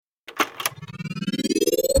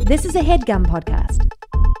This is a HeadGum podcast.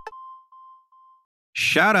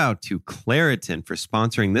 Shout out to Claritin for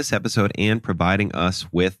sponsoring this episode and providing us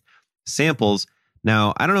with samples.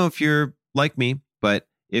 Now, I don't know if you're like me, but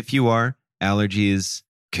if you are, allergies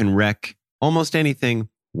can wreck almost anything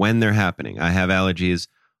when they're happening. I have allergies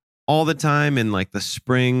all the time in like the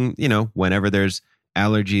spring, whenever there's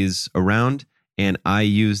allergies around, and I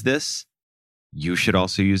use this. You should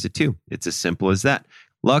also use it too. It's as simple as that.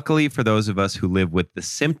 Luckily, for those of us who live with the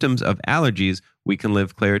symptoms of allergies, we can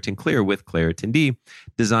live Claritin Clear with Claritin D.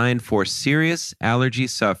 Designed for serious allergy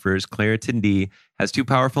sufferers, Claritin D has 2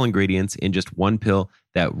 powerful ingredients in just 1 pill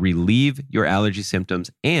that relieve your allergy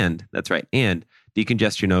symptoms and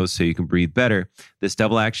decongest your nose so you can breathe better. This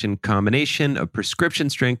double action combination of prescription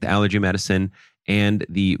strength allergy medicine and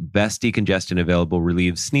the best decongestant available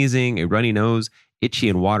relieves sneezing, a runny nose, itchy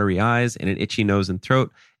and watery eyes, and an itchy nose and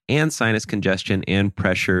throat, and sinus congestion and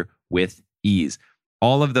pressure with ease.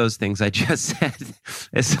 All of those things I just said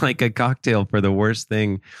is like a cocktail for the worst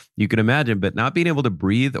thing you could imagine, but not being able to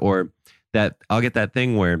breathe, or that I'll get that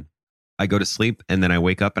thing where I go to sleep and then I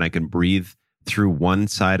wake up and I can breathe through one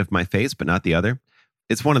side of my face, but not the other.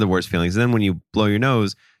 It's one of the worst feelings. And then when you blow your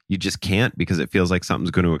nose, you just can't because it feels like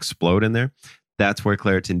something's going to explode in there. That's where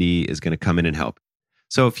Claritin D is going to come in and help.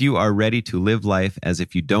 So if you are ready to live life as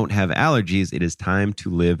if you don't have allergies, it is time to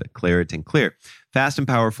live Claritin Clear. Fast and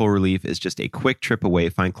powerful relief is just a quick trip away.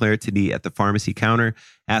 Find Claritin D at the pharmacy counter.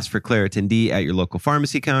 Ask for Claritin D at your local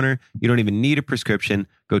pharmacy counter. You don't even need a prescription.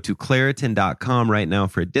 Go to Claritin.com right now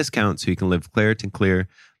for a discount so you can live Claritin Clear.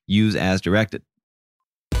 Use as directed.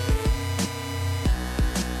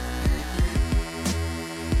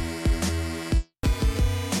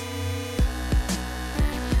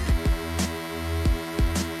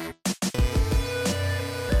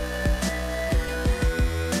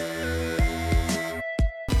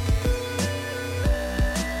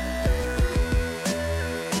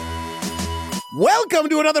 Welcome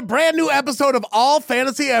to another brand new episode of All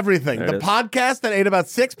Fantasy Everything, the podcast that ate about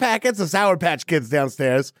 6 packets of Sour Patch Kids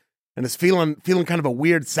downstairs and is feeling kind of a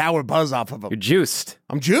weird sour buzz off of them. You're juiced.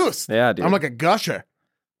 I'm juiced. Yeah, dude. I'm like a gusher.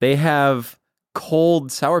 They have cold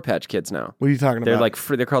Sour Patch Kids now. What are you talking They're about?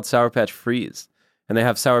 they're called Sour Patch Freeze, and they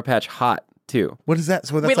have Sour Patch Hot too. What is that?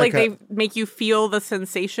 So that's Wait, they make you feel the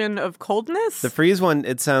sensation of coldness? The Freeze one,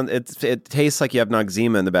 it tastes like you have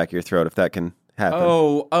Noxzema in the back of your throat. If that can happen.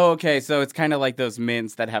 Oh, okay. So it's kind of like those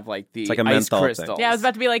mints that have like the like a ice menthol crystals. thing. Yeah, I was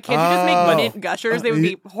about to be like, can't you just make mint gushers? They would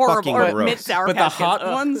be horrible. Fucking Or mint gross. sour But the Patch Kids. hot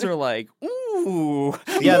Ugh. ones are like, ooh,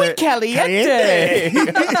 Yeah, muy they're caliente.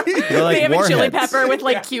 They're like they have a chili warheads. pepper with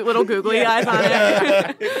like cute little googly eyes on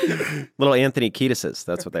it. Little Anthony Kiedis's.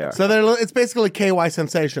 That's what they are. So it's basically KY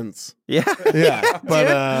Sensations. Yeah. Yeah,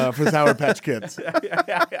 but for Sour Patch Kids. A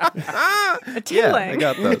tingling. Yeah, I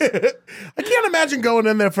got those. I can't imagine going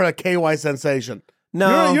in there for a KY sensation.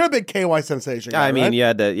 No. You're a big KY sensation guy, I mean, right? you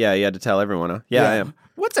had to tell everyone. Huh? Yeah, I am.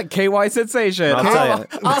 What's a KY sensation? I'll tell you.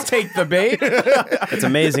 I'll take the bait. It's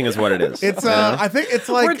amazing is what it is. It's I think it's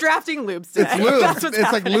like We're drafting lubes today. it's lubes. That's what's It's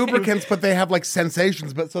like happening. lubricants, but they have like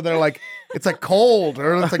sensations. But so they're like it's like cold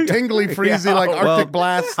or it's like tingly, freezy, like Arctic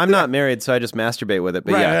blast. I'm not married, so I just masturbate with it.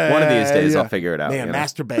 But Right, one of these days yeah. I'll figure it out. Man, you know?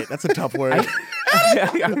 masturbate. That's a tough word.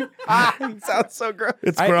 It sounds so gross.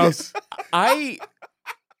 It's gross.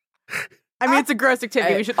 I mean, it's a gross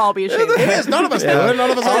activity. We should all be ashamed. It is. None of us do it. None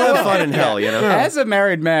of us All all have fun in hell, you know. As a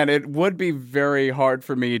married man, it would be very hard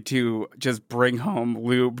for me to just bring home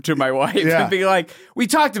lube to my wife Yeah. and be like, "We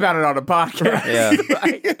talked about it on a podcast." Yeah.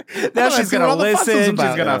 Like, now Well, she's that's what all gonna the fuss is listen. about.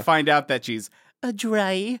 She's gonna Yeah. find out that she's a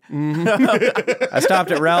dry. I stopped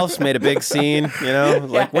at Ralph's, made a big scene, you know,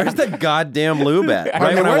 like, where's the goddamn lube at?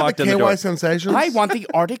 Right when I walked in the KY door. sensations. I want the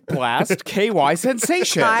Arctic Blast KY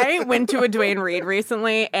sensation. I went to a Dwayne Reed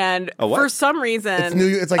recently, and A what? for some reason,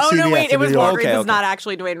 It's like oh no, CVS wait, in it was New York. Walgreens. Okay, It's okay. not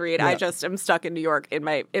actually Dwayne Reed. I just am stuck in New York in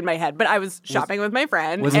my head. But I was shopping with my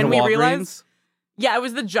friend, Was it and a we Walgreens? realized, yeah, it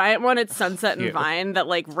was the giant one at Sunset and Cute. Vine that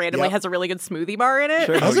like randomly Yep. has a really good smoothie bar in it.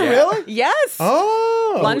 Sure. Is it yeah. really? Yes.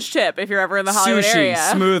 Oh, Lunch tip if you're ever in the Hollywood Sushi, area.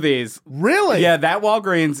 smoothies. really? Yeah, that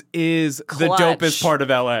Walgreens is the Clutch. dopest part of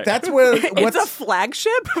LA. That's where It's a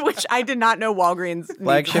flagship, which I did not know Walgreens. needs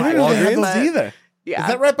Flagship I one. don't know if they have Walgreens? those either. Yeah. Is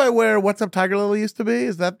that right by where What's Up Tiger Lily used to be?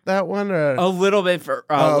 Is that one or? a little bit for.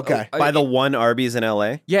 Oh, okay. By the one Arby's in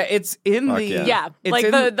LA. Yeah, it's in Fuck the. yeah. Yeah, It's like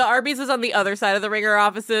in- the Arby's is on the other side of the Ringer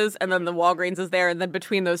offices, and then the Walgreens is there, and then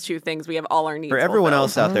between those two things, we have all our needs. For everyone fulfilled.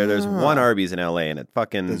 else out there, there's one Arby's in LA, and it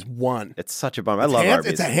fucking There's one. it's such a bummer. I love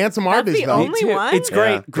Arby's. It's a handsome That's Arby's the though. only one? It's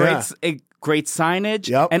great, Yeah. great, Yeah. great signage.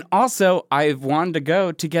 Yep. And also, I've wanted to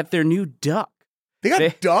go to get their new duck. They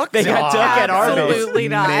got duck? They got duck at Arby's. Absolutely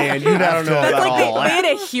not. Man, you don't know That's at like all. they had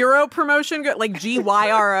a hero promotion, like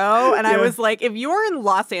GYRO, and I was like, if you're in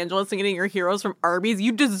Los Angeles and getting your heroes from Arby's,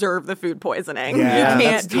 you deserve the food poisoning. Yeah, You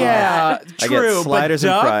can't do that. I true. get sliders but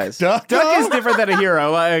and duck, fries. Duck is different than a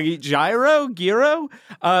hero. Gyro.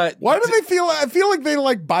 Why do they feel? I feel like they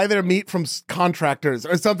like buy their meat from contractors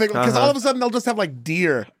or something. Because all of a sudden they'll just have like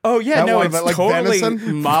deer. Oh yeah, That no, one it's of it, like totally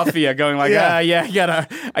venison? mafia going like, Yeah.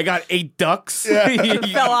 I got 8 ducks.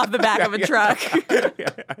 Fell off the back of a truck.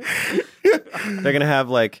 They're gonna have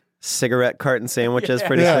like cigarette carton sandwiches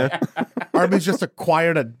pretty soon. Arby's just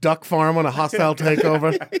acquired a duck farm on a hostile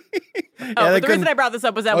takeover. But the reason I brought this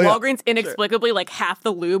up was that Oh, yeah. Walgreens inexplicably, like half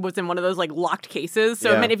the lube was in one of those like locked cases.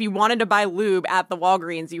 So it Yeah. meant if you wanted to buy lube at the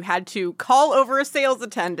Walgreens, you had to call over a sales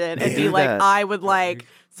attendant and be like, that. I would like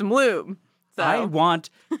some lube. So I want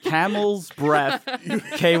camel's breath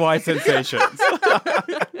KY sensations.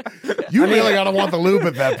 You really gotta want the lube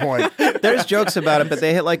at that point. There's jokes about it, but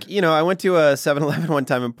they hit like, I went to a 7-Eleven one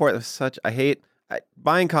time in Portland.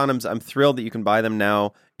 Buying condoms. I'm thrilled that you can buy them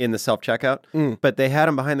now in the self-checkout, but they had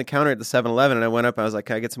them behind the counter at the 7-Eleven, and I went up, I was like,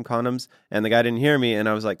 can I get some condoms? And the guy didn't hear me, and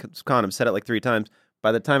I was like, condoms, said it like 3 times.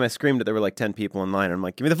 By the time I screamed it, there were like 10 people in line, and I'm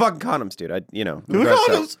like, give me the fucking condoms, dude. The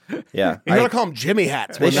condoms. Yeah. You gotta call them Jimmy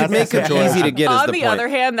hats. They when should that's make the them easy situation. to get is on the the point. other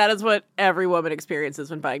hand, that is what every woman experiences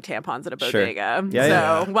when buying tampons at a Sure. bodega.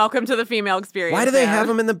 Yeah, so welcome to the female experience. Why do they man. have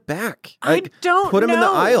them in the back? I Like, don't put them in the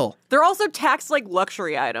know. aisle. They're also taxed like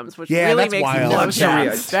luxury items, which Yeah, really that's makes wild. no Luxury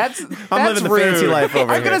sense. That's I'm living the rude. fancy life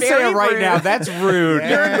over I'm here. gonna say Very it right rude. now. That's rude.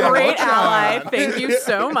 You're a great Watch ally. out. Thank you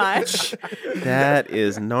so much. That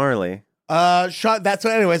is gnarly. Sean,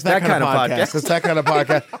 anyways, that kind of podcast. It's that kind of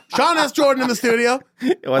podcast. Sean S. Jordan in the studio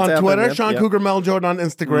What's on happening, Twitter. man? Sean Yep. Cougar Mel Jordan on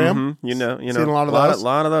Instagram. You know, Seen a lot of those.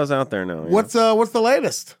 lot of those out there now. What's the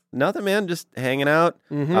latest? Nothing, man. Just hanging out.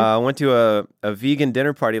 Went to a vegan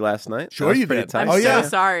dinner party last night. Sure That was you pretty did. tight. I'm Oh, yeah. so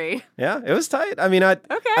sorry. Yeah, it was tight. I mean,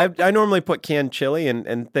 I normally put canned chili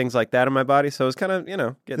and things like that in my body, so it was kind of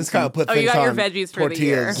getting This guy will put Oh, things you got your on veggies for the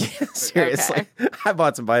year. tortillas. seriously. I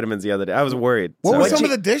bought some vitamins the other day. I was worried. What So- were some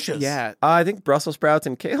of the dishes? Yeah. I think Brussels sprouts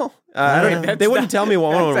and kale. I don't know. They wouldn't tell me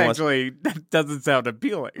what one was. Actually, that doesn't sound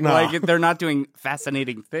appealing. No. Like they're not doing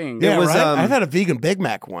fascinating things. Yeah, was, right? um, I've had a vegan Big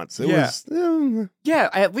Mac once. It Yeah. was Yeah,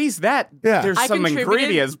 at least that. Yeah. There's I some contributed-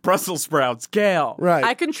 ingredients: Brussels sprouts, kale. right.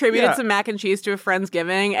 I contributed Yeah. some mac and cheese to a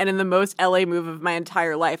Friendsgiving, and in the most LA move of my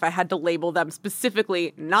entire life, I had to label them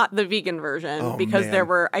specifically not the vegan version because man. there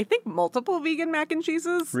were, I think, multiple vegan mac and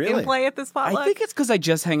cheeses Really? in play at this potluck. I think it's because I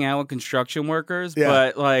just hang out with construction workers, Yeah.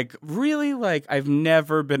 but like really, like I've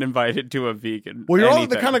never been invited to a vegan. Well, you're all the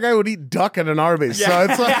anything. kind of guy who would eat duck at an Arby's. So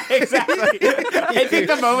it's like, exactly. I think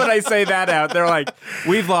the moment I say that out, they're like,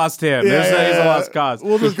 "We've lost him. Yeah, He's yeah, a yeah. lost cause."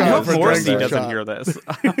 We'll just go I out hope for a Morrissey drink doesn't shot. hear this.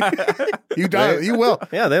 you will.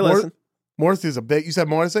 Yeah, they listen. Morrissey's a big. You said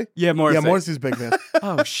Morrissey? Yeah, Morrissey. Yeah, Morrissey's a big fan.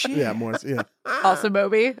 Oh shit. Yeah, Morrissey. Yeah. Also,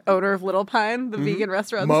 Moby, owner of Little Pine, the vegan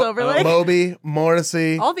restaurant in Silver Lake. Moby,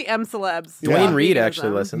 Morrissey, All the M celebs. Dwayne love Reed veganism. actually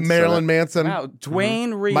listens. Marilyn Manson. Wow,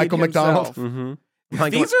 Dwayne Reed, Michael himself. McDonald.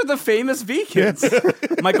 These are the famous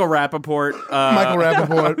vegans. Michael Rappaport. Michael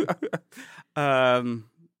Rappaport.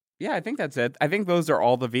 Yeah, I think that's it. I think those are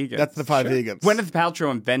all the vegans. That's the 5 vegans. Gwyneth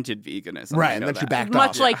Paltrow invented veganism. Right, I and know then she that. backed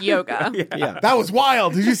Much off. like yoga. Yeah. That was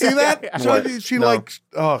wild. Did you see that? She No. like,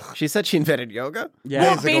 ugh. She said she invented yoga. Yeah.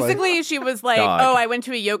 Well, Basically. basically, she was like, Dog. "Oh, I went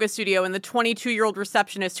to a yoga studio, and the 22-year-old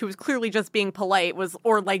receptionist, who was clearly just being polite,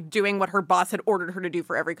 or like doing what her boss had ordered her to do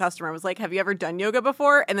for every customer, was like, "Have you ever done yoga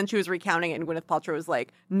before?" And then she was recounting it, and Gwyneth Paltrow was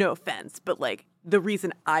like, "No offense, but like the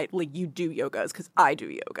reason you do yoga is because I do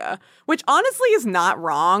yoga," which honestly is not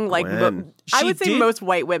wrong. Like, When? I She would say did- most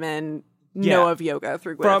white women Yeah. know of yoga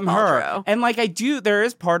through Gwyneth From her. Paltrow. And like there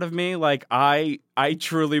is part of me, like I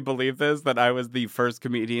truly believe this, that I was the first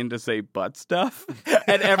comedian to say butt stuff.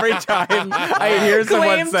 And every time I hear someone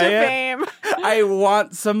Claim to say it, fame. I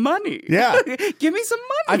want some money. Yeah. Give me some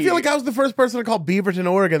I money. feel like I was the first person to call Beaverton,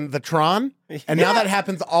 Oregon, the Tron, and now that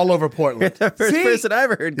happens all over Portland. The first See? person I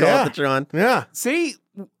ever heard call Yeah. it the Tron. Yeah. See,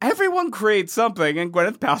 everyone creates something, and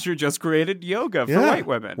Gwyneth Paltrow just created yoga for Yeah. white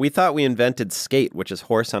women. We thought we invented skate, which is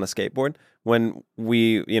horse on a skateboard. When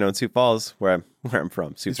we, in Sioux Falls, where I'm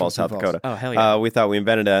from, Sioux Falls, from South Sioux Falls. Dakota. Oh, hell yeah. We thought we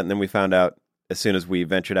invented that, and then we found out as soon as we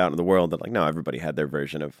ventured out in the world that, like, no, everybody had their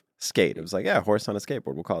version of skate. It was like, yeah, horse on a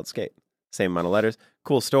skateboard. We'll call it skate. Same amount of letters.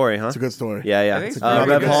 Cool story, huh? It's a good story. Yeah, yeah. I think it's a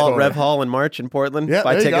very good story. Rev Hall in March in Portland. Yeah,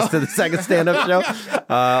 Buy there you tickets go. to the second stand-up show.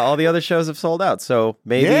 All the other shows have sold out, so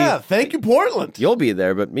maybe Yeah, thank you, Portland. you'll be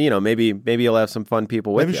there. But maybe you'll have some fun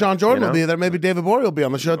people with Maybe you. Sean Jordan you will know? be there. Maybe David Bory will be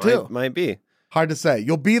on the show too. Might be. Hard to say.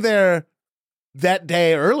 You'll be there that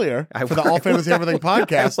day earlier for the All Fantasy Everything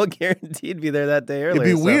podcast. I will guaranteed be there that day earlier.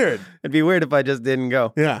 It'd be weird. It'd be weird if I just didn't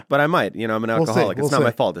go. Yeah. But I might. I'm an alcoholic. We'll it's not see.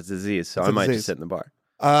 my fault. It's a disease. So It's I a might disease. just sit in the bar.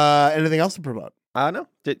 Anything else to promote? No.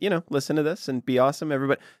 Listen to this and be awesome.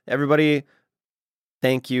 Everybody,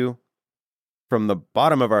 thank you from the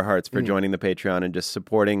bottom of our hearts for joining the Patreon and just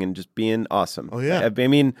supporting and just being awesome. Oh, yeah. I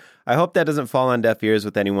mean, I hope that doesn't fall on deaf ears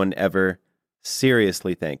with anyone ever.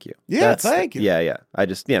 Seriously, thank you. Yeah, thank you. Yeah. I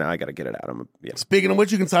just, I got to get it out. Speaking of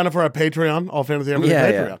which, you can sign up for our Patreon, All Fantasy Everything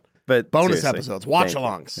Patreon. Yeah. But Bonus seriously, episodes, thank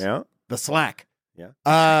watch-alongs, you. Yeah. the Slack.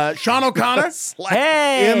 Yeah. Sean O'Connor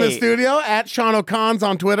Hey! in the studio at Sean O'Cons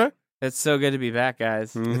on Twitter. It's so good to be back,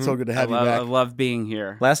 guys. It's so good to have you I back. love being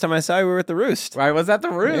here. Last time I saw you, we were at the Roost. I was at the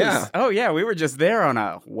Roost. Yeah. Oh, yeah. We were just there on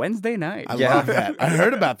a Wednesday night. I love that. I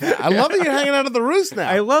heard about that. I love that you're hanging out at the Roost now.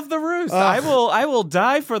 I love the Roost. I will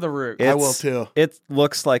die for the Roost. I will too. It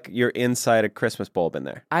looks like you're inside a Christmas bulb in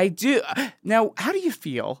there. I do. Now, how do you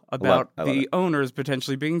feel about I love the it. owners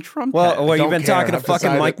potentially being Trump? Well, what, Don't you've been care. talking to I've fucking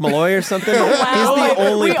decided. Mike Malloy or something? Wow. He's the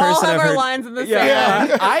only we all person have I've our heard. lines in the same.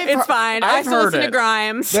 Yeah. It's fine. I I've still listen heard to it.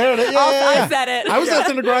 Grimes. There it is. I said it. I was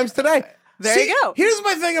listening to Grimes today. There you go. Here's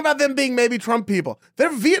my thing about them being maybe Trump people. They're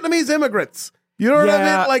Vietnamese immigrants. You know what I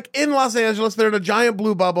Yeah. mean? Like in Los Angeles, they're in a giant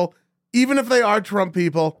blue bubble. Even if they are Trump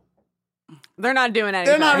people, They're not doing anything.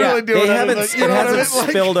 they're not really doing They haven't, anything. it You know what I hasn't mean? Like-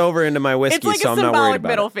 spilled over into my whiskey, It's like so a I'm not worried symbolic about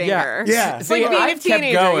middle it. finger. Yeah. It's like See, being a I've kept teenager.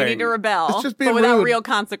 You going. need to rebel, It's just being but without rude. real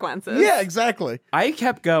consequences. Yeah, exactly. I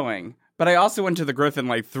kept going, but I also went to the Griffin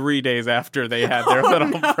like 3 days after they had their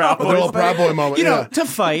little Proud The little Boys Proud thing. Boy moment. You know, yeah. to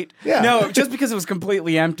fight. Yeah. No, just because it was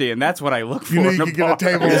completely empty, and that's what I look for. You knew in you a could get a bar.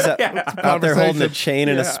 table. Just out there holding a Conversation. chain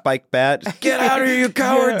and a spiked bat. Just, get out of here, you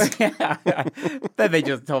cowards! Yeah. Then they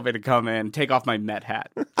just told me to come in, take off my Met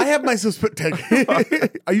hat. I have my suspicion.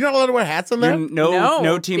 Are you not allowed to wear hats in there?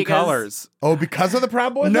 No team because- colors. Oh, because of the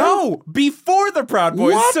Proud Boy? thing? No, before the Proud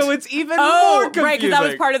Boys, What? so it's even more Oh, confusing. right, because that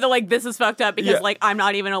was part of the this is fucked up because Yeah. I'm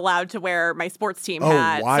not even allowed to wear my sports team Oh,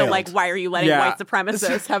 hat. wild. So why are you letting Yeah. white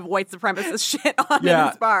supremacists have white supremacist shit on Yeah. in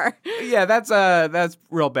this bar? Yeah, that's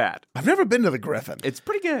real bad. I've never been to the Griffin. It's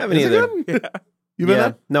pretty good. I haven't Is it either. good? You been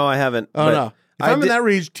there? No, I haven't. Oh, but no. If I I'm in did- that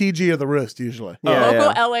region, TG or the Roost usually. Yeah,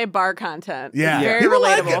 Local yeah. LA bar content. Yeah. It's very People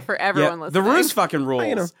like relatable it. for everyone Yeah, listening. the Roost fucking rules.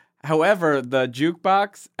 you know. However, the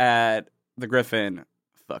jukebox at the Griffin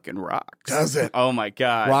fucking rocks. Does it? Oh my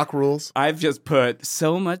god. Rock rules. I've just put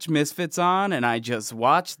so much Misfits on, and I just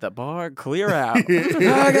watched the bar clear out.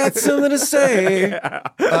 I got something to say.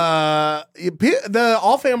 The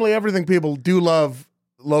All Family Everything people do love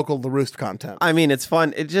local The Roost content. I mean, it's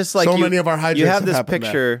fun. It's just like So many of our hijinks you have have this happened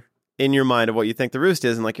picture in your mind of what you think the Roost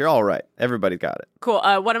is, and you're all right. Everybody's got it. Cool.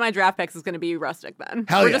 One of my draft picks is going to be Rustic then.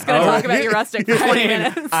 Hell We're yeah. just going to All talk right. about your Rustic for 20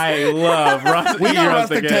 minutes. I love Rustic. We got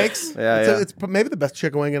Rustic Rustic Takes. Yeah, It's maybe the best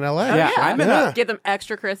chicken wing in LA. Yeah, I'm in a. Get them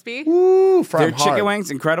extra crispy. Woo, from Their hard. chicken wings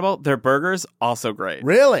incredible. Their burgers also great.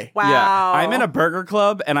 Really? Wow. Yeah, I'm in a burger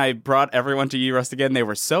club, and I brought everyone to Ye Rust again. They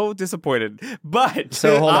were so disappointed, but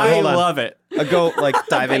So, hold on, I hold on. love it. Go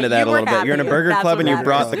dive into that you a were little bit. You're in a happy. burger That's club what and you matters.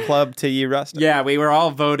 brought the club to Ye Rust. Yeah, we were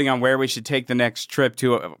all voting on where we should take the next trip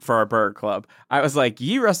to for our burger club. I was like,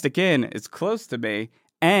 Ye Rustic Inn is close to me,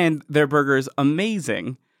 and their burger's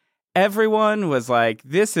amazing. Everyone was like,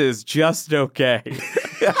 "This is just okay."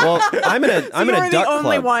 Well, I'm in a You duck were the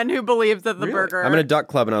only club. one who believes that the burger. I'm in a duck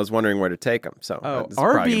club and I was wondering where to take them. So Oh, this is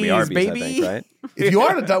probably gonna be Arby's, Arby's, I baby. think, right? If you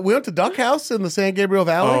are at we went to Duck House in the San Gabriel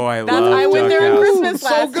Valley. Oh, I That's, love. I went there in Duck House. Christmas so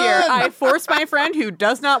last year. good. I forced my friend who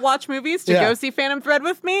does not watch movies to Yeah. go see Phantom Thread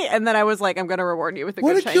with me, and then I was like, I'm going to reward you with a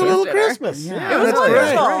What good a Chinese cute little dinner. Christmas. Yeah. It was that's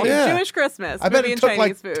wonderful. great. Yeah. Jewish Christmas. I bet movie it and took Chinese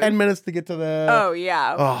like food. 10 minutes to get to the. Oh,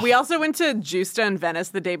 yeah. Oh. We also went to Justa in Venice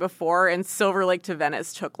the day before, and Silver Lake to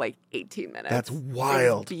Venice took like 18 minutes. That's It was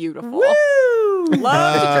wild. beautiful.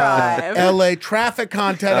 Love to drive. LA traffic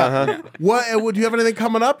content. What would you have anything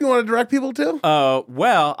coming up you want to direct people to?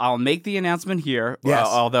 Well, I'll make the announcement here. Yes.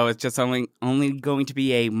 Although it's just only going to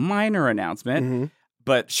be a minor announcement. Mm-hmm.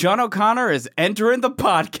 But Sean O'Connor is entering the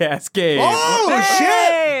podcast game. Oh shit!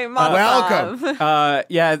 Hey, Mazel welcome. tov.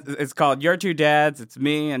 Yeah, it's called Your Two Dads. It's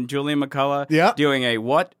me and Julian McCullough Yep. doing a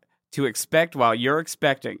What to Expect While You're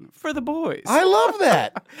Expecting for the boys. I love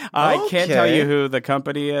that. I can't tell Okay. you who the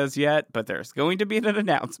company is yet, but there's going to be an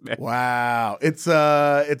announcement. Wow, it's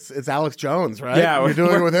Alex Jones, right? Yeah, you're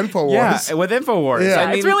doing it with Infowars. Yeah, with Infowars. Yeah. I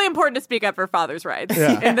mean, It's really important to speak up for fathers' rights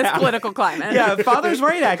Yeah. in this political climate. yeah, father's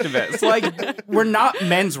right activists. Like, we're not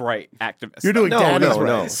men's right activists. You're doing No, daddy's no,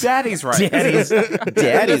 no. rights. Daddy's right. Daddy's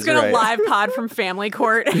We're just gonna right. live pod from family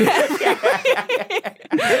court.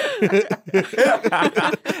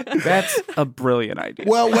 That's a brilliant idea.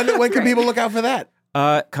 Well, when can people look out for that?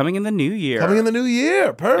 Coming in the new year. Coming in the new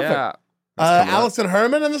year. Perfect. Yeah. Alison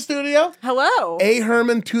Herman in the studio. Hello. A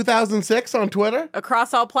Herman 2006 on Twitter.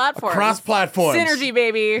 Across all platforms. Across platforms. Synergy,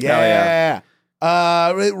 baby. Yeah.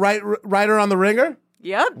 Writer on the Ringer.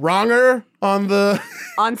 Yep. Wronger on the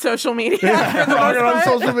On social media. Wronger on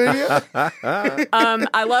social media.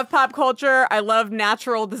 I love pop culture. I love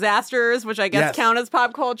natural disasters, which I guess count as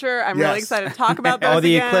pop culture. I'm really excited to talk about those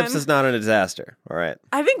the again. eclipse is not a disaster. All right.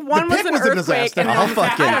 I think one was an earthquake. And I'll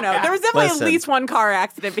fucking- I don't know. There was definitely Listen. at least one car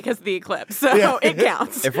accident because of the eclipse. So it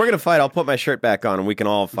counts. If we're going to fight, I'll put my shirt back on and we can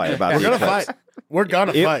all fight about We're the gonna eclipse. fight. We're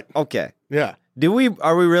gonna fight. Okay. Yeah.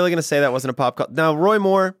 Are we really going to say that wasn't a pop culture? Now, Roy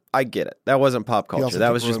Moore, I get it. That wasn't pop culture. also That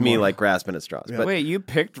took was just Roy me Moore. like grasping at straws. But Wait, you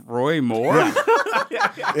picked Roy Moore?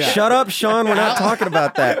 shut up, Sean. We're not talking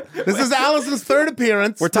about that. This is Alison's third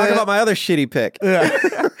appearance. We're talking about my other shitty pick.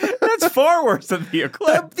 That's far worse than the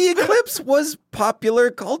eclipse. The eclipse was popular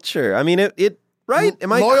culture. I mean, it right?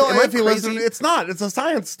 Am I loyal am I if you listen. crazy? It's not. It's a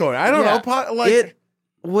science story. I don't Yeah. know. It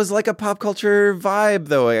was like a pop culture vibe,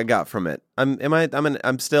 though. I got from it.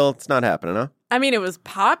 I'm still. It's not happening, huh? I mean, it was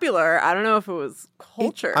popular. I don't know if it was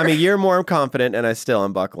culture. I'm a year more confident, and I still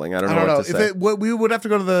am buckling. I don't know what to say. We would have to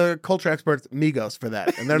go to the culture experts, Migos, for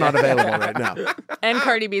that, and they're not available right now. And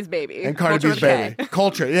Cardi B's baby. And Cardi Culture B's with a K. baby.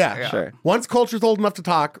 Culture, yeah. Sure. Once culture's old enough to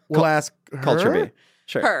talk, we'll ask her, Culture B.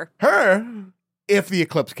 Sure. Her. if the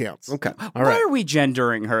eclipse counts. Okay. All Why right. are we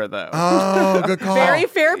gendering her though? Oh, good call. Very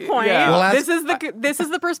fair point. Yeah. We'll ask- This is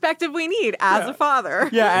the perspective we need as a father.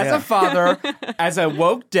 Yeah, as Yeah. a father, as a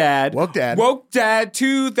woke dad. Woke dad. Woke dad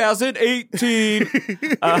 2018.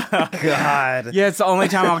 God. Yeah, it's the only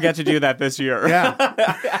time I'll get to do that this year. Yeah.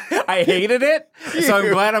 I hated it, so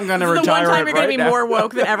I'm glad I'm going to This is the retire one time it you're going right to be now. more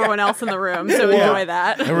woke than everyone else in the room, so enjoy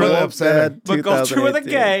that. I'm really upset. But culture with a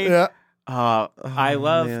K. Yeah. I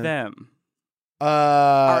love man. them.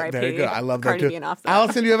 R.I.P. Very good. I love that Cardi too. B and Offset.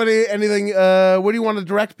 Allison, do you have anything? Where do you want to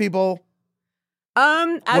direct people?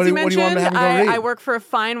 As What do you you want me to mentioned, have them go read? I work for a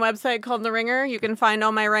fine website called The Ringer. You can find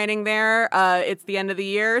all my writing there. It's the end of the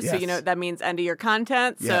year, so Yes. that means end of year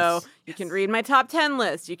content. Yes. So you can read my top 10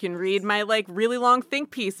 list. You can read my really long think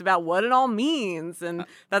piece about what it all means, and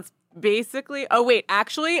that's basically. Oh wait,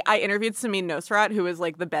 actually, I interviewed Samin Nosrat, who is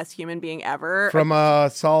the best human being ever. From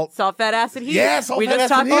Salt. Salt, Fat, Acid, Heat. Yeah, Salt, we Fat,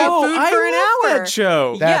 just Acid, talked Heat. about Oh, food I for an love hour. that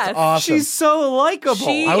show. That's Yes. awesome. She's so likable.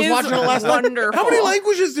 She I was is watching it last night. wonderful. How many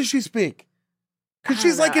languages does she speak? Because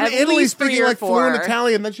she's I don't in know, at Italy least 3 speaking or fluent 4.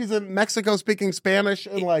 Italian, then she's in Mexico speaking Spanish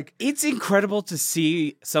and It's incredible to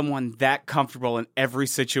see someone that comfortable in every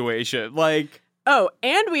situation. Oh,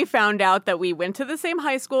 and we found out that we went to the same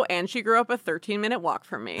high school, and she grew up a 13-minute walk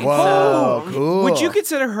from me. Whoa, So, cool. Would you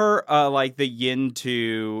consider her the yin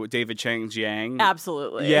to David Chang's yang?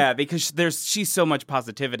 absolutely. Yeah, because she's so much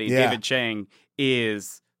positivity. Yeah. David Chang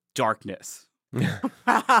is darkness.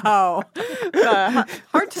 Wow.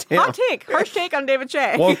 Hot take. Harsh take on David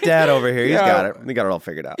Chang. Woke dad over here. He's Yeah. got it. We got it all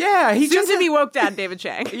figured out. Yeah, he Soon just to be woke dad, David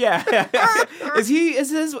Chang. Yeah. Is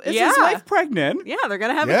his Yeah. wife pregnant? Yeah, they're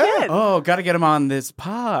going to have Yeah. a kid. Oh, got to get him on this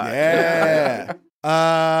pod. Yeah.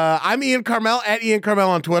 I'm Ian Carmel, at Ian Carmel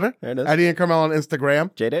on Twitter. There it is. At Ian Carmel on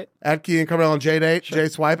Instagram. J-Date? At Ian Carmel on JDate,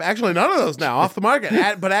 JSwipe. Actually, none of those now, off the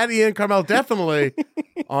market. But at Ian Carmel definitely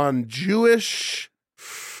on Jewish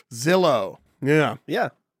Zillow. Yeah. Yeah.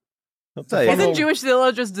 I'll tell you. Isn't Jewish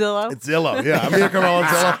Zillow just Zillow? It's Zillow. Yeah, I'm Ian Carmel on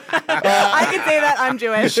Zillow. I can say that I'm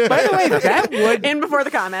Jewish. By the way, that would In before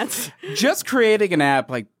the comments. just creating an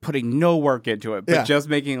app, putting no work into it, but Yeah. just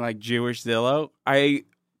making Jewish Zillow.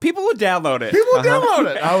 People would download it. People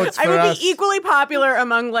download it. Oh, it's for I would us. be equally popular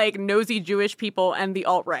among nosy Jewish people and the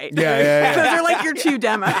alt-right. Yeah. Those are your two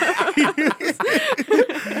demos.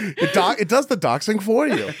 It does the doxing for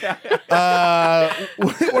you.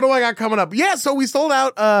 What do I got coming up? Yeah, so we sold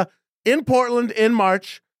out in Portland in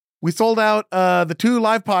March. We sold out the 2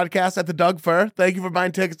 live podcasts at the Doug Fur. Thank you for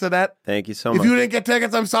buying tickets to that. Thank you so If much. you didn't get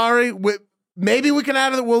tickets, I'm sorry. Maybe we can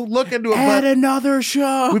add it. We'll look into it. Add But another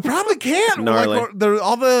show. we probably can't. Gnarly.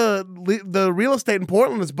 All the real estate in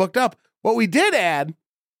Portland is booked up. What we did add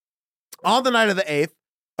on the night of the 8th,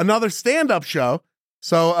 another stand-up show.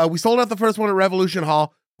 So we sold out the first one at Revolution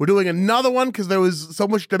Hall. We're doing another one because there was so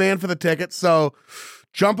much demand for the tickets. So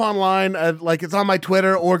jump online, it's on my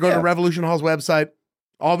Twitter, or go to Revolution Hall's website.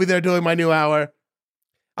 I'll be there doing my new hour.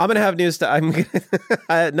 I'm going to have news.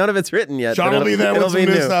 None of it's written yet. Sean but will be there it'll with some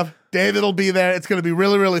be new stuff. David will be there. It's going to be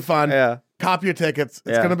really, really fun. Yeah. Cop your tickets. It's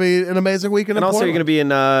Yeah. going to be an amazing weekend. And in also, Portland. you're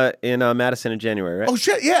going to be in Madison in January, right? Oh,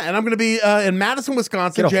 shit, yeah. And I'm going to be in Madison,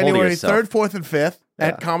 Wisconsin, Get a hold of January yourself. 3rd, 4th, and 5th Yeah.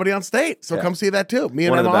 at Comedy on State. So Yeah. come see that too. Me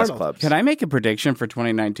and One of the Emma best Arnold. clubs. Can I make a prediction for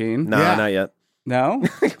 2019? No, Yeah. not yet. No?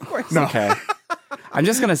 Of course. No. Okay. I'm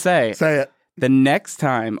just going to say, Say it. the next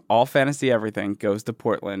time All Fantasy Everything goes to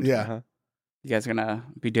Portland, Yeah. You guys gonna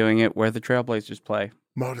be doing it where the Trailblazers play?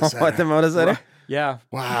 Moda What, the Center. Moda Center? Yeah.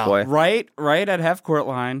 Wow. Boy. Right at half court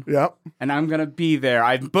line. Yep. And I'm gonna be there.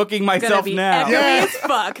 I'm booking It's gonna myself be now. echoey Yeah. as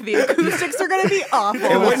fuck. The acoustics are gonna be awful.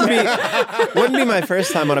 It wouldn't be my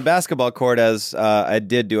first time on a basketball court, as I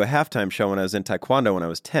did do a halftime show when I was in Taekwondo when I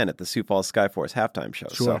was 10 at the Sioux Falls Skyforce halftime show.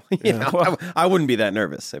 Sure. So, you know, I wouldn't be that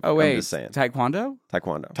nervous. Oh wait, I'm just saying. Taekwondo?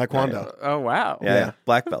 Taekwondo. Oh wow. Yeah.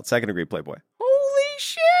 Black belt, second degree Playboy. Holy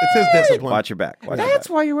shit! It's his discipline. Watch your back. Watch your That's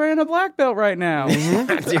back. why you're wearing a black belt right now.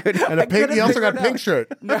 Dude. And a pink. He also got a pink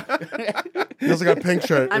shirt. He also got a pink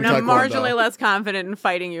shirt. I'm in now Taekwondo. marginally less confident in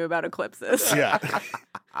fighting you about eclipses. Yeah.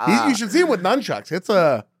 You should see him with nunchucks. It's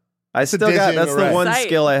a. I still got, dizzying that's array. the one Sight.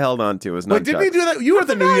 skill I held on to was Wait, didn't he nunchucks. do that? You were at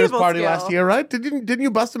the That's a New Year's valuable party skill. last year, right? Didn't you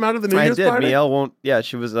bust him out of the New I Year's did. party? Miel won't. Yeah,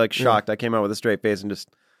 she was like shocked. I came out with a straight face and just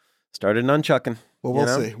started nunchucking. Well, you we'll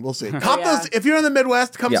know? see. We'll see. Cop Yeah. those. If you're in the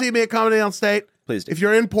Midwest, come Yeah. see me at Comedy on State. Please do. If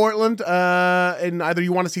you're in Portland, and either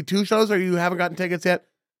you want to see two shows or you haven't gotten tickets yet,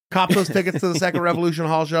 cop those tickets to the Second Revolution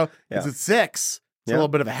Hall show. It's Yeah. at 6. It's Yeah. a little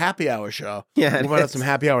bit of a happy hour show. Yeah, it We'll find out is. some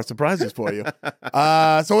happy hour surprises for you.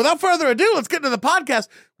 So without further ado, let's get into the podcast.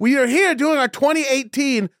 We are here doing our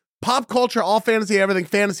 2018 Pop Culture All Fantasy Everything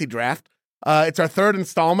Fantasy Draft. It's our third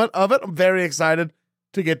installment of it. I'm very excited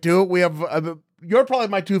to get to it. We have you're probably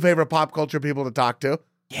my two favorite pop culture people to talk to.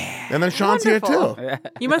 Yeah. And then Sean's Wonderful. here too.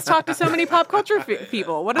 You must talk to so many pop culture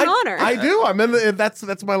people. What an honor. I do. I'm in the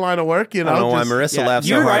that's my line of work, you know. I don't know why just- Marissa laughs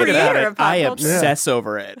so You're hard. right about Creator it. of pop I culture. obsess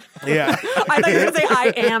over it. Yeah. I thought you were going to say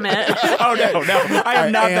I am it. Oh no, I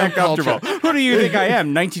am not am that comfortable. culture. Who do you think I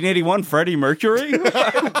am? 1981 Freddie Mercury?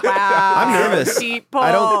 Wow. I'm nervous. People.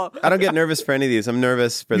 I don't get nervous for any of these. I'm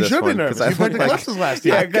nervous for You this should one. be nervous. 'cause I You picked look like- eclipses last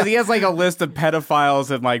year. Yeah, because he has like a list of pedophiles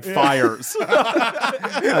and like fires.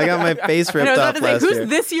 I got my face And ripped I was off about to say, last who's year.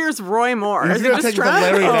 this year's Roy Moore? He's Is it gonna just take the Trump?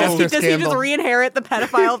 Larry Does Nassar he just scandal. re-inherit the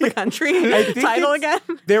pedophile of the country think title it's-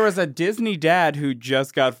 again? There was a Disney dad who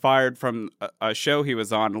just got fired from a show he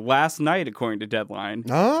was on last night, according to Deadline,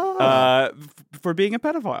 Oh. for being a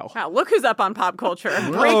pedophile. Wow, look who's up on pop culture.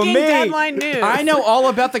 Oh, Breaking me. Deadline news. I know all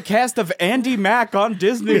about the cast of Andy Mack on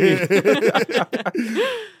Disney.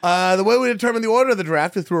 The way we determine the order of the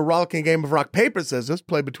draft is through a rollicking game of rock, paper, scissors,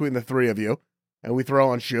 played between the three of you. And we throw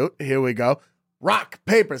on shoot. Here we go. Rock,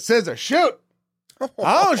 paper, scissors, shoot.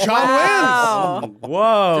 Oh, Sean Wow.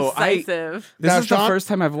 Whoa. Decisive. This Now, is the Sean- first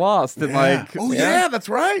time I've lost. And wins. like, Oh, yeah, that's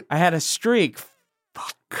right. I had a streak.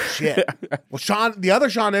 Shit. Well, Sean, the other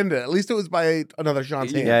Sean ended it. At least it was by another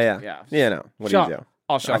Sean's hand. Yeah. Yeah. You know, what Sean, do you do?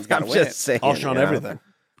 all Sean's got to I'm win just it. saying. All Sean you know. everything.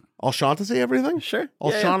 All Sean to see everything? Sure.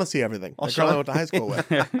 All Yeah, Sean yeah. to see everything. All Like Sean I Sean. went to high school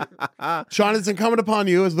with. Sean, it's incumbent upon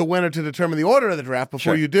you as the winner to determine the order of the draft.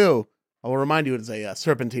 Before Sure. you do, I will remind you it is a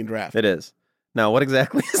serpentine draft. It is. Now, what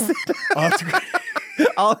exactly is it? Oh, that's great.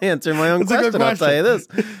 I'll answer my own That's a good question. I'll tell you this.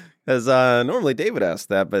 question. Because normally David asks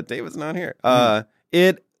that, but David's not here.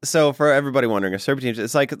 So for everybody wondering, a serpentine,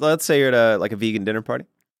 it's like, let's say you're at a vegan dinner party,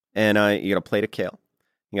 and you got a plate of kale,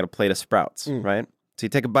 you got a plate of sprouts, right? So you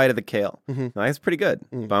take a bite of the kale. Mhm. Now, it's pretty good,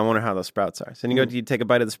 but I wonder how those sprouts are. So then you take a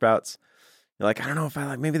bite of the sprouts. You're like, I don't know if I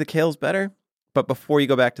like, maybe the kale's better. But before you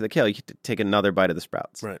go back to the kale, you take another bite of the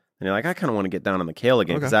sprouts. Right. And you're like, I kind of want to get down on the kale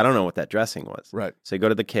again because Okay. I don't know what that dressing was. Right. So you go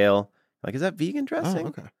to the kale. Like, is that vegan dressing? Oh,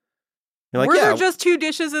 okay. You're like, Were yeah. there just two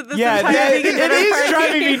dishes at this Yeah, entire vegan it dinner is party?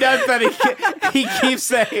 driving me nuts that he keeps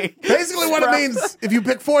saying. Basically, what it means, if you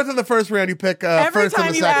pick fourth in the first round, you pick Every first in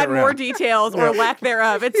time the you second add round. more details or lack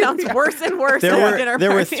thereung, it sounds worse and worse at a dinner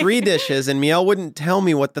there were party. 3 dishes, and Miel wouldn't tell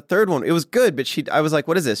me what the third one. It was good, but I was like,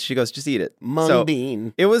 "What is this?" She goes, "Just eat it." Mung So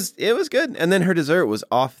bean. it was good, and then her dessert was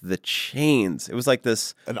off the chains. It was like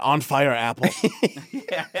this. An on fire apple.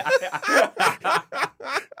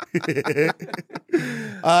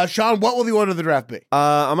 Sean, what will the order of the draft be?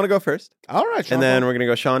 I'm gonna go first, All right, Sean. and then we're gonna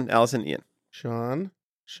go Sean, Allison, Ian. Sean,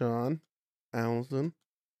 Allison,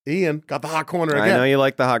 Ian got the hot corner I again. know you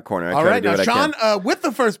like the hot corner. I All try right, to do now what I Sean, can. with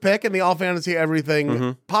the first pick in the All Fantasy Everything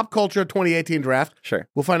Mhm. Pop Culture 2018 draft, Sure.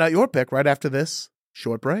 we'll find out your pick right after this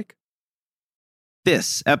short break.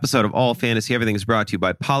 This episode of All Fantasy Everything is brought to you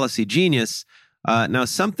by Policy Genius. Now,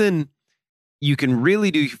 something you can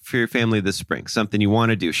really do for your family this spring, something you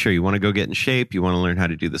want to do. Sure, you want to go get in shape. You want to learn how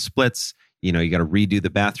to do the splits. You got to redo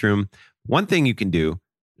the bathroom. One thing you can do,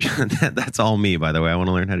 that's all me, by the way. I want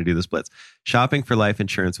to learn how to do the splits. Shopping for life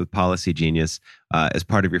insurance with Policy Genius as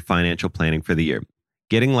part of your financial planning for the year.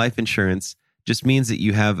 Getting life insurance just means that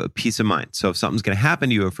you have a peace of mind. So if something's going to happen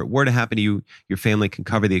to you, if it were to happen to you, your family can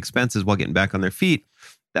cover the expenses while getting back on their feet.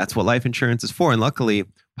 That's what life insurance is for. And luckily,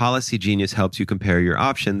 Policy Genius helps you compare your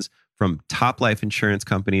options from top life insurance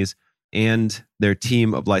companies and their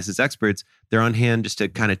team of licensed experts. They're on hand just to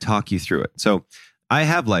kind of talk you through it. So I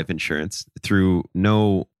have life insurance through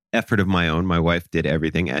no effort of my own. My wife did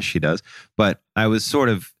everything as she does, but I was sort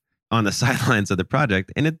of on the sidelines of the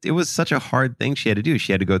project, and it was such a hard thing she had to do.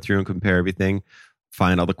 She had to go through and compare everything,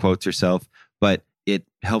 find all the quotes herself, but it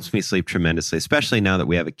helps me sleep tremendously, especially now that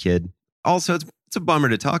we have a kid. Also, it's a bummer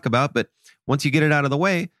to talk about, but once you get it out of the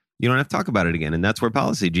way, you don't have to talk about it again. And that's where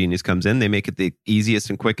Policy Genius comes in. They make it the easiest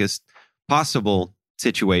and quickest possible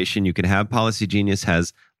situation you can have. Policy Genius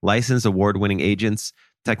has licensed award-winning agents,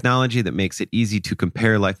 technology that makes it easy to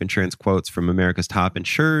compare life insurance quotes from America's top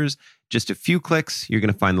insurers. Just a few clicks, you're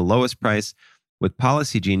going to find the lowest price. With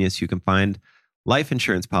Policy Genius, you can find life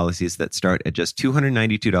insurance policies that start at just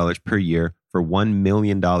 $292 per year for $1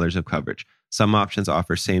 million of coverage. Some options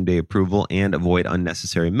offer same-day approval and avoid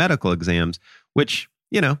unnecessary medical exams, which,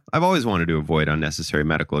 I've always wanted to avoid unnecessary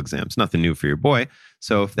medical exams. Nothing new for your boy.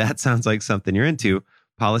 So if that sounds like something you're into,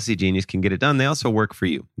 Policy Genius can get it done. They also work for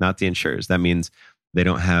you, not the insurers. That means they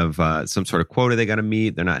don't have some sort of quota they got to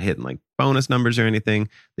meet. They're not hitting like bonus numbers or anything.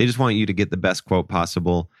 They just want you to get the best quote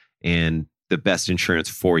possible and the best insurance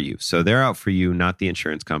for you. So they're out for you, not the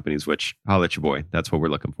insurance companies, which I'll let your boy. That's what we're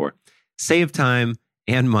looking for. Save time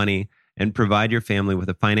and money and provide your family with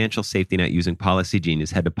a financial safety net using Policy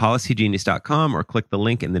Genius. Head to policygenius.com or click the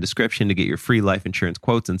link in the description to get your free life insurance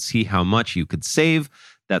quotes and see how much you could save.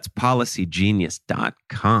 That's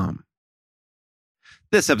policygenius.com.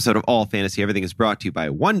 This episode of All Fantasy Everything is brought to you by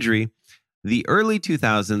Wondery. The early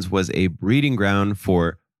 2000s was a breeding ground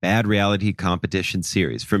for bad reality competition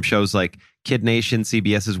series, from shows like Kid Nation,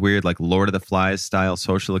 CBS's weird like Lord of the Flies style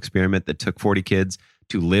social experiment that took 40 kids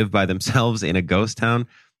to live by themselves in a ghost town.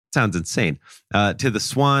 Sounds insane. To The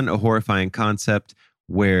Swan, a horrifying concept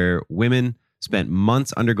where women spent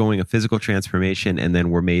months undergoing a physical transformation and then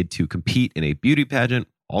were made to compete in a beauty pageant.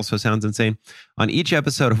 Also sounds insane. On each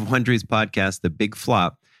episode of Wondery's podcast, The Big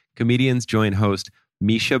Flop, comedians join host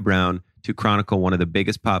Misha Brown to chronicle one of the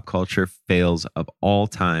biggest pop culture fails of all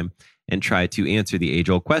time and try to answer the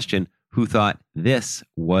age-old question, who thought this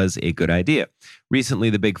was a good idea? Recently,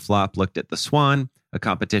 The Big Flop looked at The Swan, a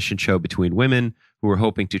competition show between women who were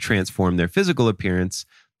hoping to transform their physical appearance.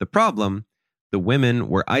 The problem, the women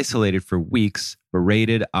were isolated for weeks,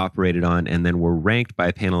 berated, operated on, and then were ranked by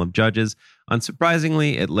a panel of judges.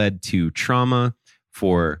 Unsurprisingly, it led to trauma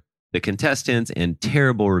for the contestants and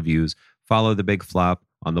terrible reviews. Follow The Big Flop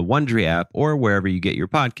on the Wondery app or wherever you get your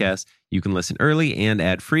podcasts. You can listen early and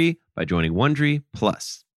ad-free by joining Wondery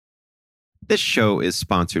Plus. This show is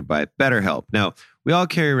sponsored by BetterHelp. Now, we all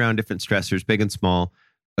carry around different stressors, big and small.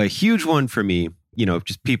 A huge one for me,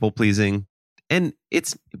 just people pleasing. And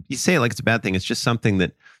you say it like it's a bad thing. It's just something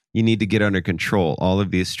that you need to get under control. All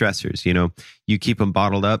of these stressors, you keep them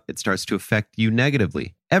bottled up. It starts to affect you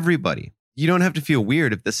negatively. Everybody. You don't have to feel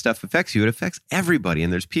weird if this stuff affects you. It affects everybody.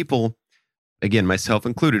 And there's people, again, myself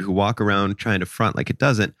included, who walk around trying to front like it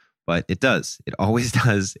doesn't, but it does. It always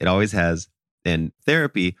does. It always has. And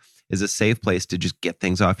therapy is a safe place to just get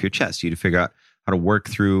things off your chest. You to figure out how to work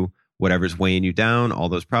through whatever's weighing you down, all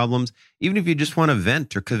those problems. Even if you just want to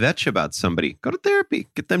vent or kvetch about somebody, go to therapy.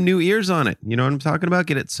 Get them new ears on it. You know what I'm talking about?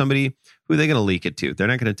 Get it somebody who they're going to leak it to. They're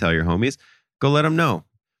not going to tell your homies. Go let them know.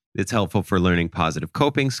 It's helpful for learning positive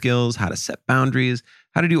coping skills, how to set boundaries,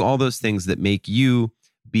 how to do all those things that make you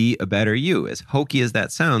be a better you. As hokey as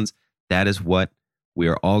that sounds, that is what we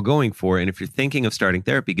are all going for. And if you're thinking of starting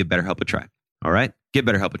therapy, give BetterHelp a try. All right? Give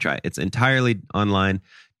BetterHelp a try. It's entirely online.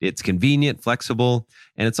 It's convenient, flexible,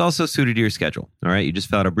 and it's also suited to your schedule. All right? You just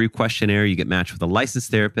fill out a brief questionnaire. You get matched with a licensed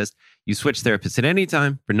therapist. You switch therapists at any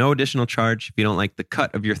time for no additional charge. If you don't like the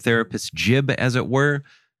cut of your therapist's jib, as it were,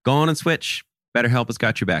 go on and switch. BetterHelp has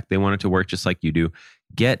got your back. They want it to work just like you do.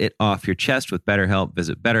 Get it off your chest with BetterHelp.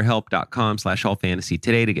 Visit BetterHelp.com/allfantasy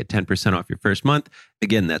today to get 10% off your first month.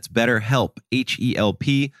 Again, that's BetterHelp,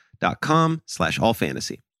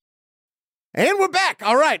 HELP.com/allfantasy. And we're back.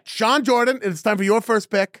 All right, Sean Jordan, it's time for your first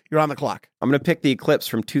pick. You're on the clock. I'm going to pick The Eclipse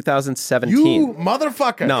from 2017. You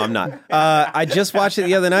motherfucker. No, I'm not. I just watched it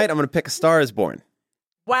the other night. I'm going to pick A Star is Born.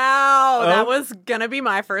 Wow, that was gonna be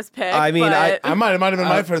my first pick. I mean, but I might have been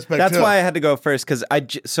my first pick, That's too. why I had to go first, because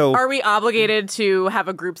Are we obligated to have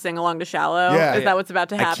a group sing along to Shallow? Yeah. Is that what's about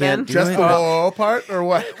to happen? can't do Just it. the whoa part, or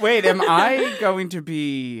what? Wait, am I going to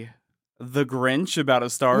be the Grinch about A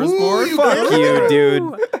Star is Ooh, Born? you Fuck did you, it. dude.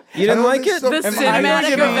 You didn't like it? The Am I cinematic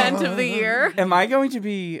going to be- event of the year. Am I going to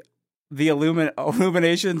be the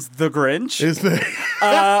Illuminations The Grinch? Is there?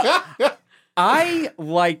 I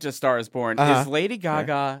liked A Star Is Born. Uh-huh. Is Lady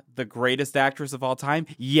Gaga the greatest actress of all time?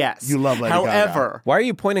 Yes. You love Lady However, Why are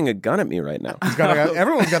you pointing a gun at me right now?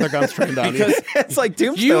 Everyone's got their guns trained on you. because It's like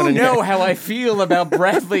Tombstone. you in know here. how I feel about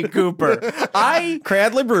Bradley Cooper.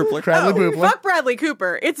 Cradley Broopler. Bradley Boopler. Fuck Bradley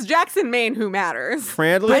Cooper. It's Jackson, Maine who matters.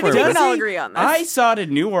 Cradley I think we Broopler. can all agree on this. I saw it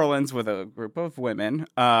in New Orleans with a group of women.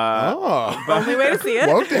 Oh. Only way to see it.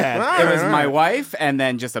 Woke dad. It was my wife and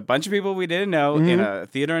then just a bunch of people we didn't know in a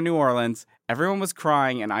theater in New Orleans. Everyone was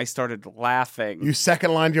crying and I started laughing. You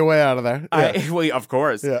second lined your way out of there. Well, of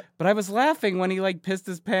course. Yeah. But I was laughing when he like pissed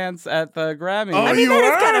his pants at the Grammy. Oh, I mean, you that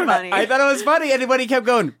were? is kind of funny. I thought it was funny. And when he kept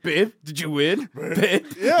going, babe, did you win? Babe,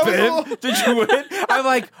 Yeah, babe, did you win? I'm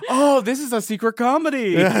like, oh, this is a secret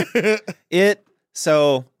comedy.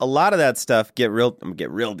 So a lot of that stuff get real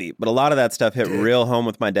deep, but a lot of that stuff hit real home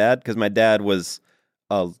with my dad because my dad was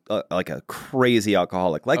like a crazy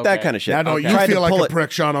alcoholic, like that Okay. kind of shit. I know you Tried to feel like pull a it-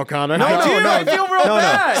 prick, Sean O'Connor. I do. I feel real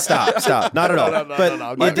bad. Stop, not at all.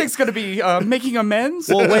 But You think's going to be making amends?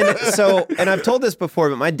 well, and I've told this before,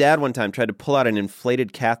 but my dad one time tried to pull out an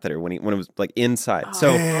inflated catheter when it was like inside.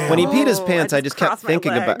 So when he peed his pants, I I just just kept crossed my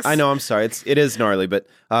thinking about. legs. I know, I'm sorry, it is gnarly, but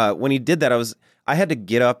when he did that, I had to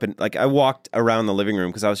get up and like I walked around the living room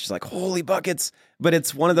because I was just like, holy buckets! But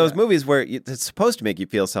it's one of those movies where it's supposed to make you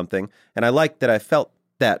feel something, and I liked that I felt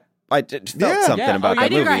that. I felt something Yeah. about Oh, I that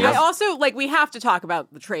did movie. agree. I also we have to talk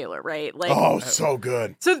about the trailer, right? Like, Oh, so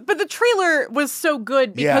good. but the trailer was so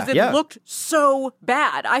good because Yeah. it looked so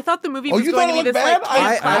bad. I thought the movie Oh, was you going thought to it be looked this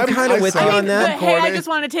bad? I'm kind of with you saw on it. that. Hey, I just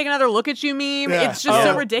want to take another look at you meme. Yeah. It's just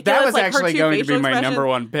so Oh, ridiculous. that was like actually cartoon going to be facial my expressions. number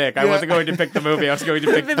one pick. I wasn't going to pick the movie. I was going to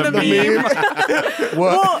pick the The meme.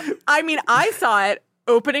 Well, I mean, I saw it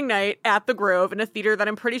opening night at the Grove in a theater that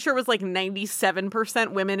I'm pretty sure was like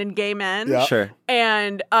 97% women and gay men. Yeah. Sure.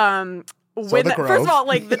 And the Grove. first of all,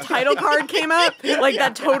 like the title card came up, like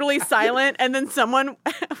that totally silent, and then someone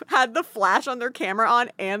had the flash on their camera on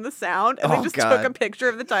and the sound, and they Oh, just God. took a picture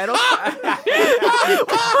of the title card.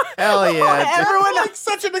 Hell yeah! Everyone like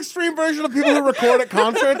such an extreme version of people who record at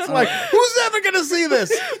concerts. Like, who's ever going to see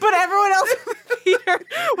this? But everyone else in the theater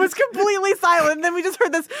was completely silent. And then we just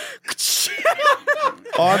heard this.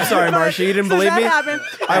 Oh, I'm sorry, Marsha. You didn't So believe that me? happened.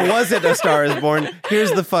 I wasn't A Star Is Born.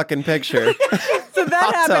 Here's the fucking picture. So that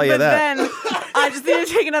I'll happened, tell you but that. then I just needed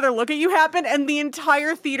to take another look at you happen, and the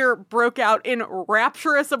entire theater broke out in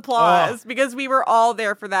rapturous applause because we were all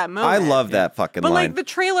there for that moment. I love that fucking But line. like the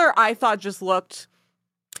trailer, I thought just looked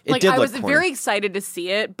It like did I look was corny. very excited to see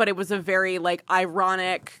it, but it was a very like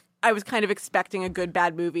ironic. I was kind of expecting a good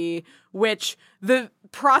bad movie, which the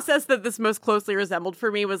process that this most closely resembled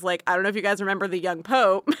for me was like, I don't know if you guys remember The Young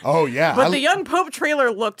Pope, Oh, yeah. but the Young Pope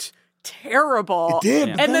trailer looked terrible. It did.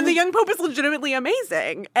 And then The Young Pope is legitimately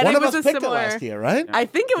amazing. And One it of was us a picked similar it last year, right? I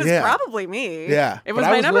think it was Yeah. probably me. Yeah, It but was I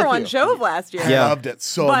my was number with one you. show of last year. I Yeah. loved it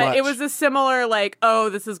so But much. it was a similar, like, oh,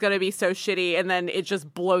 this is going to be so shitty, and then it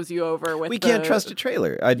just blows you over with We the- can't trust a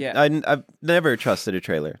trailer. I've never trusted a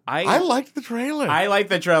trailer. I liked the trailer. I like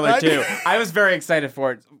the trailer I- too. I was very excited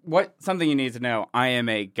for it. Something you need to know. I am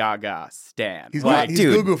a Gaga stan. He's like, he's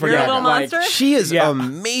dude, Goo for You're a Gaga. little Like, monster? She is Yeah.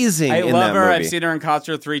 amazing I in love that her. movie. I've seen her in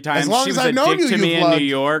concert 3 times. As long she as was I've a known dick you, to me you've in New loved-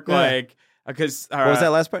 York, Yeah. like because What was that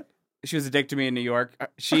last part? she was a dick to me in New York.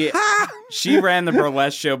 She ran the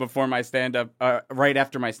burlesque show before my stand up, right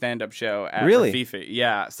after my stand up show at Really? Fifi.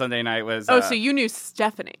 Yeah, Sunday night was. Oh, so you knew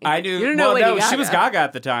Stephanie. I knew. You didn't know well, Lady no, Gaga. she was Gaga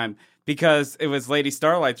at the time because it was Lady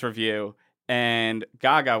Starlight's review, and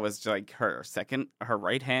Gaga was like her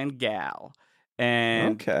right hand gal,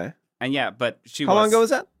 and Okay. and yeah, but she. How long ago was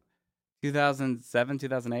that? 2007,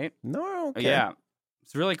 2008. No. Okay. Yeah.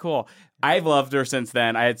 It's really cool. I've loved her since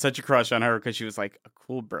then. I had such a crush on her because she was like a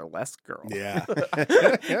cool burlesque girl. Yeah.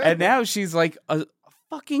 And now she's like a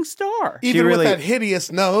fucking star. Even really- with that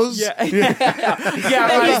hideous nose. Yeah. that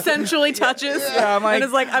yeah. he sensually touches. Yeah, I'm like- and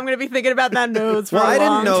is like, I'm going to be thinking about that nose for Well, a I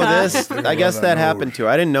long didn't know time. this. I Love guess that that nose. happened to her.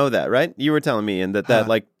 I didn't know that, right? You were telling me, and that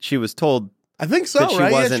like she was told, I think so, That she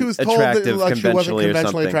right? Yeah, wasn't she was told that attractive like, she wasn't conventionally or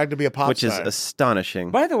conventionally something, attracted to be a pop which star. is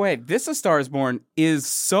astonishing. By the way, this A Star Is Born is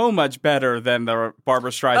so much better than the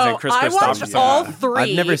Barbara Streisand, Oh, Chris I watched Christopherson. all 3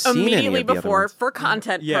 I've never seen any immediately of the other before ones. for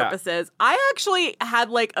content Yeah. purposes. I actually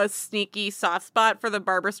had like a sneaky soft spot for the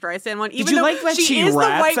Barbara Streisand one, even you though like that she she is the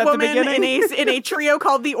raps white at the woman beginning? in a trio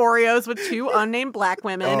called the Oreos with 2 unnamed black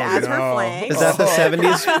women Oh, as her no. flanks. Is that the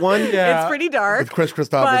 70s one? It's pretty dark. With Chris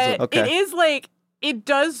Christopherson. But Okay. it is like it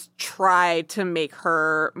does try to make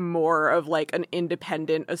her more of like an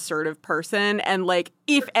independent, assertive person. And like,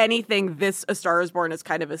 if anything, this A Star Is Born is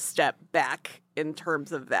kind of a step back in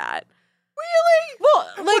terms of that. Really? Well,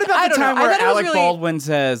 like What about I the don't time know. I where thought it was Alec really Baldwin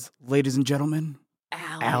says, "Ladies and gentlemen,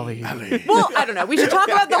 Allie. Well, I don't know. We should talk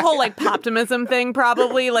about the whole like poptimism thing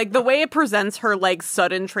probably. Like the way it presents her like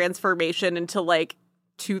sudden transformation into like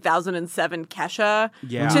 2007 Kesha.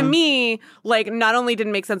 Yeah. To me, like not only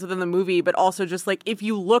didn't make sense within the movie, but also just like if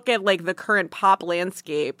you look at like the current pop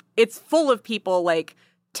landscape, it's full of people like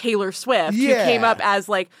Taylor Swift who came up as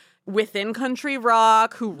like within country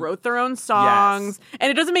rock, who wrote their own songs. Yes.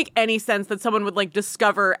 And it doesn't make any sense that someone would like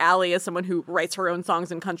discover Allie as someone who writes her own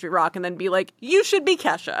songs in country rock and then be like, you should be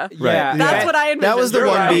Kesha. Yeah. That's what I envisioned. That was the You're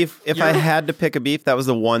one right. beef. If I had to pick a beef, that was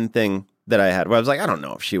the one thing that I had where I was like, I don't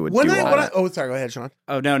know if she would do all that. Sorry, go ahead, Sean.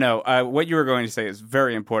 Oh, no. What you were going to say is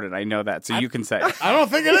very important. I know that, so you can say it. I don't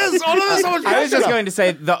think it is. Oh, no, there's so much I was just pressure. going to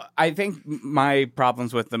say, I think my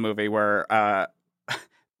problems with the movie were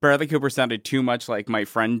Bradley Cooper sounded too much like my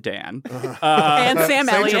friend Dan. And Sam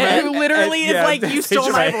Elliott, who literally is like, you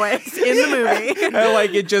stole my voice in the movie. And,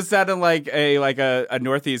 like, it just sounded like a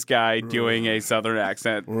Northeast guy doing a Southern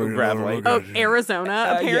accent, Bradley. Oh,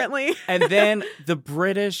 Arizona, apparently. And then the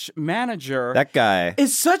British manager That guy.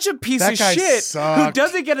 is such a piece That of guy shit sucked. who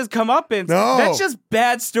doesn't get his comeuppance. No. That's just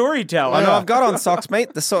bad storytelling. I know I've got on socks,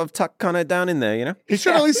 mate. The sort of tuck kind of down in there, you know? He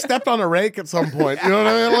should at least stepped on a rake at some point. You know what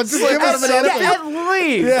I mean? Let's just give us At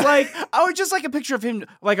least. Yeah. Like, or just like a picture of him,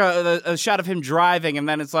 like a shot of him driving, and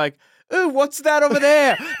then it's like, ooh, what's that over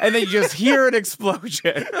there? And then you just hear an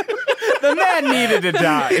explosion. The man needed to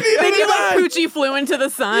die. They do like Poochie flew into the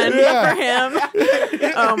sun for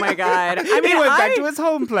him. Oh my God. I mean, He went back to his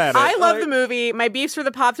home planet. I love the movie. My beefs were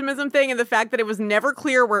the poptimism thing and the fact that it was never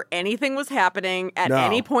clear where anything was happening at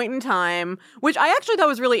any point in time, which I actually thought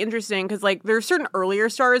was really interesting because like there are certain earlier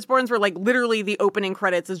Star is Borns where like literally the opening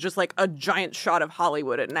credits is just like a giant shot of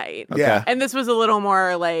Hollywood at night. Yeah. And this was a little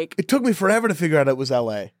more like... It took me forever to figure out it was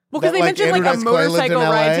L.A. Well, because That, they mentioned like a Andrew Dice Clay lived in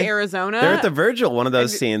motorcycle ride LA. to Arizona. They're at the Virgil, one of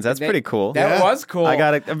those scenes. That's pretty cool. That was cool. I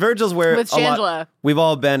got it. Virgil's where With a lot- Shangela. we've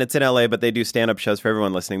all been. It's in LA, but they do stand-up shows for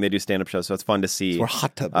everyone listening. They do stand-up shows, so it's fun to see. We're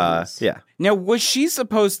hot tub buddies. Yeah. Now,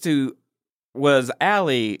 was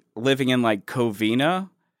Allie living in like Covina?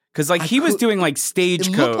 Because like he was doing like It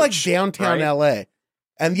stagecoach. looked like downtown right? L.A.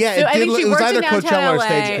 And yeah, So it I did. think she It was worked either in downtown Coachella or LA.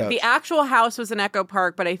 Stagecoach. The actual house was in Echo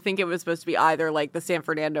Park, but I think it was supposed to be either like the San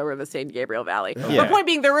Fernando or the San Gabriel Valley. Yeah. The point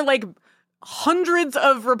being, there were like hundreds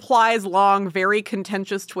of replies long, very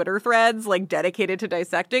contentious Twitter threads like dedicated to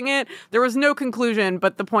dissecting it. There was no conclusion,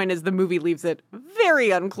 but the point is the movie leaves it very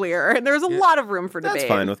unclear, and there's a lot of room for debate. That's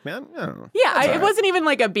fine with me. I don't know. Yeah, it wasn't even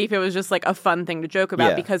like a beef. It was just like a fun thing to joke about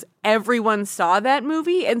Yeah. because everyone saw that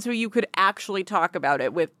movie, and so you could actually talk about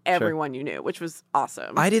it with everyone you knew, which was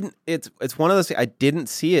awesome. I didn't. It's one of those. I didn't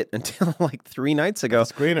see it until like 3 nights ago,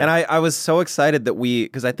 Screener. and I was so excited that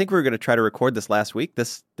because I think we were going to try to record this last week,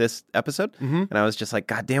 this episode, and I was just like,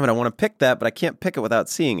 God damn it, I want to pick that, but I can't pick it without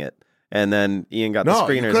seeing it. And then Ian got the No,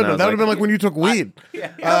 you screeners. couldn't. And I was That would have been like when you took weed. fuck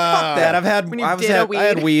that. I've had When you I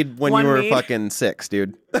had weed when One you were weed. fucking 6,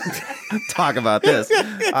 dude. Talk about this.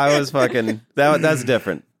 I was fucking that's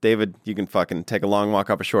different. David, you can fucking take a long walk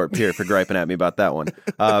up a short pier for griping at me about that one.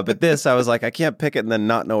 But this, I was like, I can't pick it and then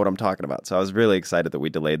not know what I'm talking about. So I was really excited that we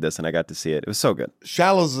delayed this and I got to see it. It was so good.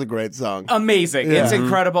 Shallows is a great song. Amazing. Yeah. It's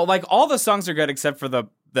incredible. Like all the songs are good except for the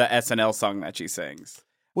SNL song that she sings.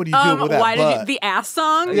 What do you do with that why butt? did the ass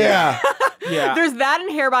song? Yeah. Yeah. There's that in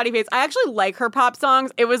Hair Body Face. I actually like her pop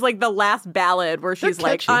songs. It was like the last ballad where she's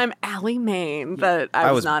like, catchy. I'm Allie Main that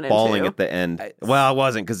I was not bawling into. at the end. Well, I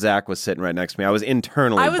wasn't because Zach was sitting right next to me. I was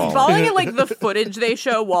internally I was bawling at like the footage they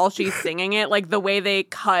show while she's singing it, like the way they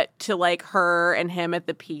cut to like her and him at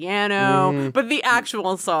the piano. But the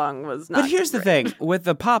actual song was not. But here's the thing with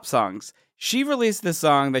the pop songs. She released this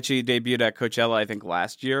song that she debuted at Coachella, I think,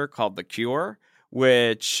 last year called The Cure,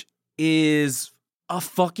 which is a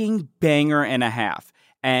fucking banger and a half.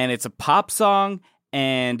 And it's a pop song,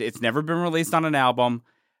 and it's never been released on an album.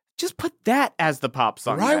 Just put that as the pop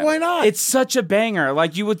song. Right, then. why not? It's such a banger.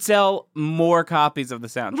 Like, you would sell more copies of the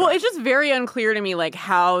soundtrack. Well, it's just very unclear to me, like,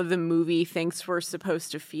 how the movie thinks we're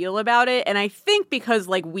supposed to feel about it. And I think because,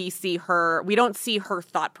 like, we don't see her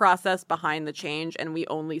thought process behind the change, and we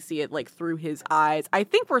only see it, like, through his eyes. I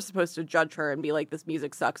think we're supposed to judge her and be like, this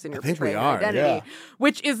music sucks and you're think we portraying are, her identity. yeah.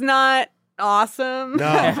 Which is not awesome.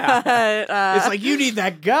 No. But, it's like, you need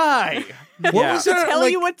that guy. What was to her, tell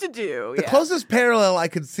like, you what to do. The Yeah. closest parallel I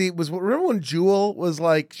could see was, remember when Jewel was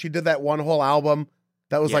like, she did that one whole album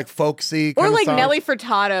that was like folksy Or kind of like song? Nelly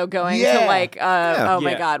Furtado going Yeah. to like, oh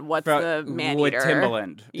my Yeah. God, what's the man with eater?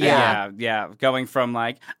 Timbaland. Yeah. yeah. Going from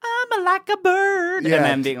like, I'm like a bird, Yeah. and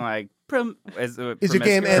then being like, Is your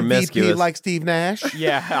game MVP Promiscuous. like Steve Nash?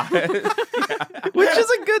 Yeah. Which is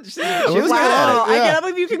a good. She was Wow, good I Yeah. can't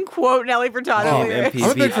believe you can quote Nelly Furtado. Oh, lyrics.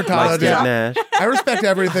 I'm a big Furtado like Steve dude. Nash. I respect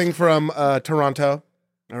everything from Toronto.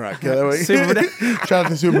 All right, get Super- shout out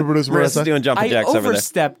to super producer Marissa's Marissa. doing jumping I jacks over there.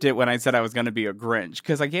 overstepped it when I said I was going to be a Grinch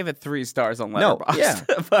because I gave it 3 stars on No, Letterboxd. yeah.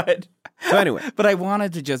 but So anyway, but I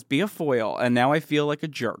wanted to just be a foil, and now I feel like a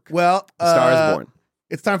jerk. Well, the Star is Born.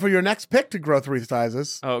 It's time for your next pick to grow 3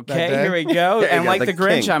 sizes. that Okay, day. here we go. And go, like the the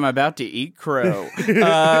Grinch, king. I'm about to eat crow.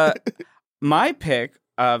 My pick,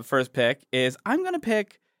 first pick, is I'm going to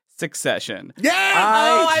pick Succession. Yeah.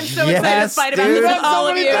 I'm so excited to Yes, fight about dude. this with all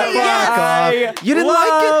of you. Fuck I You didn't like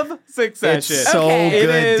love Succession. It's so Okay. It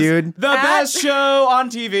good, is dude. the best show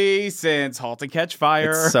on TV since *Halt and Catch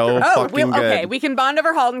Fire*. It's so Oh, fucking good. okay. We can bond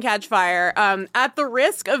over *Halt and Catch Fire*. At the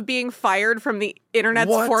risk of being fired from the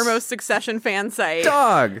internet's What? foremost Succession fan site,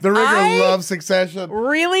 Dog. The rigor I- loves Succession.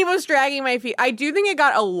 really was dragging my feet. I do think it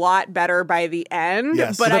got a lot better by the end,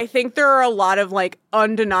 Yes. but I think there are a lot of like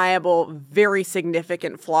undeniable, very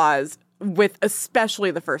significant flaws with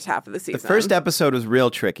especially the first half of the The season. first episode was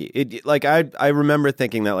real tricky. It like I remember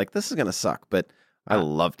thinking that like this is gonna suck, but I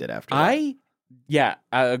loved it after. that. I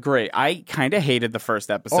agree. I kind of hated the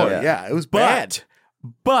first episode. Oh yeah, it was bad.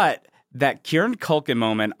 But that Kieran Culkin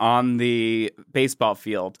moment on the baseball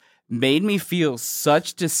field made me feel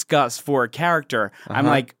such disgust for a character. I'm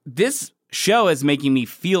like, this show is making me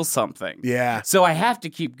feel something. Yeah. So I have to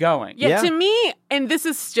keep going. Yeah, Yeah. to me, and this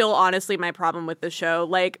is still honestly my problem with the show.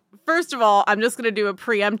 Like, first of all, I'm just going to do a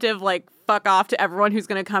preemptive, like, fuck off to everyone who's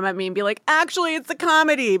going to come at me and be like, actually, it's a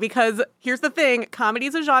comedy. Because here's the thing, comedy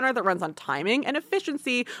is a genre that runs on timing and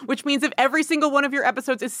efficiency, which means if every single one of your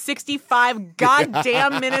episodes is 65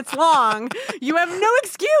 goddamn minutes long, you have no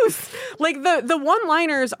excuse. Like, the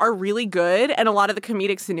one-liners are really good, and a lot of the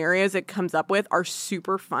comedic scenarios it comes up with are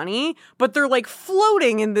super funny, but they're, like,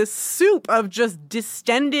 floating in this soup of just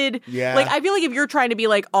distended... Yeah. Like, I feel like if you're trying to be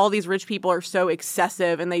like, all these rich people are so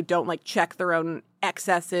excessive and they don't, like, check their own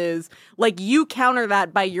excesses, like, you counter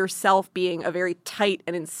that by yourself being a very tight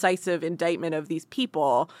and incisive indictment of these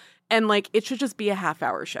people. And, like, it should just be a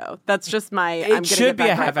half-hour show. That's just my... It should be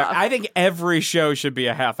a half hour. I think every show should be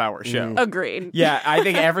a half-hour show. Agreed. Yeah, I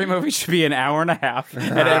think every movie should be an hour and a half,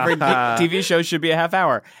 and every TV show should be a half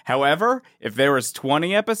hour. However, if there was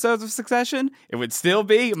 20 episodes of Succession, it would still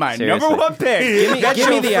be my Seriously. number one pick. Give me- That give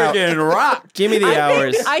me show the hour. friggin' rock. Give me the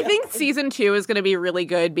hours. I think season 2 is going to be really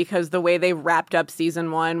good because the way they wrapped up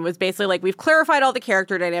season 1 was basically like, we've clarified all the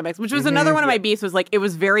character dynamics, which was another one of my beefs, was like, it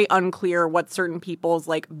was very unclear what certain people's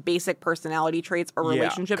like basic personality traits or Yeah,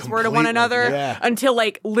 relationships were to one completely, another yeah. until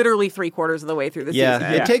like literally 3/4 of the way through the Yeah,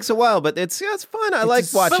 season. it takes a while, but it's fun. I like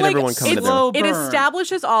watching But, like, everyone come it's together. slow It burn.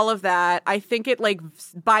 establishes all of that. I think it like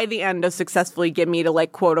by the end does successfully get me to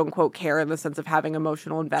like quote unquote care in the sense of having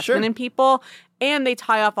emotional investment Sure. in people. And they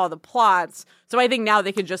tie off all the plots. So I think now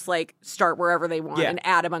they could just like start wherever they want Yeah. and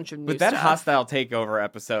add a bunch of new But that stuff. hostile takeover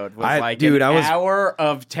episode was I an was- hour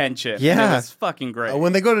of tension. Yeah. It was fucking great.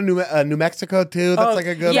 When they go to New Mexico too, that's Oh, like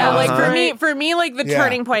a good Yeah, one. like Uh-huh. for me, like the Yeah.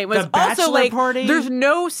 turning point was The also bachelor like party? there's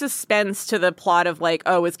no suspense to the plot of like,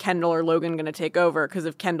 oh, is Kendall or Logan going to take over? Because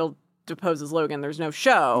if Kendall deposes Logan, there's no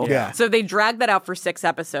show. Yeah. So they dragged that out for 6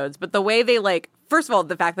 episodes. But the way they like, first of all,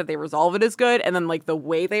 the fact that they resolve it is good, and then like the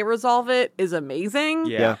way they resolve it is amazing.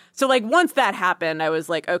 Yeah. So like once that happened, I was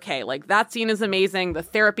like, okay, like that scene is amazing. The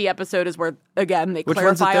therapy episode is where again they Which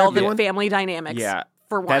one's the clarify all therapy the one? family dynamics. Yeah.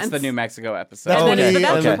 For once. That's the New Mexico episode. That's And then when it's the he-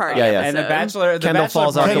 bachelor okay. party. Yeah, yeah. And the episode. bachelor, Kendall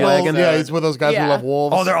falls off the Kendall, wagon. yeah, he's with those guys Yeah. who love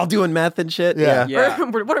wolves. Oh, they're all doing meth and shit. Yeah. Yeah.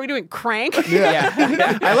 What are we doing? Crank?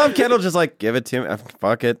 Yeah. I love Kendall just like, give it to me.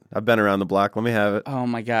 Fuck it. I've been around the block. Let me have it. Oh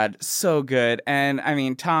my god, so good. And I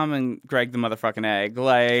mean, Tom and Greg the motherfucking egg.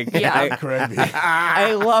 Like, Yeah. Crazy.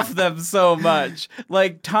 I love them so much.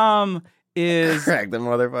 Like, Tom is Craig the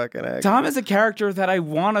motherfucking egg. Tom is a character that I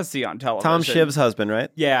want to see on television. Tom Shiv's husband, right?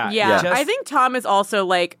 Yeah. Yeah, Just- I think Tom is also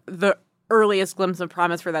like the earliest glimpse of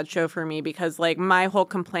promise for that show for me because like my whole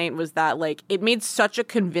complaint was that like it made such a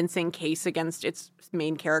convincing case against its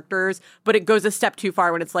main characters, but it goes a step too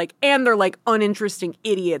far when it's like, and they're like uninteresting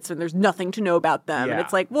idiots and there's nothing to know about them. And Yeah.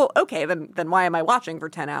 it's like, well, okay, then why am I watching for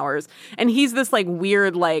 10 hours? And he's this like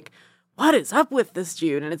weird like, what is up with this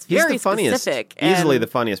dude? And it's He's very the funniest. specific. Easily and- the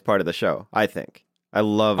funniest part of the show, I think. I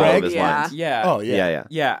love all of Greg? his Yeah. lines. Yeah. Oh yeah. Yeah, yeah.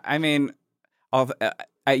 Yeah. I mean,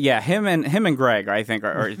 him and Greg, I think,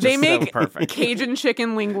 are just They make so perfect. Cajun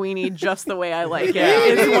chicken linguine just the way I like it.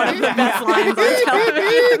 It's one of the best lines on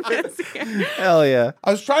television this year. Hell yeah.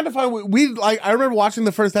 I was trying to find we like. I remember watching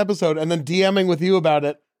the first episode and then DMing with you about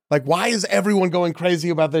it. Like, why is everyone going crazy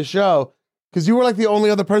about this show? Because you were like the only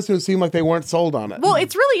other person who seemed like they weren't sold on it. Well,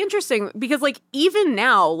 it's really interesting because, like, even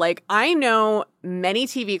now, like, I know many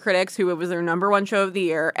TV critics who it was their number one show of the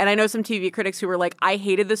year, and I know some TV critics who were like, I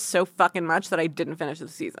hated this so fucking much that I didn't finish the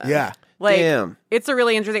season. Yeah. Like, Damn. It's a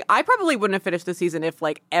really interesting. I probably wouldn't have finished the season if,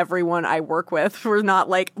 like, everyone I work with were not,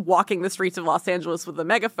 like, walking the streets of Los Angeles with a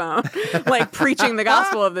megaphone, like, preaching the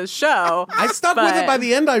gospel of this show. I stuck with it by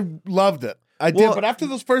the end. I loved it. I did. Well- But after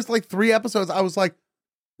those first, like, 3 episodes, I was like,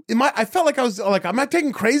 I felt like I was like, am I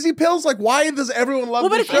taking crazy pills? Like, why does everyone love Well,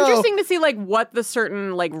 but this it's show? interesting to see like what the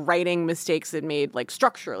certain like writing mistakes it made like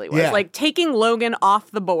structurally was. Yeah. Like taking Logan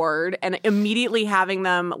off the board and immediately having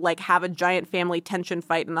them like have a giant family tension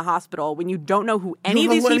fight in the hospital when you don't know who any of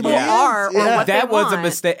don't these know who people anybody are is. or Yeah. what That they was a want.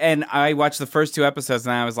 mistake. And I watched the first 2 episodes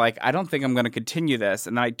and I was like, I don't think I'm going to continue this.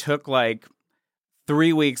 And I took like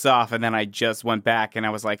 3 weeks off and then I just went back and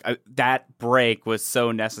I was like, that break was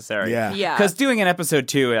so necessary. Yeah. Yeah. Because doing an episode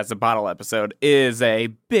 2 as a bottle episode is a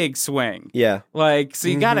big swing. Yeah. Like, so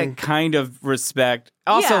you gotta kind of respect.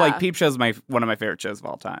 Also, Yeah. like, Peep Show's one of my favorite shows of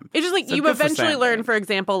all time. It's just like So you good for eventually Sam. learn, for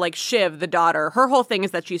example, like Shiv, the daughter, her whole thing is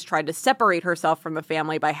that she's tried to separate herself from the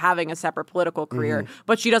family by having a separate political career,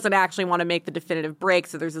 but she doesn't actually want to make the definitive break.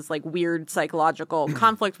 So there's this like weird psychological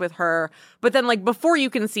conflict with her. But then like before you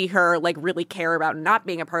can see her like really care about not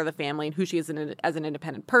being a part of the family and who she is as an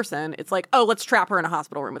independent person, it's like, oh, let's trap her in a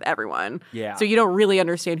hospital room with everyone. Yeah. So you don't really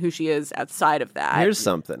understand who she is outside of that. Here's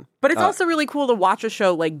something. But it's also really cool to watch a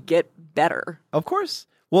show like get better. Of course.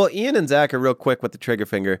 Well, Ian and Zach are real quick with the trigger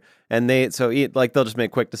finger, and they'll just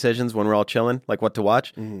make quick decisions when we're all chilling, like what to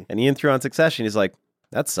watch. And Ian threw on Succession. He's like,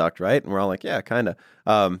 "That sucked, right?" And we're all like, "Yeah, kind of."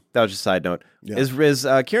 That was just a side note. Yeah. Is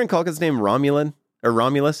Kieran Culkin's name Romulan or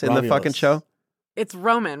Romulus in the fucking Romulus. show? It's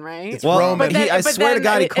Roman, right? It's Roman. But I swear to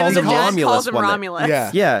God, he calls him his dad Romulus. calls him one day. Romulus.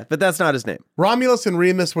 Yeah. Yeah, but that's not his name. Romulus and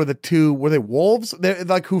Remus were were they wolves? They're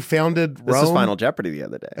like who founded This Rome? was Final Jeopardy the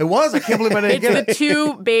other day. It was. I can't believe I didn't It's get the it.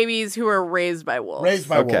 2 babies who are raised by wolves. Raised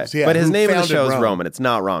by Okay, wolves, yeah. but his who name in the founded show is Rome. Roman. It's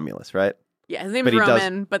not Romulus, right? Yeah, his name But is he does-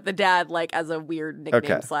 Roman, but the dad, like, as a weird nickname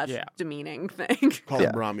Okay. slash Yeah. demeaning thing. Call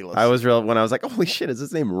him Romulus. I was real when I was like, "Holy shit, is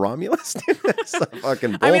his name Romulus?" That's a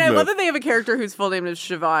fucking bold I mean, I move. love that they have a character whose full name is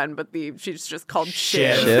Siobhan, but she's just called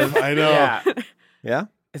Shiv. Shiv. I know. Yeah. Yeah,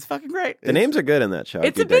 It's fucking great. the names are good in that show.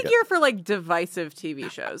 It's I a do dig big it. year for, like, divisive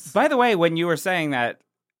TV shows. By the way, when you were saying that,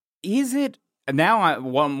 is it now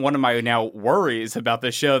one of my now worries about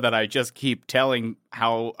the show that I just keep telling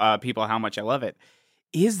people how much I love it?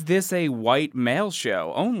 Is this a white male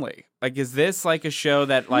show only? Like, is this like a show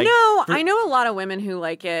that like no, I know a lot of women who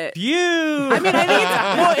like it. you? I mean,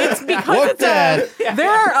 I think it's because there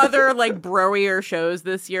are other like broier shows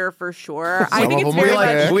this year for sure. I Some think of it's them very we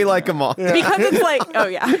like. much We like them all. because it's like, oh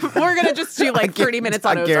yeah, we're gonna just do like 30 minutes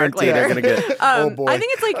on I Ozark guarantee later. they're gonna get. Oh, boy. I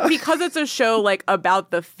think it's like because it's a show like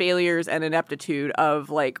about the failures and ineptitude of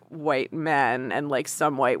like white men and like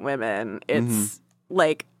some white women. It's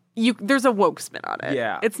like there's a woke spin on it.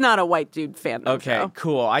 Yeah. It's not a white dude fandom Okay, show.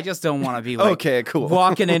 cool. I just don't want to be like Okay, cool.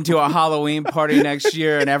 walking into a Halloween party next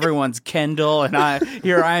year and everyone's Kendall and I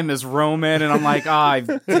am as Roman and I'm like, I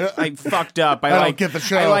fucked up. I don't like get the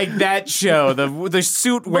show. I like that show, the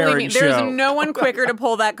suit Believe wearing me, there's show. no one quicker to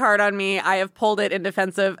pull that card on me. I have pulled it in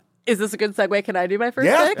defense of. Is this a good segue? Can I do my first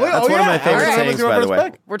Yeah. pick? Well, That's one of my favorite All right. sayings, by the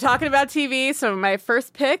way. We're talking about TV, so my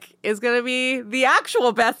first pick is going to be the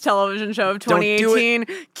actual best television show of Don't do 2018,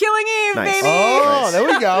 Killing Eve, Nice. baby. Oh, there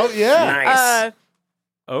we go. Yeah.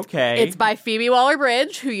 Okay. It's by Phoebe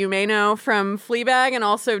Waller-Bridge, who you may know from Fleabag and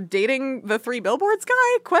also dating the 3 Billboards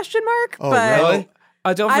guy, question mark. Oh, but really? Don't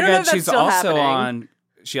I don't know forget if that's she's still also happening. on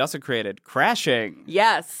she also created Crashing.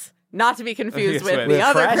 yes, not to be confused Yes, with with the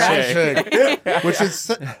other Crashing. Crashing. Which is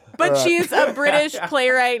But she's a British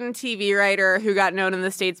playwright and TV writer who got known in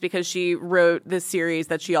the States because she wrote this series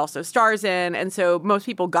that she also stars in. And so most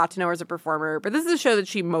people got to know her as a performer. But this is a show that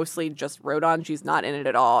she mostly just wrote on. She's not in it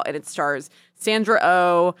at all. And it stars Sandra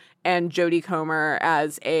Oh and Jodie Comer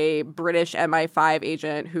as a British MI5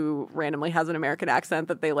 agent who randomly has an American accent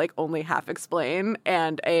that they like only half explain,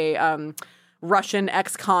 and a Russian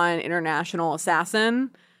ex-con international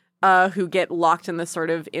assassin. Who get locked in this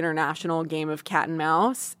sort of international game of cat and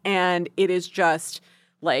mouse. And it is just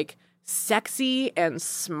like sexy and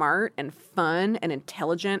smart and fun and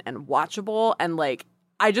intelligent and watchable. And like,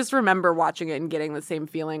 I just remember watching it and getting the same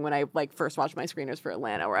feeling when I like first watched my screeners for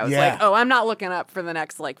Atlanta, where I was Yeah. like, oh, I'm not looking up for the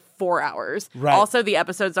next like 4 hours. Right. Also, the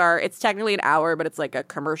episodes it's technically an hour, but it's like a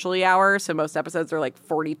commercially hour. So most episodes are like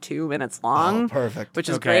 42 minutes long. Oh, perfect. Which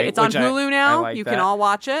is Okay, great. It's on which I- Hulu now. I like You that. can all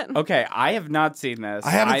watch it. Okay, I have not seen this.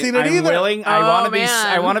 I haven't seen it I'm either. willing. I Oh, want to be. man.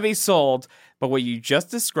 I want to be sold But what you just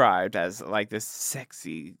described as like this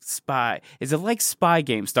sexy spy, is it like Spy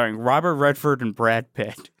Game starring Robert Redford and Brad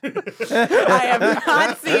Pitt? I have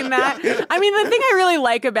not seen that. I mean, the thing I really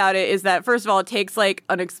like about it is that, first of all, it takes like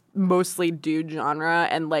mostly dude genre,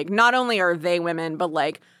 and like not only are they women, but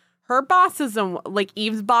like her boss is like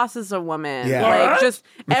Eve's boss is a woman. Yeah. Like just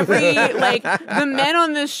every like the men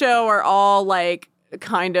on this show are all like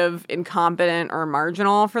kind of incompetent or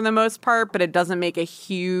marginal for the most part, but it doesn't make a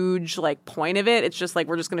huge like point of it. It's just like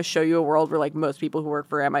we're just going to show you a world where like most people who work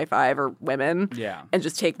for MI5 are women, and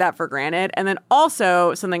just take that for granted. And then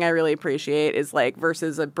also something I really appreciate is like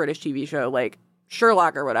versus a British TV show like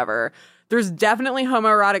Sherlock or whatever, there's definitely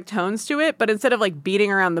homoerotic tones to it, but instead of like beating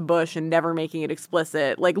around the bush and never making it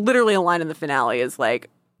explicit, like literally a line in the finale is like,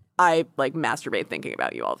 I like masturbate thinking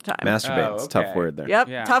about you all the time. Masturbate's tough word there. Yep,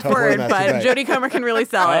 Yeah. tough word, but masturbate. Jodie Comer can really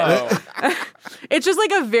sell it. It's just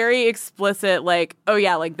like a very explicit, like, oh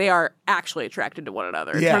yeah, like they are actually attracted to one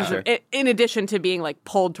another. In Yeah. terms of, in addition to being like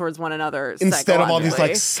pulled towards one another, Instead of all these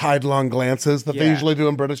like psychologically. sidelong glances that they Yeah. usually do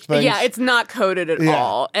in British things. Yeah, it's not coded at Yeah.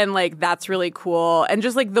 all. And like that's really cool. And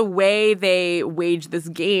just like the way they wage this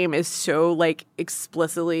game is so like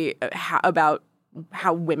explicitly about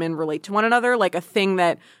how women relate to one another. Like a thing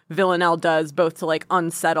that Villanelle does both to like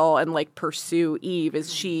unsettle and like pursue Eve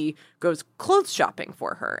is she goes clothes shopping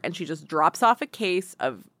for her, and she just drops off a case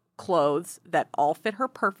of clothes that all fit her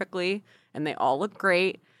perfectly and they all look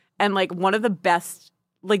great. And like one of the best,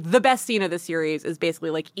 like the best scene of the series is basically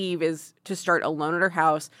like Eve is to start alone at her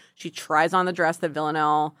house. She tries on the dress that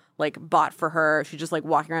Villanelle like bought for her. She's just like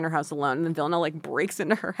walking around her house alone, and then Villanelle like breaks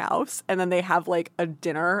into her house, and then they have like a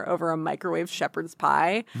dinner over a microwave shepherd's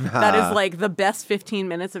pie. That is like the best 15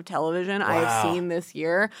 minutes of television I have seen this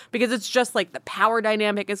year, because it's just like the power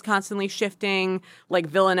dynamic is constantly shifting. Like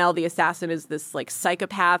Villanelle, the assassin, is this like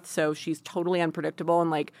psychopath, so she's totally unpredictable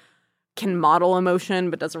and like can model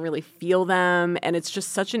emotion but doesn't really feel them, and it's just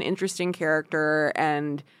such an interesting character.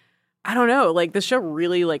 And I don't know, like the show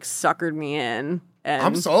really like suckered me in. And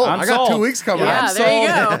I'm sold. I'm I got sold. 2 weeks coming Yeah, up. there you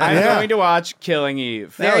go. I'm Yeah. going to watch Killing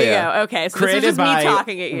Eve. There you go. Okay, so this Created is just me by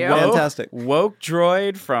talking at you. Fantastic. Woke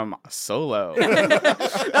droid from Solo.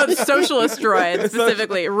 Oh, socialist droid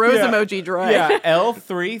specifically, rose emoji droid. Yeah,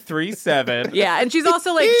 L337. Yeah, and she's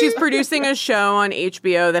also like she's producing a show on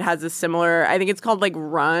HBO that has a similar, I think it's called like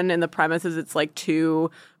Run, and the premise is it's like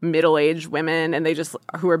two middle-aged women, and they just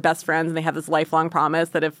who are best friends, and they have this lifelong promise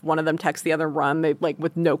that if one of them texts the other run, they like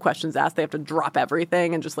with no questions asked, they have to drop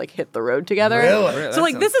everything and just like hit the road together. Really? So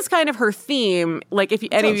like this is kind of her theme. Like if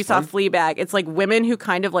any of you saw Fleabag, it's like women who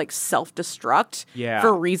kind of like self-destruct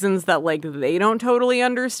for reasons that like they don't totally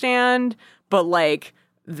understand, but like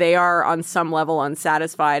they are on some level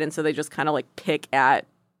unsatisfied, and so they just kind of like pick at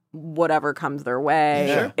whatever comes their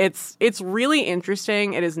way. Sure. It's really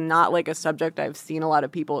interesting. It is not like a subject I've seen a lot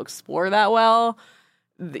of people explore that well.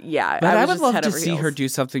 Yeah, But I was would just love head to over see heels. her do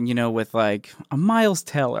something, with like a Miles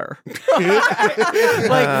Teller.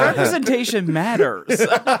 Like representation matters.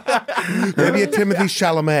 Maybe a Timothy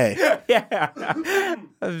Chalamet. Yeah.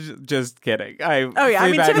 Just kidding. Oh yeah,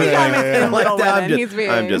 I mean Timothy Chalamet in Little Women. He's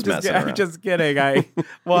being. I'm just messing I'm around. just kidding. I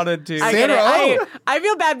wanted to. I get it. Sandra I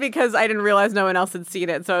feel bad because I didn't realize no one else had seen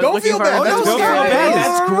it, so I was Don't looking feel forward bad. to Don't Don't feel feel discovering bad. it. bad.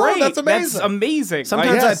 That's No, great. that's amazing. That's amazing.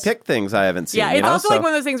 Sometimes Yes. I pick things I haven't seen. Yeah, it's also so- like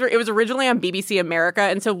one of those things where it was originally on BBC America,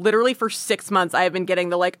 and so literally for 6 months I have been getting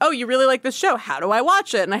the like, oh, you really like this show? How do I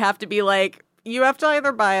watch it? And I have to be like, you have to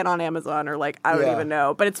either buy it on Amazon or like I don't Yeah. even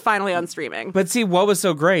know, but it's finally on streaming. But see, what was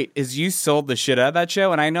so great is you sold the shit out of that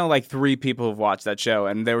show, and I know like 3 people have watched that show,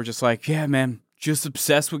 and they were just like, yeah, man, just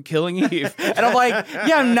obsessed with Killing Eve. And I'm like,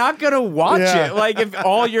 yeah, I'm not going to watch Yeah. it. Like, if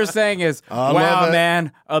all you're saying is, love wow, it.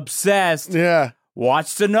 man, obsessed, Yeah.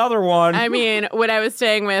 watched another one. I mean, when I was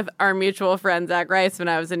staying with our mutual friend Zach Rice when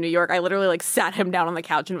I was in New York, I literally like sat him down on the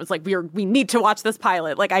couch and was like, "We need to watch this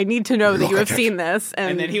pilot. Like, I need to know that you have seen this."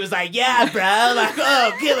 And then he was like, yeah, bro, like,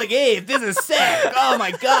 oh, Killing Eve, this is sick. Oh,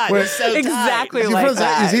 my God, Wait, it's so exactly Is he like friends-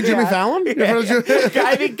 that. is he Jimmy Yeah. Fallon? Your friend Jimmy-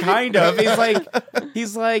 I mean, kind of.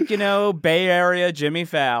 He's like, Bay Area Jimmy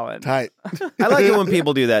Fallon. Tight. I like it when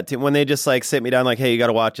people do that too. When they just like sit me down, like, "Hey, you got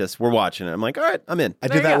to watch this. We're watching it." I'm like, "All right, I'm in." I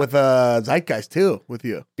There did you that go. with Zeitgeist too, with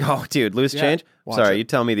you. Oh, dude, loose change. Watch Sorry, it. you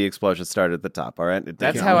tell me the explosion started at the top. All right,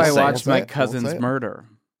 That's Yeah, how won't I say it, watched won't say my it, won't cousin's say it. murder.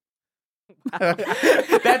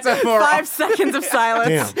 That's a more 5 seconds of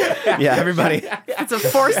silence. Damn. Yeah, everybody. It's a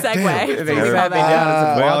forced segue. They Saw sat me that. down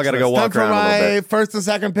as a We all watch got to go list. walk Time for around a little my bit. first and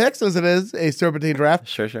second picks, as it is a serpentine draft.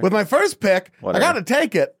 Sure. With my first pick, Whatever. I got to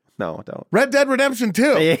take it No, don't. Red Dead Redemption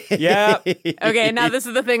 2. Yeah. Okay, now this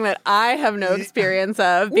is the thing that I have no experience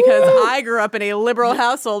of because I grew up in a liberal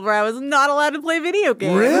household where I was not allowed to play video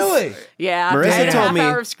games. Really? Yeah. Marissa I had a told half me-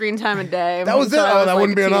 hour of screen time a day. That was it. until I Oh, that like,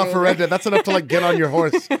 wouldn't be a enough for Red teenager. Dead. That's enough to like get on your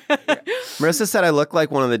horse. Marissa said I look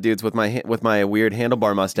like one of the dudes with my weird handlebar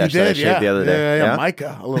You mustache that I did, shaved yeah. the other day. Yeah,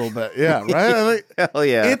 Micah, a little bit. Yeah, right? I think Hell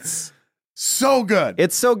yeah. it's so good.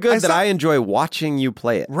 It's so good I that saw- I enjoy watching you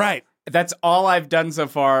play it. right. That's all I've done so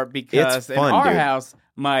far because It's fun, in our dude. house,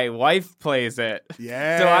 my wife plays it.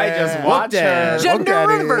 Yeah. So I just watch her. Gender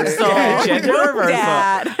Daddy. reversal. Yeah, gender Look, reversal.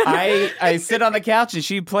 Dad. I sit on the couch and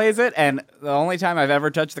she plays it, and the only time I've ever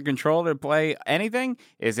touched the controller to play anything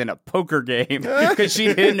is in a poker game because she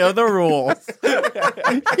didn't know the rules.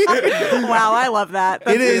 Wow, I love that.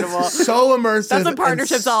 That's It is beautiful. so immersive. That's what and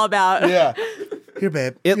partnership's all about. Yeah. Here,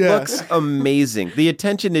 babe. It Yeah. looks amazing. The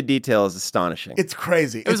attention to detail is astonishing. It's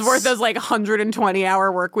crazy. It was worth those like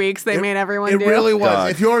 120-hour work weeks they made everyone It do. really was.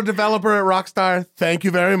 Dog. If you're a developer at Rockstar, thank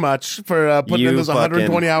you very much for putting in You those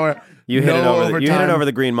 120 hour. you hit no it over. overtime. You hit it over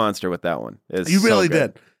the green monster with that one. It's You so really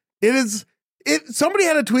good. did. It is. Somebody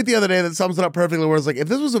had a tweet the other day that sums it up perfectly. Where it's like, if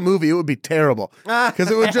this was a movie, it would be terrible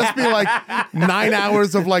because it would just be like 9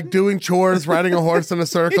 hours of like doing chores, riding a horse in a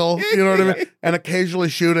circle. You know what I mean? And occasionally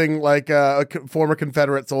shooting like former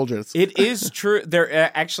Confederate soldiers. It is true. There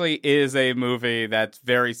actually is a movie that's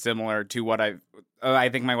very similar to what I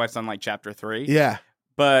think my wife's on like chapter 3. Yeah.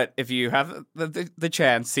 But if you have the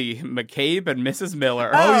chance, see McCabe and Mrs.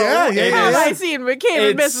 Miller. Oh, yeah, Have yeah. I seen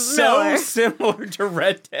McCabe and It's Mrs. so Miller? similar to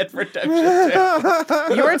Red Dead Redemption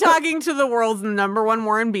 2. You are talking to the world's #1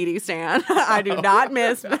 Warren Beatty stan. I do not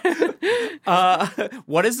miss.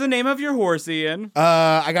 What is the name of your horse, Ian?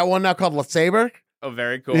 I got one now called LeSabre. Oh,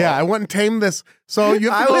 very cool. Yeah, I went and tamed this. So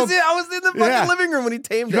you have I to go. was in the fucking Yeah. living room when he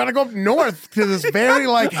tamed You it. got to go up north to this very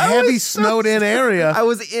like heavy snowed in area I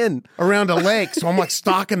was in. around a lake. So I'm like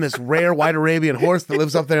stalking this rare white Arabian horse that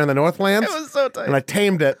lives up there in the Northlands. It was so tight. And I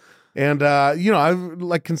tamed it. And I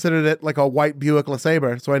like considered it like a white Buick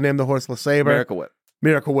LeSabre. So I named the horse LeSabre. Miracle Whip.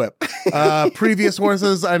 Miracle Whip. Previous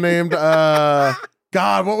horses I named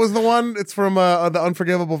God, what was the one? It's from the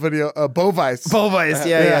Unforgivable video. Bovice. Bovice.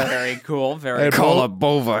 Yeah. Very cool. Very Hey, cool.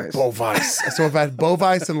 Bovice. Bovice. So I've had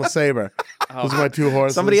Bovice and LeSabre. Those are my two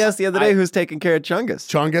horses. Somebody asked the other day who's taking care of Chungus.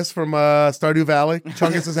 Chungus from Stardew Valley.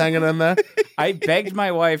 Chungus is hanging in there. I begged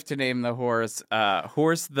my wife to name the horse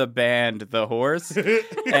Horse the Band the Horse,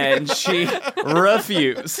 and she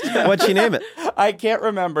refused. What'd she name it? I can't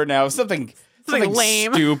remember now. Something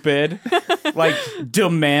lame. stupid, like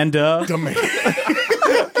Demanda.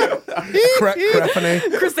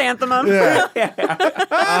 Crefany. Chrysanthemum. Yeah.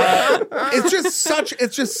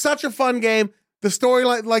 It's just such a fun game. The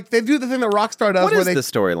storyline, like they do the thing that Rockstar does, What where is they the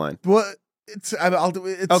storyline? Well, I'll do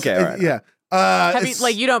it's Okay, all right. Yeah. Have you It's-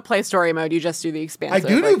 like you don't play story mode? You just do the I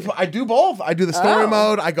expansive. I do both. I do the story Oh.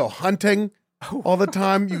 mode. I go hunting all the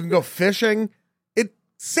time. You can go fishing. It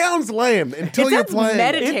sounds lame until It you're sounds playing.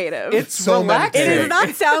 meditative. It's so relaxing. It meditative. does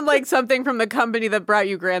not sound like something from the company that brought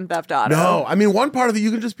you Grand Theft Auto. No, I mean one part of it you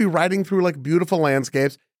can just be riding through like beautiful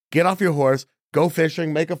landscapes, get off your horse, go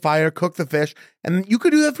fishing, make a fire, cook the fish, and you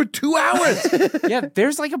could do that for 2 hours. Yeah,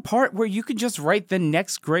 there's like a part where you could just write the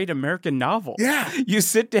next great American novel. Yeah. You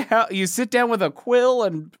sit down with a quill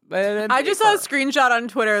and I just saw a screenshot on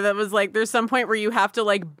Twitter that was like, there's some point where you have to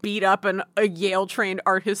like beat up a Yale trained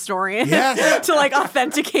art historian Yes. to like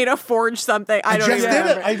authenticate a forge something. I don't just even did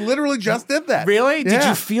remember. it. I literally just did that. Really? Did Yeah.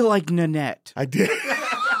 you feel like Nanette? I did.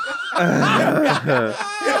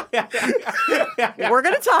 We're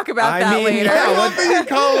gonna talk about I that mean, later. I love that you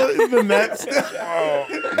call it the net.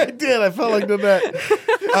 I did. I felt like the net.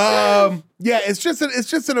 Yeah, it's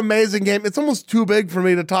just an amazing game. It's almost too big for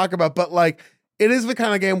me to talk about, but like it is the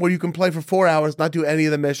kind of game where you can play for 4 hours, not do any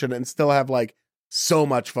of the mission, and still have like so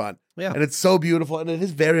much fun. Yeah. And it's so beautiful, and it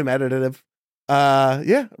is very meditative.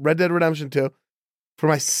 Yeah, Red Dead Redemption 2. For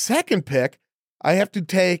my second pick, I have to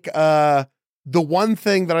take the one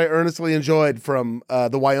thing that I earnestly enjoyed from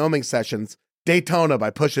the Wyoming sessions, Daytona by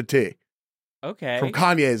Pusha T. Okay. From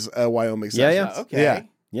Kanye's Wyoming Yeah, sessions. Okay. Yeah.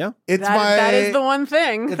 Yeah. It's That is the one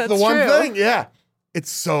thing. It's That's the one true. thing. Yeah. It's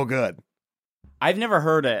so good. I've never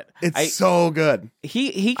heard it. It's so good.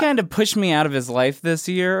 He kind of pushed me out of his life this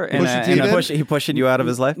year. Pusha T did? He pushing you out of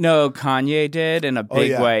his life? No, Kanye did in a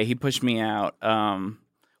big yeah. way. He pushed me out.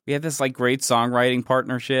 We had this like great songwriting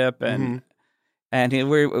partnership, and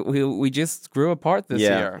we just grew apart this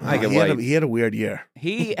Yeah. year. I get he, had why. he had a weird year.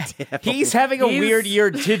 He's having a weird year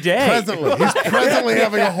today. Presently. He's presently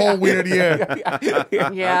having a whole weird year.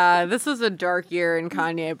 Yeah, this was a dark year in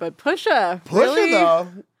Kanye, but Pusha, Pusha, really? though.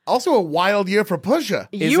 Also a wild year for Pusha.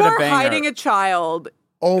 Is You it a are banger? hiding a child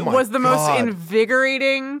Oh my was the most God.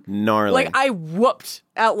 invigorating. Gnarly. Like, I whooped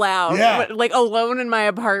out loud, Yeah. like alone in my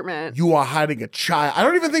apartment. You are hiding a child. I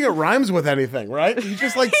don't even think it rhymes with anything, right? He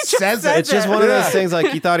just like says it. it's just one of Yeah. those things like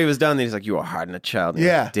he thought he was done, then he's like, you are hiding a child. And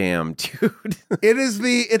you're Yeah. like, damn, dude.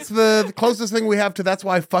 It's the closest thing we have to that's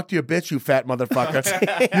why I fucked you, bitch, you fat motherfucker.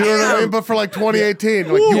 You know what I mean? But for like 2018,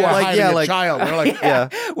 like you are Like, hiding yeah, a like- child. We're like, Yeah.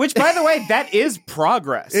 Which, by the way, that is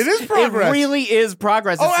progress. It is progress. It really is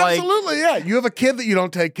progress. oh, It's like, absolutely, yeah. You have a kid that you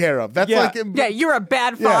don't take care of. That's Yeah. like, Yeah, you're a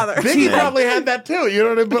bad yeah. father. Biggie probably had that too. You know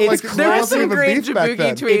what I mean? But It's like, There there was wasn't some even great beef back Jabuki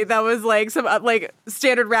then. tweet that was like some like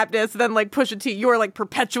standard rap diss, then like Pusha T, you are like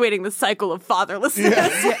perpetuating the cycle of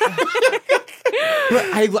fatherlessness.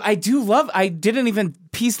 I do love. I didn't even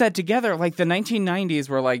piece that together. Like the 1990s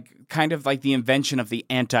were like kind of like the invention of the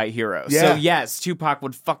anti-hero. Yeah. So yes, Tupac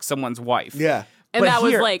would fuck someone's wife. Yeah. And But that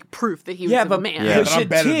was here- like proof that he was Yeah, a but man. Yeah, but I'm Pusha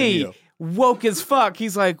better than T, you. woke as fuck.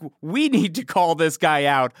 He's like, we need to call this guy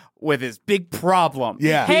out with his big problem.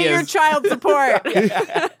 Yeah. Hey, He your is- child support.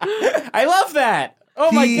 I love that.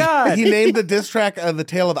 Oh my god. He named the diss track "The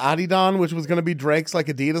Tale of Adidon," which was going to be Drake's like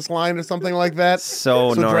Adidas line or something like that.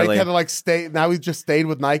 So Drake gnarly. had to like stay. Now he just stayed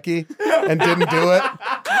with Nike and didn't do it.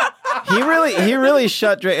 He really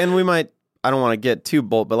shut Drake, and we might. I don't want to get too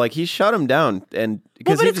bold, but like he shut him down, and Well,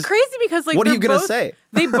 because but he it's just, crazy because like what are they're you gonna both- say?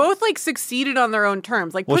 They both like succeeded on their own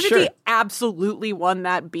terms. Like Well, Pusha sure. T absolutely won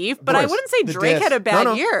that beef, but I course. wouldn't say The Drake diss. had a bad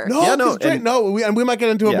No. year. No, Yeah, no, 'cause Drake, and- no, and we might get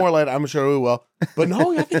into it Yeah. more later. I'm sure we will. But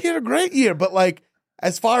no, I think he had a great year. But like,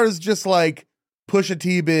 as far as just like Pusha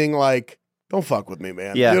T being like, "Don't fuck with me,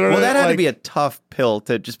 man." yeah. You know what Well, I that mean? had Like, to be a tough pill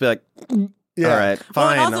to just be like, yeah. all right, Well,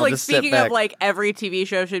 fine. and also I'll like just sit speaking back. of like every TV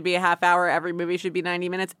show should be a half hour, every movie should be 90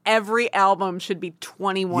 minutes, every album should be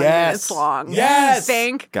 21 Yes. minutes long. Yes.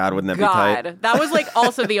 Thank God, wouldn't that be God. tight? That was like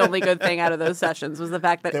also the only good thing out of those sessions was the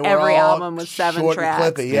fact that They were every all album was 7 short and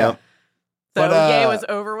tracks. clippy, yeah. Yep. So But, Ye was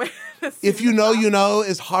over with. If you know, you know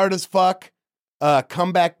is hard as fuck.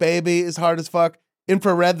 Comeback Baby is hard as fuck.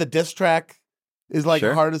 Infrared, the diss track, is like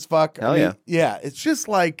Sure. hard as fuck. Hell yeah. Yeah, it's just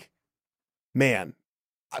like, man,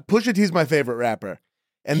 Pusha T's my favorite rapper.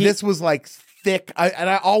 And He- this was like thick.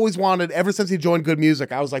 I always wanted, ever since he joined Good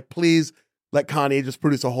Music, I was like, please let Kanye just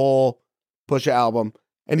produce a whole Pusha album.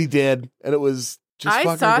 And he did. And it was just I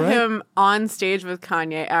fucking saw great. him on stage with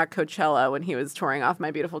Kanye at Coachella when he was touring off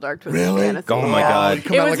My Beautiful Dark Twisted Really? Fantasy. Oh my Yeah. God. He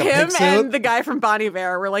come It out was like a him pink suit? and the guy from Bon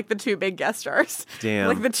Iver were like the two big guest stars. Damn.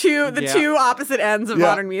 Like the two opposite ends of Yeah.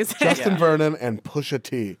 modern music. Justin Vernon and Pusha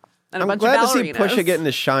T. And a I'm bunch glad of to see ballerinas. Pusha getting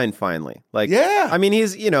to shine finally. Like, Yeah. I mean,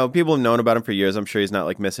 he's, people have known about him for years. I'm sure he's not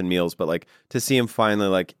like missing meals, but like to see him finally,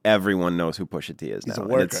 like everyone knows who Pusha T is He's now. a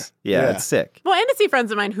And worker. it's, Yeah. it's sick. Well, and to see friends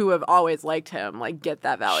of mine who have always liked him, like get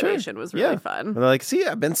that validation was really Yeah. fun. And they're like, see,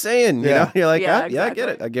 I've been saying, you Yeah. know, you're like, Yeah, yeah, I get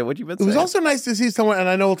exactly. it. I get what you've been It saying. was also nice to see someone, and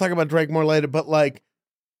I know we'll talk about Drake more later, but like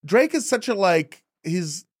Drake is such a like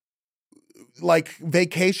he's like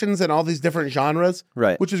vacations in all these different genres,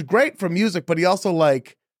 right. which is great for music, but he also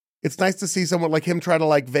like it's nice to see someone like him try to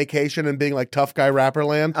like vacation and being like tough guy rapper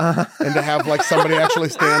land and to have like somebody actually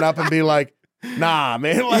stand up and be like, nah,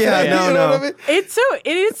 man. Like, Yeah, you no, know no. what I mean?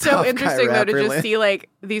 It is so Tough guy interesting though to rapper just land. see like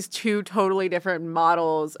these two totally different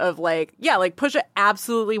models of like like Pusha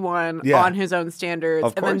absolutely won Yeah. on his own standards,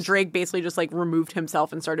 Of and then course. Drake basically just like removed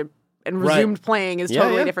himself and started and Right. resumed playing his Yeah,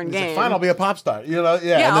 totally yeah. different He's game. like, fine, I'll be a pop star. You know,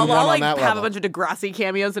 yeah. yeah, and then I'll won like on that have level. a bunch of Degrassi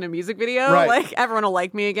cameos in a music video. Right. Like everyone will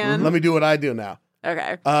like me again. Let me do what I do now.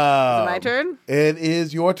 Okay, is it my turn? It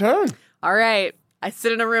is your turn. All right. I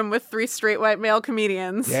sit in a room with 3 straight white male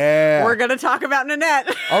comedians. Yeah. We're gonna talk about Nanette.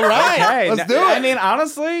 All right. Okay, Let's do it. I mean,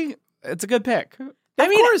 honestly, it's a good pick. I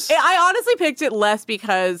mean, course. I honestly picked it less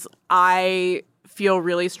because I feel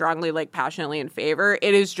really strongly, like passionately in favor.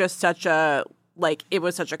 It is just such a, like, it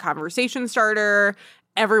was such a conversation starter.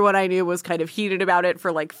 Everyone I knew was kind of heated about it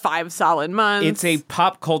for like 5 solid months. It's a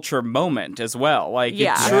pop culture moment as well. Like,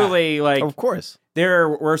 Yeah. it's truly like Of course. there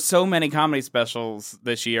were so many comedy specials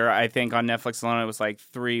this year. I think on Netflix alone it was like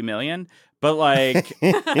 3 million. But like,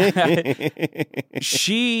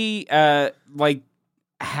 she like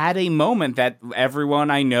had a moment that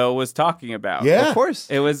everyone I know was talking about. Yeah. Of course.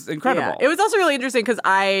 It was incredible. Yeah. It was also really interesting because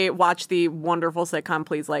I watched the wonderful sitcom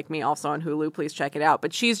Please Like Me, also on Hulu. Please check it out.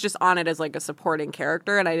 But she's just on it as like a supporting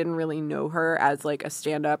character, and I didn't really know her as like a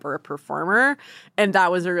stand-up or a performer. And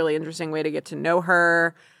that was a really interesting way to get to know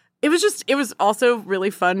her. It was also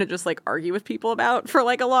really fun to just like argue with people about for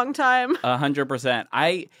like a long time. 100%.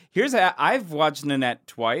 I've watched Nanette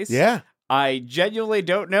twice. Yeah. I genuinely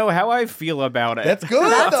don't know how I feel about it. That's good.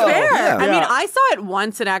 That's though. fair. Yeah. I mean, I saw it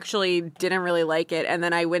once and actually didn't really like it. And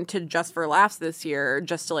then I went to Just for Laughs this year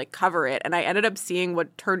just to like cover it. And I ended up seeing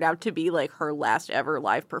what turned out to be like her last ever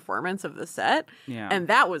live performance of the set. Yeah. And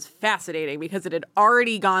that was fascinating because it had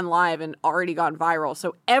already gone live and already gone viral.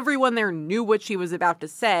 So everyone there knew what she was about to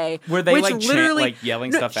say. Were they which like literally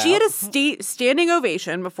yelling stuff out? She had a standing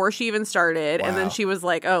ovation before she even started. And then she was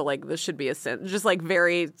like, oh, like this should be a sin. Just like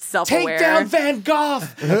very self-aware. Take down Van Gogh!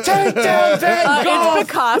 Take down Van Gogh! It's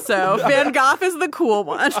Picasso. Van Gogh is the cool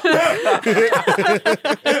one.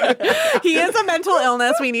 He is a mental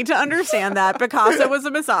illness. We need to understand that. Picasso was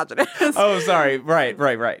a misogynist. Oh, sorry.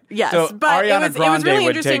 Right. Yes, So but Ariana it was really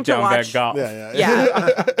would interesting take to down watch. Van Gogh.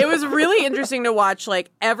 Yeah. It was really interesting to watch.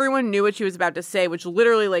 Like everyone knew what she was about to say, which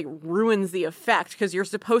literally like ruins the effect because you're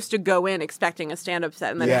supposed to go in expecting a stand-up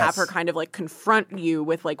set and then have her kind of like confront you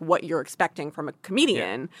with like what you're expecting from a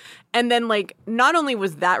comedian. And then like not only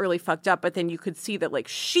was that really fucked up, but then you could see that like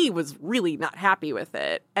she was really not happy with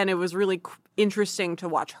it, and it was really interesting to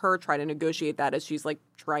watch her try to negotiate that as she's like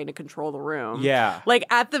trying to control the room. Yeah. Like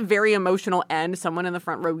at the very emotional end, someone in the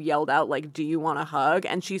front row yelled out like, "Do you want a hug?"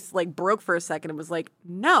 And she's like broke for a second and was like,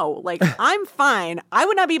 "No, like I'm fine. I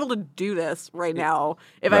would not be able to do this right now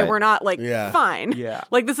if I were not like fine." Yeah.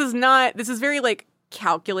 Like this is very like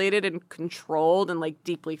calculated and controlled and like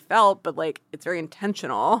deeply felt, but like it's very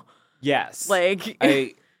intentional. Yes. Like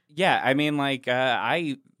I mean, like,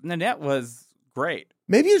 Nanette was great.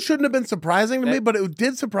 Maybe it shouldn't have been surprising to me, but it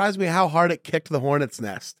did surprise me how hard it kicked the hornet's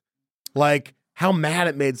nest. Like, how mad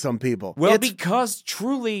it made some people. Well, because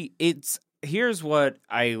truly, here's what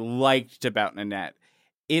I liked about Nanette.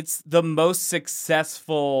 It's the most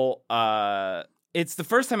successful, it's the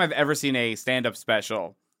first time I've ever seen a stand-up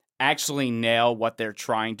special actually nail what they're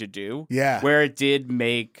trying to do. Yeah. Where it did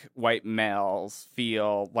make white males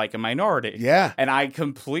feel like a minority. Yeah. And I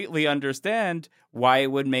completely understand why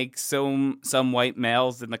it would make some white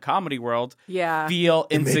males in the comedy world feel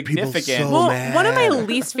insignificant. So mad. One of my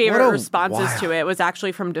least favorite What a responses to it was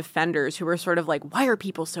actually from defenders who were sort of like, why are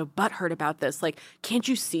people so butthurt about this? Like, can't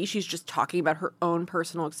you see she's just talking about her own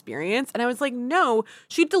personal experience? And I was like, no,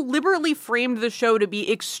 she deliberately framed the show to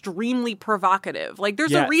be extremely provocative. Like,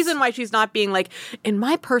 there's a reason why she's not being like, in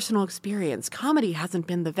my personal experience, comedy hasn't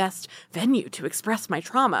been the best venue to express my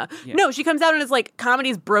trauma. Yeah. No, she comes out and is like,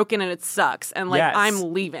 comedy's broken and it sucks. And like,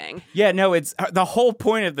 I'm leaving. Yeah, no, it's the whole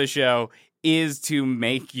point of the show is to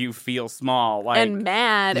make you feel small, like, and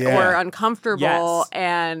mad or uncomfortable.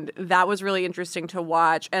 And that was really interesting to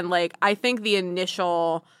watch. And like, I think the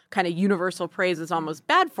initial kind of universal praise is almost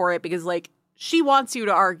bad for it because like, she wants you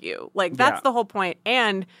to argue. Like, that's the whole point.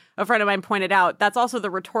 And a friend of mine pointed out that's also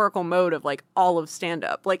the rhetorical mode of like all of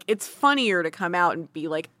stand-up. Like, it's funnier to come out and be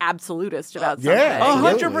like absolutist about something.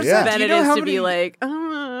 100%. Than it is to be like,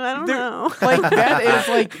 I don't know. Like,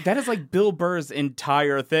 that is like Bill Burr's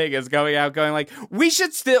entire thing is going out going like, we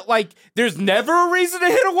should still, like, there's never a reason to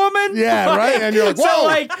hit a woman. Yeah, like, right? And you're like, whoa. So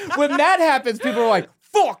like, when that happens, people are like,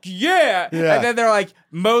 fuck yeah. And then they're like,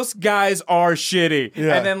 most guys are shitty.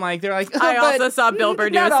 Yeah. And then like they're like, I also saw Bill Burr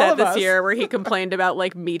do a set this year year where he complained about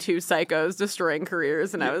like Me Too psychos destroying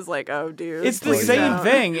careers, and I was like, oh dude. It's the same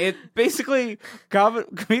thing. It basically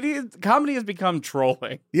comedy has become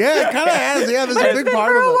trolling. Yeah, it kind of has. Yeah, there's a big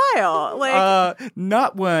part of it. For a while. Like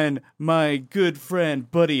not when my good friend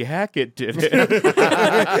Buddy Hackett did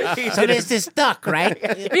it. So there's this duck, right?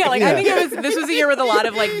 Yeah, like I think this was a year with a lot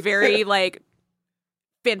of like very like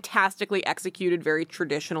fantastically executed, very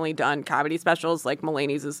traditionally done comedy specials. Like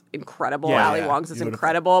Mulaney's is incredible, Ali Wong's is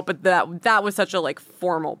incredible, but that was such a like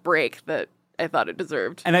formal break that I thought it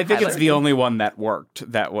deserved. And I think it's the only one that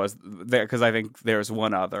worked. That was there because I think there's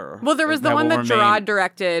one other. Well, there was the one that Gerard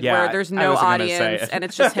directed where there's no audience and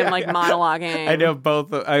it's just him like monologuing. I know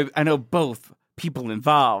both. I know both people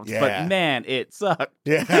involved, but man, it sucked.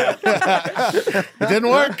 Yeah, it didn't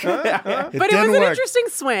work. But it was an interesting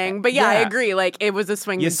swing. But I agree. Like it was a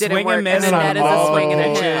swing that didn't work, and then that is a swing and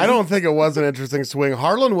a hit. I don't think it was an interesting swing.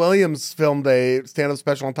 Harlan Williams filmed a stand-up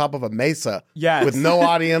special on top of a mesa, with no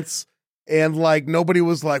audience, and like nobody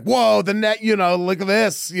was like, "Whoa, the net!" You know, look at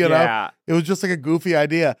this. You know, it was just like a goofy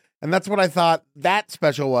idea. And that's what I thought that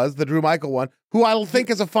special was, the Drew Michael one, who I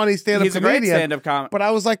think is a funny stand-up comedian. He's a great stand-up comic. But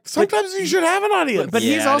I was like, sometimes you should have an audience. But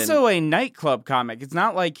he's also a nightclub comic. It's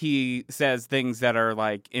not like he says things that are,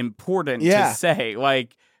 like, important to say.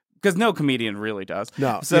 Like, because no comedian really does.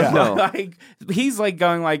 No. So, like, he's, like,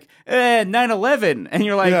 going, like, 9/11. And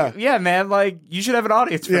you're like, yeah, man, like, you should have an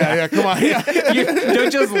audience for that. Yeah, come on. You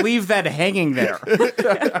don't just leave that hanging there.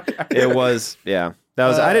 It was, That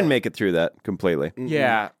was, I didn't make it through that completely.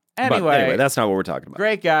 Yeah. Anyway, But anyway, that's not what we're talking about.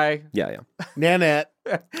 great guy. Yeah. Nanette.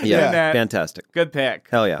 Yeah. Nanette. Fantastic. Good pick.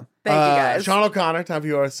 Hell yeah. Thank you guys. Sean O'Connor, time for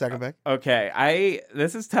your second pick. Okay,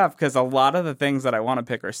 this is tough because a lot of the things that I want to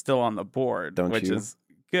pick are still on the board, which is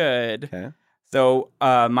good. Okay. So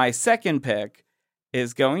my second pick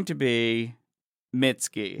is going to be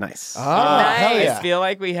Mitski. Nice. Oh, hell I yeah. feel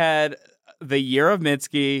like we had the year of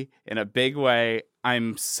Mitski in a big way.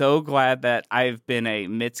 I'm so glad that I've been a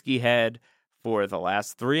Mitski head for the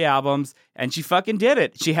last 3 albums, and she fucking did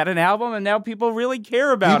it. She had an album, and now people really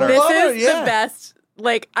care about People her. love her, This is yeah. the best.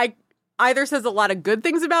 Like, I either says a lot of good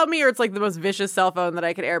things about me or it's like the most vicious cell phone that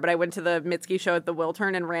I could air. But I went to the Mitski show at the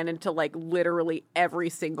Wiltern and ran into like literally every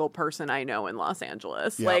single person I know in Los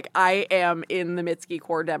Angeles. Yeah. Like, I am in the Mitski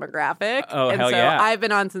core demographic. Oh, and hell so yeah. I've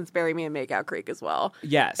been on since Bury Me and Makeout Creek as well.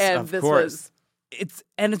 Yes, And of this course. was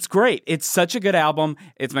It's great. It's such a good album.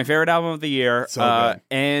 It's my favorite album of the year. So good.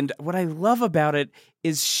 And what I love about it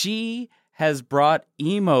is she has brought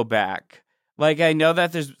emo back. Like, I know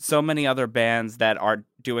that there's so many other bands that are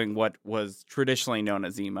doing what was traditionally known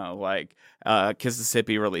as emo. Like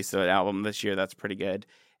Mississippi released an album this year that's pretty good,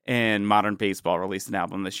 and Modern Baseball released an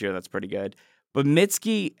album this year that's pretty good. But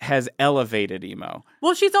Mitski has elevated emo.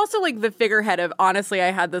 Well, she's also like the figurehead of, honestly, I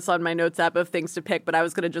had this on my notes app of things to pick, but I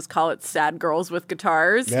was going to just call it Sad Girls with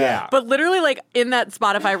Guitars. Yeah. But literally, like, in that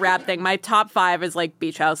Spotify rap thing, my top 5 is like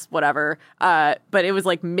Beach House, whatever. But it was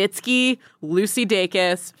like Mitski, Lucy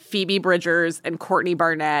Dacus, Phoebe Bridgers, and Courtney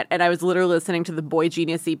Barnett. And I was literally listening to the Boy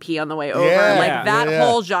Genius EP on the way over. Yeah. Like, that Yeah.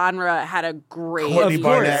 whole genre had a great Courtney year.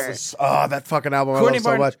 Barnett was, that fucking album Courtney I love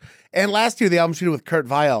so much. And last year, the album she did with Kurt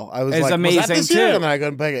Vile, I was It's like, was that amazing, this year? too. And then I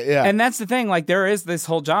couldn't pick it. Yeah. And that's the thing, like, there is this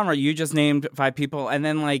whole genre. You just named 5 people, and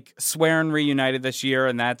then like Swearin' reunited this year,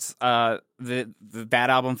 and that's that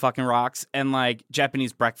album fucking rocks. And like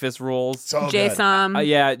Japanese Breakfast rules. so good. J-Som.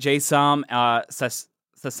 Yeah, J-Som,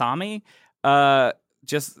 Sasami,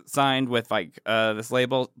 just signed with like this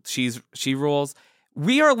label. She rules.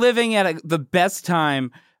 We are living at the best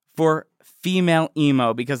time for female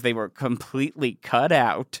emo because they were completely cut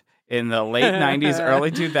out in the late 90s, early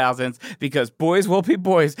 2000s, because boys will be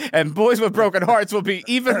boys, and boys with broken hearts will be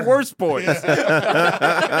even worse boys.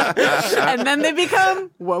 And then they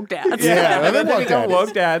become woke dads. Yeah, and then they woke become dads.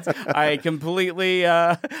 woke dads. I completely,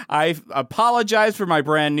 I apologize for my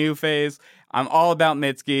brand new phase. I'm all about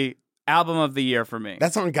Mitski. Album of the year for me.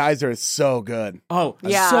 That song Geyser is so good. Oh,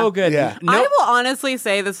 Yeah. so good. Yeah. No, I will honestly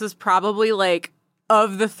say this is probably like,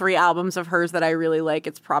 of the 3 albums of hers that I really like,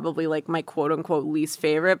 it's probably like my quote unquote least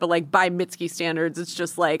favorite. But like by Mitski standards, it's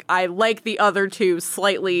just like I like the other 2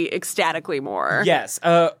 slightly ecstatically more. yes.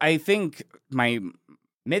 I think my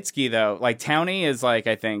Mitski though, like Townie is like,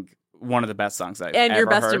 I think one of the best songs I've And ever Your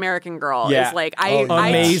Best heard. American Girl Yeah. is like Oh, I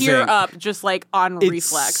amazing. tear up just like on It's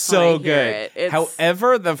reflex. so when I hear good. It. It's,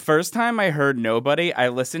 However, the first time I heard Nobody, I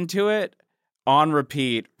listened to it on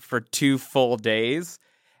repeat for 2 full days.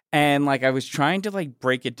 And like I was trying to like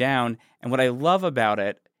break it down, and what I love about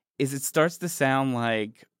it is it starts to sound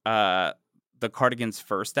like the Cardigans'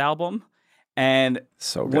 first album. And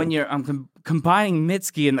So good. when I'm combining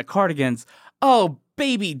Mitski and the Cardigans, oh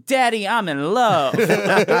baby daddy, I'm in love.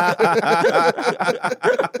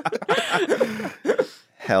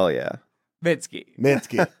 Hell yeah. Mitski.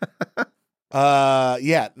 Mitski.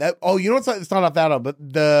 Yeah. That. Oh, you know what's? It's not off that album,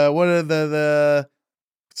 but what are the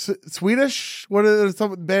Swedish? What are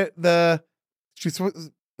some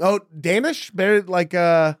Danish? Buried like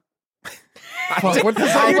fuck, what's the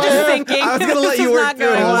song? You're just thinking. I was gonna This let you is work not through it.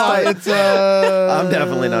 going Hold well. on, it's I'm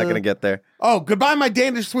definitely not going to get there. Oh, Goodbye My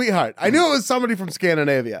Danish Sweetheart. I knew it was somebody from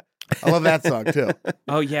Scandinavia. I love that song too.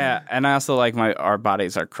 Oh yeah, and I also like Our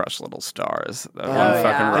Bodies Are Crushed Little Stars. That one yeah.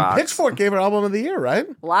 fucking And rocks. And Pitchfork gave her album of the year, right?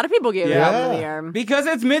 A lot of people gave it Yeah. album of the year. Because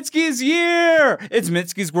it's Mitski's year. It's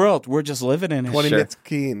Mitski's world. We're just living in it. 20 Sure.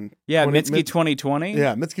 Mitski. Yeah, 20 Mitski 2020.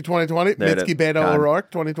 Yeah, Mitski 2020. There it Mitski is. Beto God. O'Rourke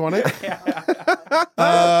 2020.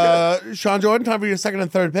 Sean Jordan, time for your second and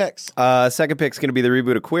third picks. Second pick's going to be the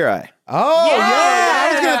reboot of Queer Eye. Oh, yeah.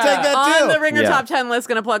 I was going to take that On too. the Ringer Yeah. Top 10 list,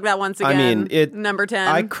 gonna plug that once again. I mean, number 10.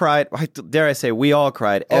 I cried. Dare I say, we all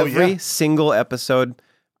cried. Oh, Every yeah. single episode.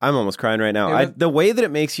 I'm almost crying right now. It was- The way that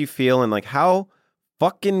it makes you feel and like how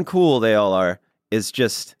fucking cool they all are is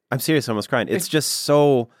just, I'm serious, I'm almost crying. It's just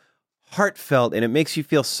so heartfelt and it makes you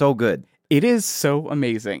feel so good. It is so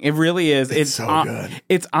amazing. It really is. It's so good.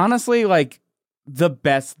 It's honestly like the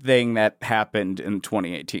best thing that happened in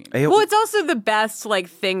 2018. Well, it's also the best like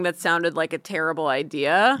thing that sounded like a terrible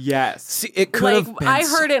idea. Yes. See, it could Like have been I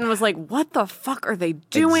heard it and was like, "What the fuck are they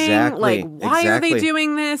doing? Exactly, Like, why are they exactly.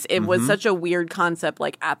 doing this?" It was such a weird concept.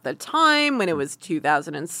 Like at the time when it was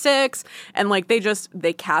 2006, and like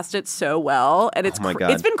they cast it so well, and it's my God.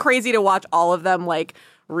 it's been crazy to watch all of them like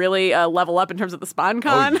really level up in terms of the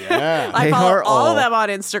SpawnCon. yeah. I They follow are all all- of them on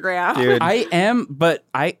Instagram.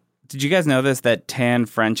 Dude. Did you guys know this, that Tan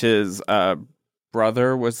French's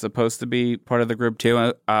brother was supposed to be part of the group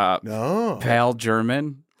too? No. Pale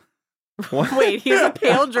German. Wait, he has a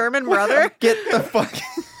pale German brother? Get the fuck.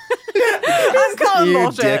 I'm calling You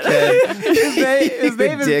bullshit. dickhead. His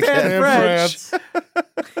name is Dickhead. Tan In French. France.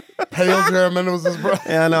 Pale German was his brother.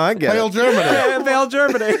 Yeah, no, I get Pale it. Germany. Pale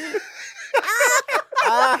Germany.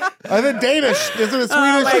 I think Danish. Isn't it Swedish?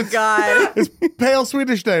 Oh my god. It's pale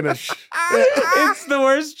Swedish Danish. It's the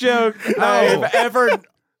worst joke I've ever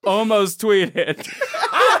almost tweeted.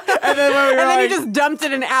 And then when we were And then like, you just dumped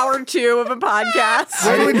it an hour or two of a podcast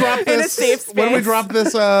When we drop in a this, safe space. when we drop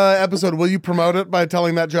this episode, will you promote it by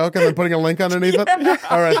telling that joke and then putting a link underneath it?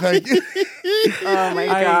 All right, thank you. Oh my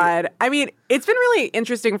god. I mean, it's been really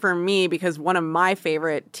interesting for me because one of my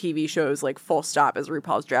favorite TV shows, like full stop, is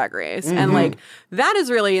RuPaul's Drag Race. And like that is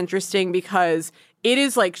really interesting because it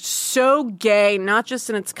is like so gay, not just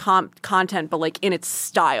in its content, but like in its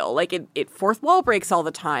style. Like it fourth wall breaks all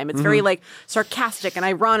the time. It's very like sarcastic and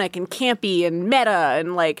ironic and campy and meta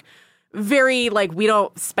and like very like we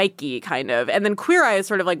don't spiky kind of. And then Queer Eye is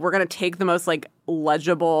sort of like we're gonna take the most like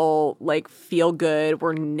legible, like feel good.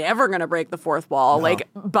 We're never gonna break the fourth wall. Like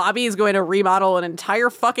Bobby is going to remodel an entire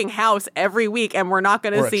fucking house every week, and we're not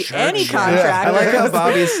gonna Or a see church. any Yeah. contract. I like how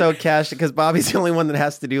Bobby's so cashed because Bobby's the only one that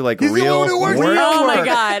has to do like He's the real only one who work. works. Oh my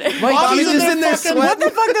god. Like Bobby's Bobby's in just there in there fucking- What sweating.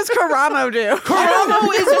 the fuck does Karamo do?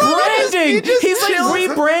 Karamo is branding. He's like chills.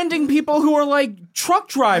 rebranding people who are like truck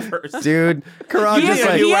drivers. Dude, Karan He just has,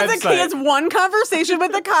 like he has website. he has one conversation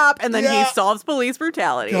with the cop, and then Yeah. he solves police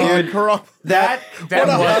brutality. God, Karam. that. That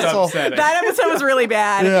What a was hustle. upsetting. That episode was really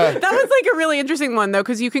bad. Yeah. That was like a really interesting one though,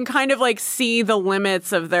 because you can kind of like see the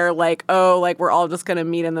limits of their like, oh, like we're all just gonna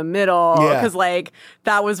meet in the middle. Yeah. Because like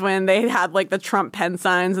that was when they had like the Trump pen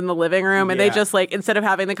signs in the living room, and they Yeah. just like instead of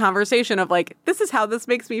having the conversation of like, this is how this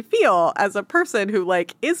makes me feel as a person who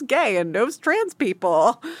like is gay and knows trans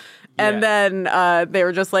people. And then they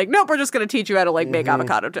were just like, nope, we're just gonna teach you how to like make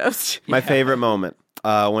avocado toast. My favorite moment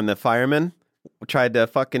when the fireman tried to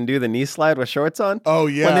fucking do the knee slide with shorts on. Oh,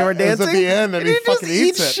 yeah. when they were It was dancing at the end, and he just fucking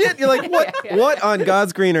eats it. shit. You're like, what? What on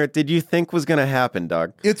God's green earth did you think was gonna happen,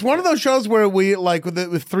 dog? It's one of those shows where we like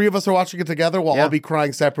if three of us are watching it together, we'll Yeah. all be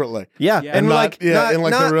crying separately. Yeah, Yeah. and we're Not- like, yeah, not, in,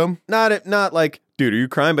 like, the not, room? not like, dude, are you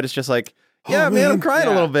crying? But it's just like, yeah, Oh, man, I'm man. crying a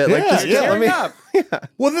Yeah. little bit. Like, Yeah, just yeah. let me. up.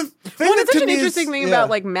 Well, the thing Well, that it's to such an me is- interesting thing yeah. about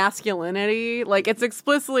like masculinity. Like it's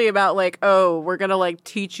explicitly about like, oh, we're gonna like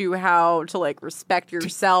teach you how to like respect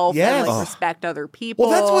yourself Yes. and like Oh. respect other people.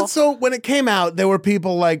 Well, that's what's so. When it came out, there were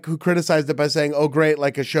people like who criticized it by saying, "Oh, great,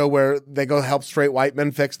 like a show where they go help straight white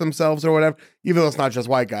men fix themselves or whatever." Even though it's not just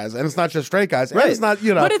white guys and it's not just straight guys, and Right. it's not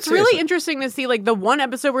But it's seriously. really interesting to see like the one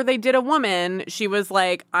episode where they did a woman. She was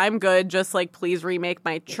like, "I'm good, just like please remake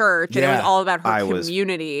my church," and it was Yeah. all about her I was-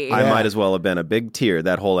 community. I Yeah. might as well have been a big tear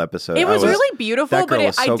that whole episode. It I was really beautiful, that but girl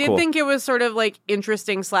was I so did cool. think it was sort of like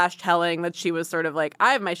interesting / telling that she was sort of like,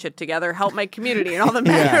 I have my shit together, help my community, and all the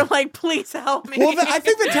men Yeah. are like, please help me. Well, I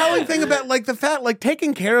think the telling thing about like the fact, like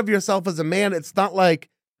taking care of yourself as a man, it's not like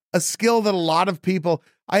a skill that a lot of people.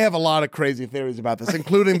 I have a lot of crazy theories about this,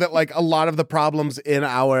 including that like a lot of the problems in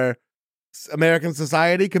our American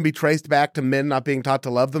society can be traced back to men not being taught to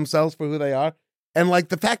love themselves for who they are, and like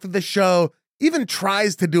the fact that the show even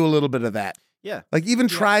tries to do a little bit of that. Yeah. Like even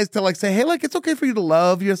tries to like say, hey, like it's okay for you to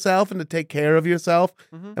love yourself and to take care of yourself,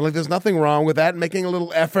 and like there's nothing wrong with that. And making a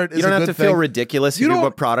little effort is You don't a have good to feel thing. ridiculous. You You do don't-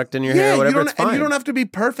 put product in your Yeah, hair, you whatever. don't, It's fine. and you don't have to be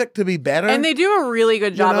perfect to be better. And they do a really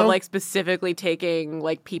good job know? of like specifically taking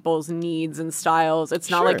like people's needs and styles.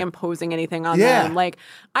 It's not like Sure. imposing anything on Yeah. them. Like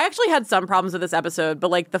I actually had some problems with this episode,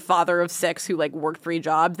 but like the father of 6 who like worked 3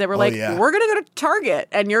 jobs, they were like, yeah. we're gonna go to Target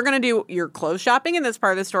and you're gonna do your clothes shopping in this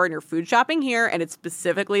part of the store and your food shopping here, and it's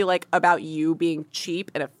specifically like about you being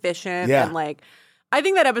cheap and efficient. Yeah. And like I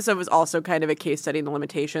think that episode was also kind of a case study in the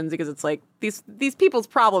limitations, because it's like these people's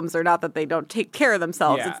problems are not that they don't take care of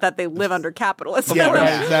themselves, Yeah. it's that they live under capitalism. yeah, right,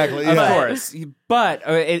 Yeah. exactly. Of Yeah. course. But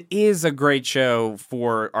it is a great show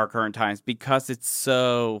for our current times because it's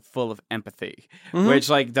so full of empathy, which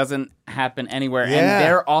like doesn't happen anywhere. Yeah. And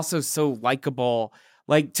they're also so likable.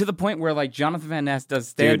 Like to the point where like Jonathan Van Ness does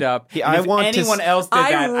stand up. Dude, and I if want to anyone else did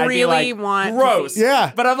I that, I'd be really like, want to gross. see-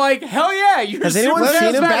 Yeah. But I'm like, hell yeah, you're Has super anyone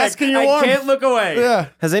seen him charismatic. bask in your I warmth? can't look away. Yeah.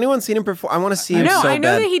 Has anyone seen him perform? I want to see him No, so I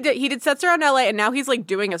know bad. that he did sets around LA, and now he's like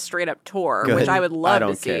doing a straight up tour, Good. which I would love I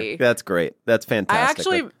don't to care. see. That's great. That's I fantastic.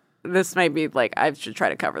 actually, this might be like I should try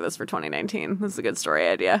to cover this for 2019. This is a good story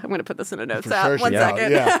idea. I'm going to put this in a notes For app. sure One she second.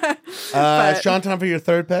 will, yeah. But- Sean, time for your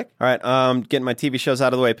third pick. All right, getting my TV shows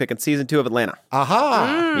out of the way. Picking season 2 of Atlanta.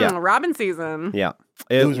 Aha. Yeah. Robin season. Yeah,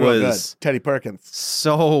 It it was real good. was Teddy Perkins.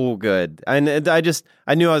 so good. And I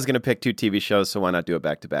knew I was going to pick 2 TV shows, so why not do it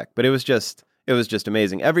back to back? But it was just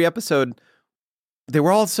amazing. Every episode, they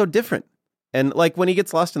were all so different. And like when he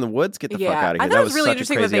gets lost in the woods, get the fuck out of here. I thought That it was really such a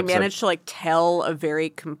interesting that crazy they episode. managed to like tell a very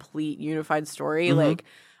complete, unified story. Mm-hmm. Like,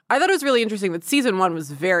 I thought it was really interesting that season 1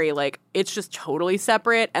 was very like it's just totally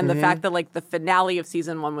separate, and Mm-hmm. the fact that like the finale of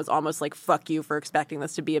season 1 was almost like fuck you for expecting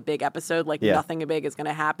this to be a big episode. Like Yeah. nothing big is going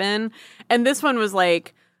to happen, and this one was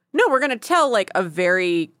like, no, we're going to tell like a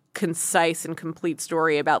very concise and complete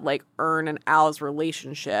story about like Ern and Al's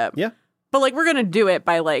relationship. Yeah. But like we're gonna do it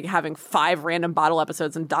by like having 5 random bottle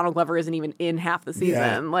episodes, and Donald Glover isn't even in half the season.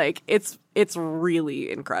 Yeah. Like it's really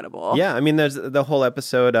incredible. Yeah, I mean, there's the whole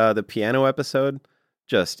episode, the piano episode,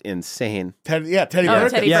 just insane. Teddy Oh,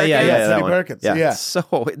 Perkins. Teddy Yeah, Perkins. that Teddy one. Perkins. Yeah, Yeah. it's so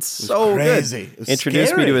crazy. good. It was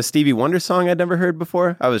Introduced me scary. to a Stevie Wonder song I'd never heard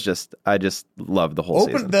before. I just loved the whole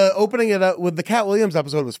season. Opening it up with the Cat Williams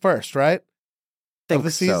episode was first, right? Of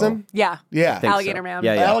the so. season? Yeah. Yeah. Think Alligator so. Man.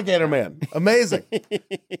 Yeah, yeah. Alligator Man. Amazing.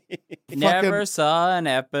 Never saw an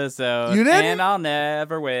episode. You didn't? And I'll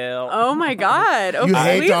never will. Oh my God. Oh, You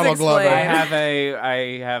hate please Donald Glover. explain.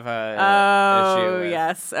 I have a issue Oh with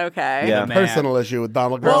yes. Okay. Yeah. man. Personal issue with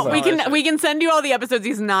Donald Well, Glover. we can send you all the episodes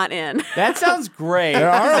he's not in. That sounds great. There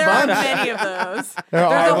are a There are bunch. many of those. There There's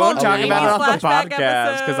are. a I whole won't talk 90s about it on the flashback podcast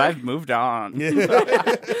because episode. I've moved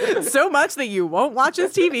on. So much that you won't watch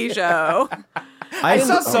his TV show. I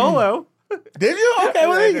saw Solo. Did you? Okay,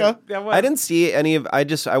 well, there you go. I didn't see any of. I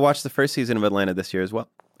watched the first season of Atlanta this year as well.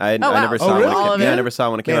 I wow. never Oh, saw really? it. All of Yeah, I it? never saw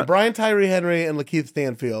it when it came Yeah, out. Brian Tyree Henry and Lakeith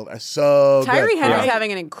Stanfield are so Tyree good. Henry's Yeah.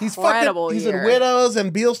 having an He's incredible fucking, he's year. in Widows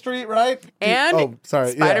and Beale Street, right? And oh,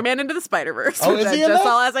 sorry, Spider-Man Into the Spider-Verse. Oh, which is I he in just that?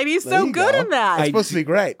 saw last night. He's There so you good go. in that. It's supposed to be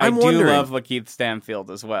great. I I'm do wondering- love Lakeith Stanfield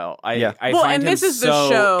as well. I Well, find and him this is the so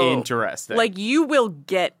show. interesting. Like you will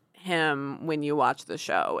get him when you watch the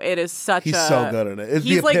show. It is such He's a so good at it. It'd be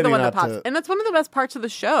he's a like the pity one that not pops, to- and that's one of the best parts of the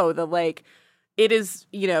show. That like it is,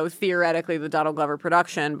 you know, theoretically the Donald Glover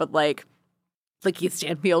production, but like Keith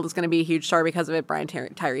Stanfield is going to be a huge star because of it. Brian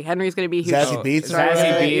Tyree Henry is going to be a huge Zazie Beetz is star. alright.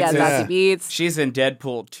 Zazie Beetz yeah, is- Zazie Beetz. she's in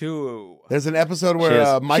Deadpool 2. There's an episode She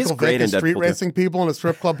where is. Michael She's great Vick is in street Deadpool, too. racing people in a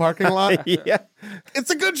strip club parking lot. Yeah,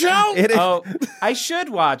 It's a good show. it is. Oh, I should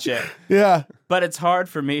watch it, Yeah. but it's hard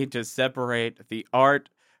for me to separate the art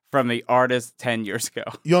from the artist 10 years ago.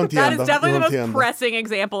 Yo That entiendo, is definitely yo the most entiendo. pressing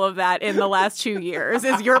example of that in the last 2 years.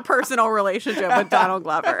 Is your personal relationship with Donald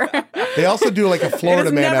Glover? They also do like a It Florida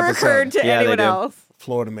has Man never episode. occurred to Yeah, they anyone do. else.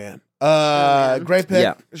 Florida Man. Great pick,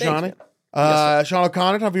 Yeah. Shawnee. Thanks, Sean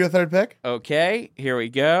O'Connor, time for your third pick. Okay, here we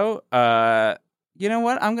go. You know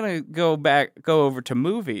what? I'm gonna go over to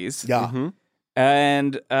movies. Yeah. Mm-hmm.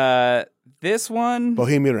 And this one,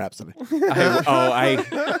 Bohemian Rhapsody.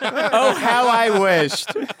 oh how I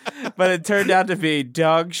wished, but it turned out to be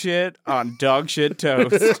dog shit on dog shit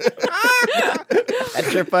toast.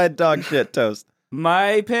 Petrified dog shit toast.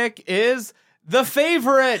 My pick is The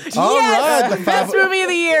Favorite. All Yes! right, the Best movie of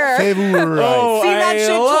the year. favorite. Oh, Seen that I shit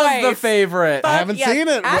love twice. The Favorite. I haven't seen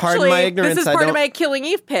it. Actually, Pardon my ignorance, this is I part of don't- my Killing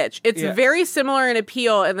Eve pitch. It's Yeah. very similar in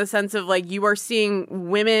appeal in the sense of like you are seeing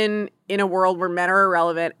women in a world where men are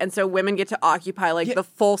irrelevant, and so women get to occupy like the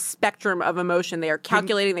full spectrum of emotion. They are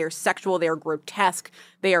calculating, they are sexual, they are grotesque,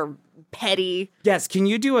 they are petty. Yes, can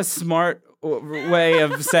you do a smart way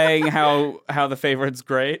of saying how The Favorite's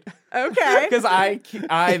great? Okay. Because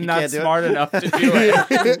I'm not can't do it. smart enough to do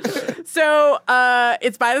it. So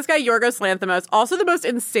it's by this guy Yorgos Lanthimos. Also, the most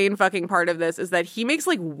insane fucking part of this is that he makes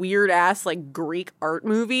like weird ass like Greek art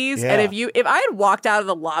movies. Yeah. And if I had walked out of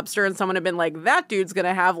The Lobster and someone had been like, that dude's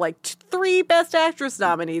gonna have like 3 Best Actress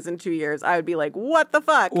nominees in 2 years, I would be like, what the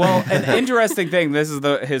fuck? Well, an interesting thing, this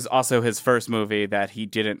is also his first movie that he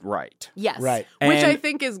didn't write. yes, Right. which I And-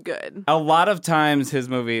 think is good. A lot of times his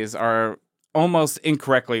movies are almost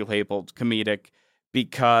incorrectly labeled comedic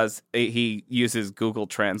because he uses Google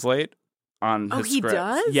Translate on his Oh, he scripts.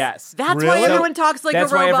 does? Yes. That's Really? why everyone talks like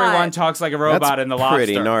That's a why robot. everyone talks like a robot in The Lobster.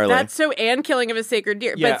 Pretty gnarly. That's so, and Killing of a Sacred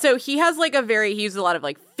Deer. Yeah. But so he has like he uses a lot of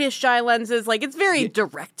like fisheye lenses. Like it's very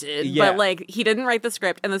directed, Yeah. but like he didn't write the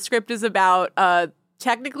script. And the script is about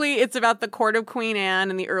technically it's about the court of Queen Anne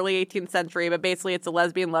in the early 18th century, but basically it's a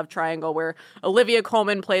lesbian love triangle where Olivia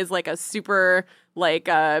Colman plays like a super like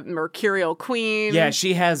mercurial queen. Yeah,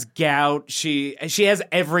 she has gout. She has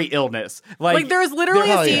every illness. Like there's literally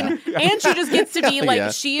a Hell scene, and she just gets to be Hell like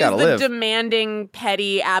yeah. she is Gotta the live. demanding,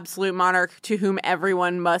 petty, absolute monarch to whom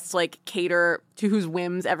everyone must like cater, to whose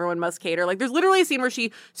whims everyone must cater. Like there's literally a scene where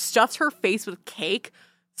she stuffs her face with cake,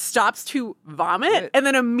 stops to vomit, and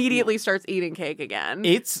then immediately starts eating cake again.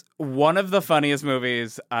 it's one of the funniest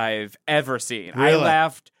movies I've ever seen. I Really?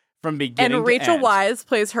 laughed from beginning And to Rachel end. Weisz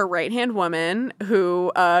plays her right-hand woman,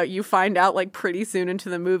 who you find out like pretty soon into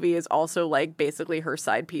the movie is also like basically her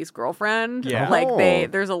side piece girlfriend. Yeah. Like Oh.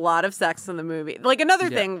 there's a lot of sex in the movie. Like another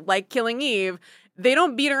thing, like Killing Eve, they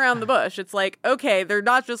don't beat around the bush. It's like, okay, they're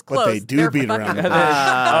not just But close. they do they're beat fucking around the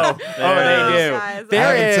close. bush. They do. Guys, There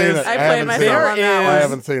I haven't seen is- it. I I play haven't myself seen on it. that I one.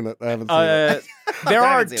 haven't seen it. I haven't seen it. There I are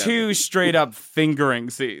haven't seen it. two straight up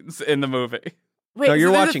fingering scenes in the movie. Wait, No, you're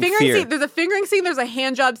so there's watching a fingering Fear. scene. There's a fingering scene. There's a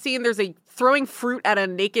hand job scene. There's a throwing fruit at a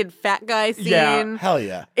naked fat guy scene. Yeah. Hell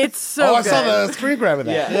yeah. It's so I good. saw the screen grab of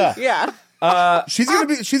that. Yeah. Yeah. Yeah,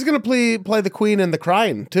 She's gonna play the queen in The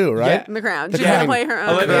Crying too, right? in the crown. The She's gonna Crown. play her own.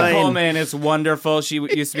 Olivia Ryan. Colman is wonderful. She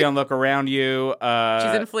used to be on Look Around You.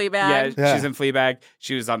 She's in Fleabag. Yeah. She's in Fleabag.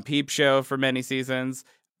 She was on Peep Show for many seasons.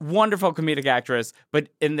 Wonderful comedic actress. But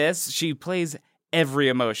in this, she plays every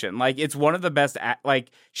emotion. Like, it's one of the best, like,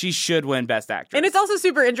 she should win Best Actress. And it's also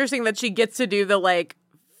super interesting that she gets to do the like,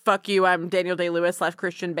 fuck you, I'm Daniel Day-Lewis /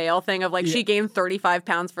 Christian Bale thing of like, she gained 35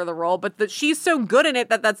 pounds for the role, but she's so good in it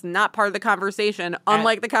that that's not part of the conversation,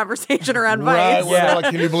 unlike the conversation around Right. Vice. Where they're like,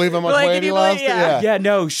 can you believe how much Like, weight can he you believe- lost? yeah. Yeah,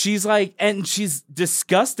 no, she's like, and she's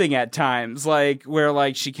disgusting at times, like, where,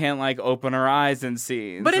 like, she can't, like, open her eyes in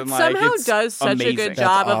scenes. But it and, like, somehow it's does such a amazing. good That's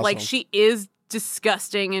job of like, awesome. she is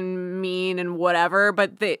disgusting and mean and whatever,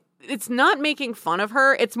 but it's not making fun of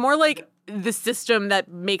her. It's more like the system that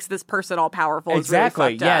makes this person all powerful.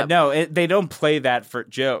 Exactly. Is really fucked Yeah, up. no, they don't play that for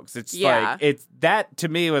jokes. It's Yeah. like, it's that to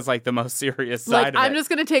me was like the most serious side Like, of it. I'm just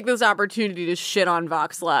going to take this opportunity to shit on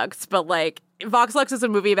Vox Lux, but like, Vox Lux is a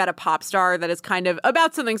movie about a pop star that is kind of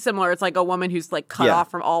about something similar. It's like a woman who's like cut Yeah.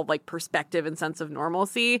 off from all like perspective and sense of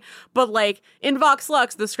normalcy. But like in Vox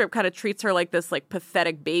Lux, the script kind of treats her like this like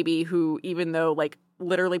pathetic baby who, even though like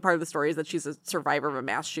literally part of the story is that she's a survivor of a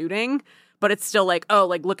mass shooting, but it's still like, oh,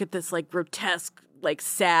 like look at this like grotesque, like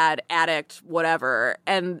sad addict, whatever.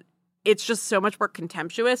 And it's just so much more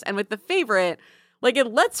contemptuous. And with The Favorite, like it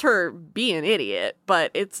lets her be an idiot,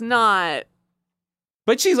 but it's not.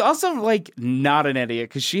 But she's also like not an idiot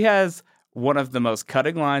because she has one of the most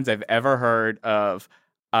cutting lines I've ever heard of.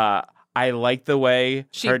 I like the way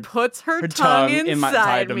She her puts her tongue tongue in my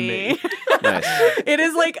side inside of me. Nice. It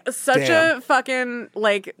is like such Damn. a fucking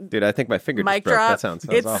like Dude, I think my finger just mic broke. drop. That sounds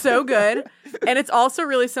It's awful. so good, and it's also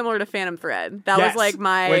really similar to Phantom Thread. That Yes, was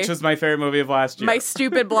like which was my favorite movie of last year. my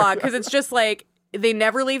stupid blog because it's just like they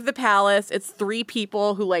never leave the palace. It's three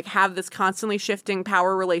people who like have this constantly shifting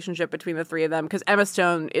power relationship between the three of them because Emma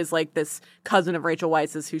Stone is like this cousin of Rachel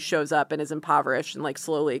Weisz's who shows up and is impoverished and like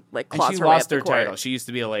slowly like and claws she her way up lost the her court. title. She used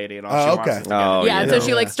to be a lady, and all Oh, she okay. wants is to get Oh, it. Yeah, and so Yeah.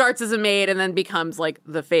 she like starts as a maid and then becomes like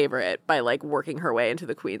the favorite by like working her way into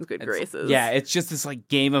the queen's good It's- graces. Yeah, it's just this like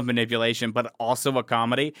game of manipulation, but also a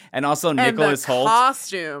comedy, and also and Nicholas the Holt.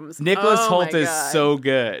 costumes. Nicholas Oh Holt my is God. so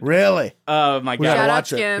good. Really? Oh my We gotta god, Shout out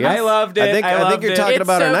watch it. Skins. I loved it. I think loved you're it. talking It's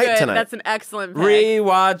about so our night good. tonight. That's an excellent pick.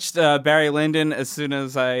 Rewatched Barry Lyndon as soon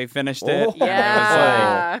as I finished it. Oh. It was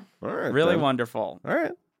Yeah, All right, like really then. wonderful. All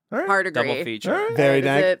right. All right. hard agree. Double feature. All right. Very Is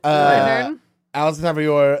nice. it my turn? Alison, time for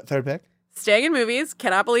your third pick. Staying in movies.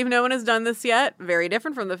 Cannot believe no one has done this yet. Very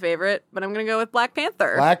different from The Favorite, but I'm going to go with Black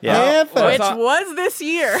Panther. Black Yeah. Panther. which on- was this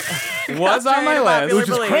year. Was on my Contrary to list. popular Which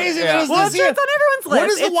is belief. crazy that it's Well, this year. it's on everyone's list. What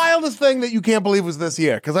is the It's- wildest thing that you can't believe was this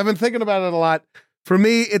year? Because I've been thinking about it a lot. For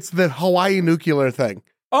me, it's the Hawaii nuclear thing.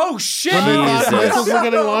 Oh shit! When they thought Jesus. missiles were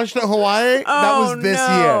getting launched at Hawaii, that was this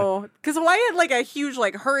year. Because Hawaii had like a huge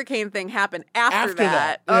like hurricane thing happen after After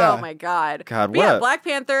that. that, yeah. Oh my god. God, But yeah, what? Black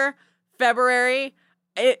Panther, February.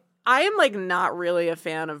 I am like not really a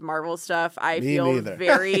fan of Marvel stuff. I Me feel neither.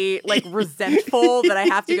 very like resentful that I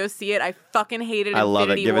have to go see it. I fucking hated I love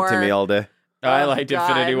it. Infinity Give War. it to me all day. I Oh, liked God.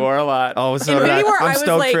 Infinity War a lot. Oh, so did Infinity I. War, I'm I was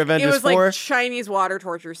stoked like, for it Avengers was 4. like Chinese water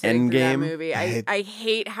torture sitting through that Endgame. movie. I I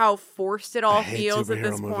hate how forced it all I hate feels at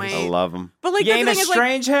this superhero movies. point. I love them. But like You the ain't a thing is, like,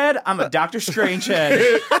 Strangehead? I'm a Doctor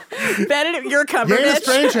Strangehead. Benedict, you're Jada Cumberbatch.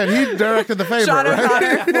 Strangehead, he directed The Favorite, Sean right?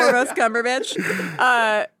 O'Connor, foremost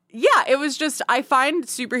Cumberbatch. Yeah, it was just, I find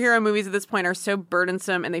superhero movies at this point are so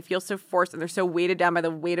burdensome and they feel so forced and they're so weighted down by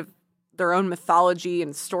the weight of their own mythology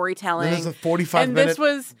and storytelling. Then there's a 45 and minute this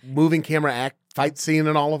was moving camera act fight scene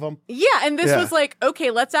in all of them. Yeah, and this Yeah. was like, okay,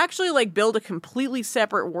 let's actually like build a completely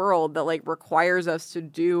separate world that like requires us to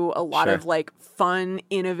do a lot Sure. of like fun,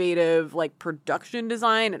 innovative like production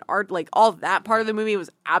design and art. Like all that part of the movie was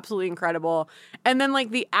absolutely incredible. And then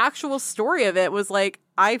like the actual story of it was like,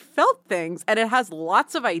 I felt things, and it has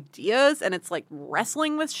lots of ideas, and it's like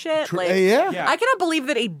wrestling with shit. Like, Yeah. I cannot believe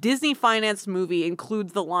that a Disney financed movie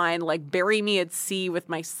includes the line like "Bury me at sea with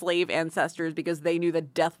my slave ancestors" because they knew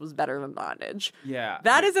that death was better than bondage. Yeah.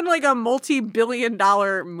 That isn't like a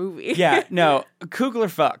multi-billion-dollar movie. Yeah, no, Coogler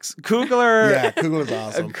fucks. Coogler, Yeah, Coogler's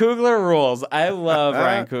awesome. Coogler rules. I love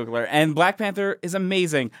Ryan Coogler, and Black Panther is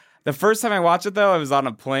amazing. The first time I watched it, though, I was on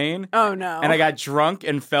a plane, Oh no. and I got drunk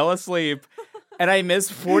and fell asleep, and I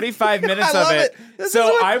missed 45 minutes I of love it. it. This So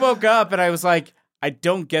is what- I woke up and I was like, I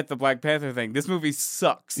don't get the Black Panther thing. This movie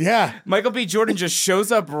sucks. Yeah. Michael B. Jordan just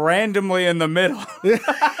shows up randomly in the middle.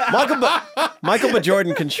 Michael B.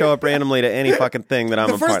 Jordan can show up randomly to any fucking thing that I'm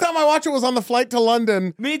The a first part of. time I watched it was on the flight to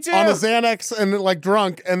London. Me too. On a Xanax and like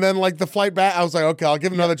drunk, and then like the flight back, I was like, okay, I'll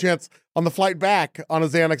give him another chance. On the flight back, on a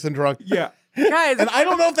Xanax and drunk. Yeah. Guys, And I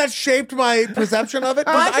don't know if that shaped my perception of it.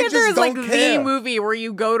 'cause Black I Panther just is like don't care. the movie where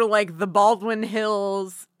you go to like the Baldwin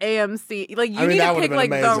Hills AMC. Like you I mean, need that to would've pick been like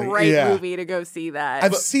the amazing. right Yeah. movie to go see that.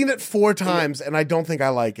 I've seen it 4 times, and I don't think I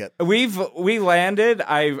like it. We landed.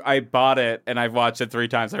 I bought it and I've watched it 3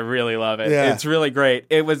 times. I really love it. Yeah. It's really great.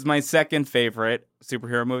 It was my second favorite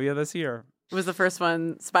superhero movie of this year. Was the first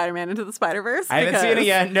one Spider-Man Into the Spider-Verse? I haven't seen it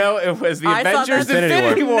yet. No, it was the I saw Avengers that-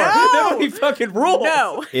 Infinity War. No! That movie fucking rules.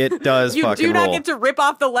 No. It does You fucking do not roll. get to rip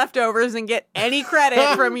off the leftovers and get any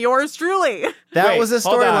credit from yours truly. That Wait, was a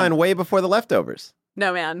hold on. storyline way before The Leftovers.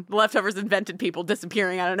 No, man. The leftovers invented people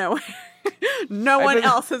disappearing out of nowhere. No one believe-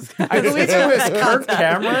 else has. I believe it was that Kirk concept.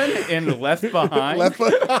 Cameron in Left Behind.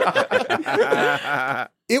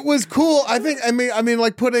 It was cool. I think. I mean,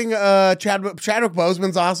 like putting Chadwick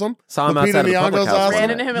Boseman's awesome. Saw him Lupita outside of the public Nyong'o's house. awesome. Ran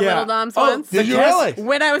into him at Yeah. Little Dom's Oh, once. Did you Yes. really?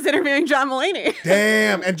 When I was interviewing John Mulaney.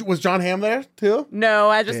 Damn. And was John Hamm there too? No,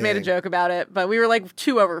 I just made a Dang. joke about it, but we were like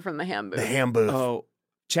 2 over from the ham booth. The Ham booth. Oh,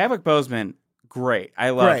 Chadwick Boseman, great.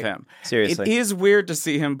 I love Great. him. Seriously. It is weird to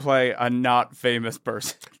see him play a not famous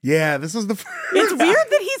person. Yeah, this is the. It's weird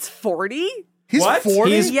that he's 40. He's What?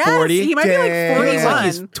 40. He's Yes, 40? he might be like Damn. 41. Looks like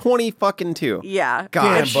he's 20 fucking 2. Yeah.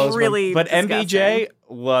 God. It's Damn, Boseman. really But disgusting. MBJ,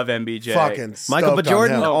 love MBJ. fucking Michael B. stoked on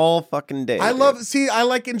Jordan him. all fucking day. I dude. love. See, I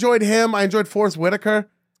enjoyed him. I enjoyed Forrest Whitaker.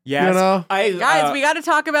 Yes. You know? Guys, we got to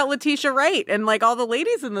talk about Letitia Wright and like all the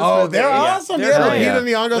ladies in this Oh, movie. they're awesome. they're Yeah, great. Lupita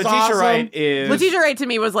Nyong'o's Letitia awesome. Wright is Letitia Wright to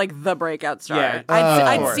me was like the breakout star. Yeah,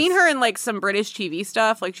 I'd of course. seen her in like some British TV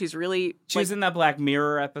stuff. Like she's really. She's like, in that Black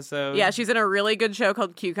Mirror episode. Yeah, she's in a really good show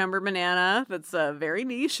called Cucumber Banana that's very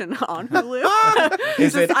niche and on Hulu.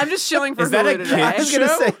 Is it- I'm just shilling for is that Hulu a today. kid I was gonna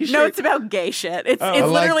show? say, No, sure. it's about gay shit. It's I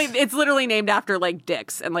liked- it's literally named after like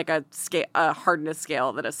dicks and like a hardness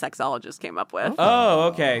scale that a sexologist came up with. Oh,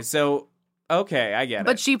 okay. So, okay, I get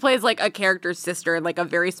But it. she plays like a character's sister in like a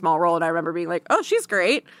very small role, and I remember being like, "Oh, she's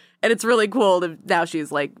great," and it's really cool. Now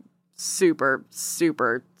she's like super,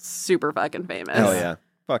 super, super fucking famous. Hell yeah.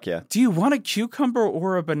 Fuck yeah. Do you want a cucumber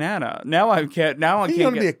or a banana? Now I can't. Now I You can't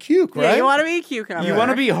want to be a get. cuke, right? Yeah, you want to be a cucumber. You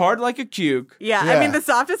want to be hard like a cuke. Yeah, Yeah. I mean the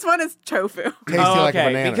softest one is tofu. tasty like a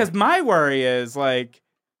banana. Because my worry is like,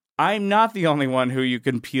 I'm not the only one who you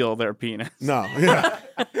can peel their penis. No, yeah.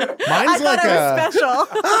 I Mine's thought like I was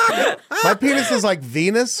special. my penis is like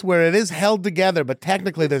Venus, where it is held together, but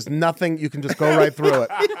technically there's nothing. You can just go right through it.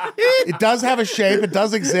 It does have a shape. It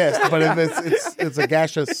does exist, but it's a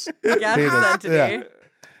gaseous Gaseous penis. entity.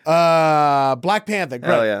 Black Panther. Great.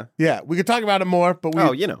 Hell yeah. Yeah, we could talk about it more, but we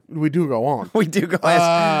Oh, you know. we do go on. We do,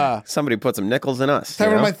 guys. Somebody put some nickels in us. Time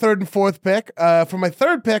you for know? my third and fourth pick. For my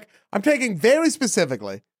third pick, I'm taking very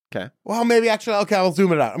specifically. Okay. Well, maybe actually, okay, I'll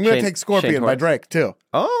zoom it out. I'm going to Shane- take Scorpion Shane by Torres. Drake too.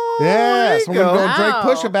 Oh, Yeah, there you so I'm going to go Wow.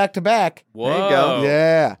 Drake Pusha back to back. Whoa. There you go.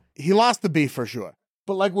 Yeah, he lost the beef for sure.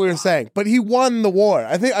 But like we were saying, but he won the war.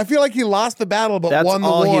 I feel like he lost the battle, but That's won the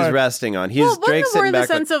all war. he's resting on. He's Well, Drake wasn't more sitting in the back.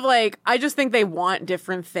 sense of like, I just think they want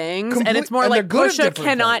different things, and it's more and like they're good at Pusha different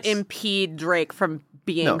cannot things. impede Drake from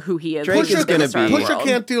being No. who he is. Drake in is the gonna Star be- world. Pusha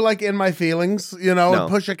can't do like In My Feelings, you know. No.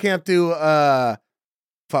 And Pusha can't do. How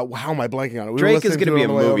am I blanking on it? We were Drake is listening going to be it a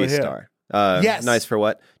on the way over movie here. star. Yes. Nice for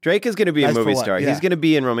what? Drake is going to be Nice a for movie what? star. Yeah. He's going to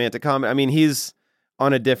be in romantic comedy. I mean, he's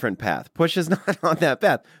on a different path. Pusha's not on that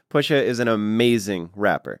path. Pusha is an amazing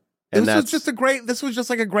rapper. And This that's was just a great. This was just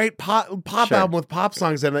like a great pop Sure. album with pop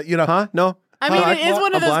songs in it. You know, Huh? No. I mean, it is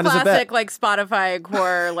one of A those blind is a bet. classic like Spotify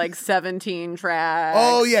core like 17 tracks.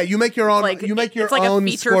 Oh yeah, you make your own. Like, you make your it's like a own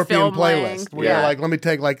feature Scorpion film playlist. length. Where Yeah. you're like, let me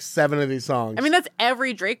take like 7 of these songs. I mean, that's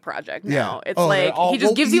every Drake project now. Yeah. It's Oh, like they're all- he just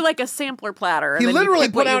well, gives he- you like a sampler platter. And he then literally you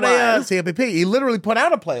pick put what out you a want. CMPP. He literally put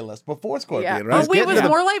out a playlist before Scorpion, Yeah. right? Oh wait, was getting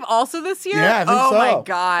More Life also this year? Yeah, I think oh so. my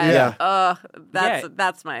god. Yeah.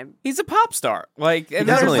 That's my. He's a pop star. Like, there's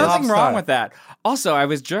definitely is. nothing Pop wrong star. with that. Also, I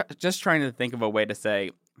was just trying to think of a way to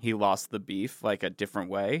say he lost the beef like a different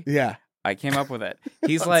way. Yeah. I came up with it.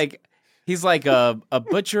 He's like a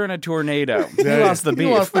butcher in a tornado. He Yeah, lost the he beef.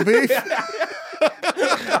 lost the beef.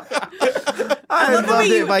 I love the way loved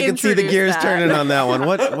it you if I could see the introduced gears that. turning on that one.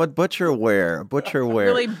 What butcher wear? Butcher wear.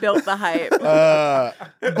 Really built the hype.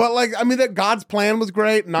 But like, I mean, that God's Plan was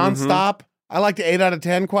great, nonstop. I liked 8 out of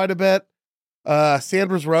 10 quite a bit.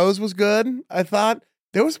 Sandra's Rose was good. I thought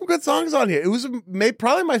there were some good songs on here. It was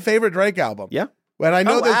probably my favorite Drake album. Yeah. And I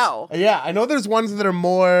know Oh, there's, wow. yeah, I know there's ones that are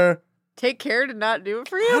more. Take care to not do it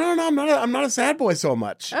for I you. don't know. I'm not a sad boy so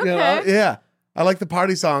much. You know? Okay. Yeah. I like the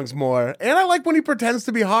party songs more, and I like when he pretends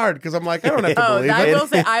to be hard because I'm like, I don't have to Oh, believe I it. will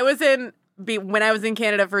say, when I was in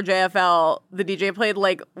Canada for JFL, the DJ played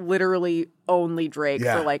like literally only Drake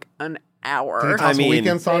Yeah. for like an Did hour. he toss a mean,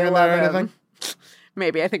 weekend song They in there or love him. anything?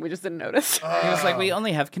 Maybe I think we just didn't notice. He was like, we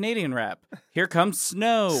only have Canadian rap. Here comes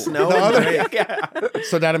snow. No, The other- Drake.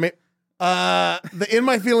 So that I mean, the In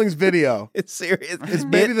My Feelings video It's serious. is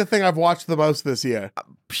maybe the thing I've watched the most this year.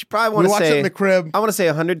 She probably We want to watched it say in the crib. I want to say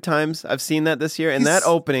 100 times I've seen that this year, and He's- that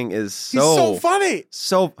opening is He's so funny.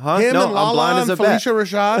 huh? Him No, and I'm Lala blind as and a bat. Felicia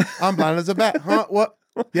Rashad. I'm blind as a bat. Huh? What?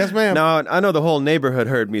 Yes, ma'am. No, I know the whole neighborhood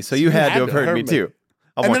heard me, so you had to have heard me too.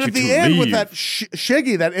 I And want then at you the to end leave. with that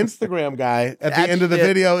Shiggy, that Instagram guy, at the That end of the shit.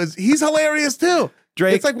 video he's hilarious too.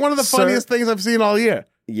 Drake, It's like one of the sir- funniest things I've seen all year.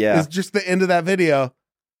 Yeah. Is just the end of that video.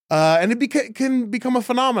 And it can become a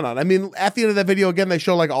phenomenon. I mean, at the end of that video, again, they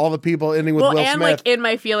show like all the people ending with Well, Will and Smith. like In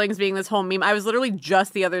My Feelings being this whole meme. I was literally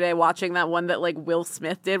just the other day watching that one that like Will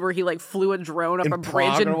Smith did where he like flew a drone up In a bridge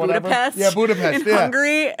Prague in or whatever? Budapest. Yeah, Budapest, in yeah.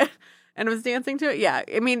 Hungary. And was dancing to it. Yeah.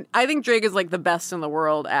 I mean, I think Drake is like the best in the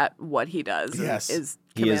world at what he does. and Yes. He is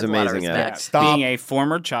commands a lot of amazing at it. respect. Stop Being a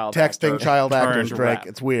former child texting actor child actors, turned Drake. rap.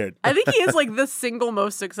 It's weird. I think he is like the single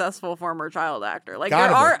most successful former child actor. Like Gotta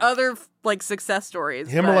there are be. other like success stories.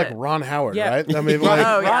 Him but... or like Ron Howard, Yeah. right? I mean, Ron, like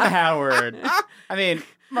Oh, yeah. Ron Howard. I mean,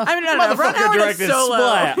 no. Ron motherfucker Howard is directed Solo.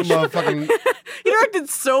 Splash. motherfucking He directed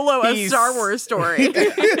Solo, a He's- Star Wars story. he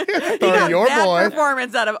Sorry, got your that boy.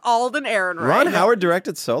 performance out of Alden Ehrenreich. Ron Howard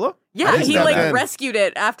directed Solo? Yeah, didn't he know like that. rescued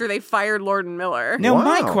it after they fired Lord and Miller. Now,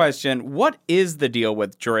 my Wow. question: what is the deal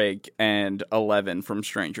with Drake and 11 from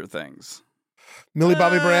Stranger Things? Millie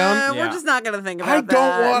Bobby Brown. Yeah. We're just not gonna think about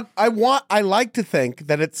that. I like to think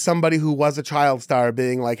that it's somebody who was a child star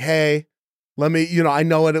being like, hey, let me, I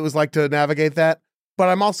know what it was like to navigate that, but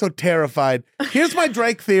I'm also terrified. Here's my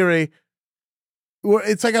Drake theory.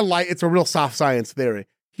 It's like it's a real soft science theory.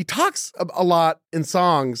 He talks a lot in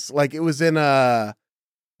songs, like it was in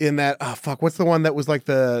that, what's the one that was like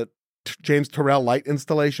the James Terrell light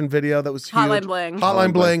installation video that was huge? Hotline Bling.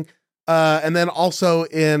 Hotline Bling. And then also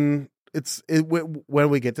when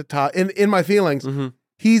we get to talk in My Feelings,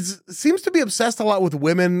 Mm-hmm. seems to be obsessed a lot with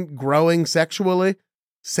women growing sexually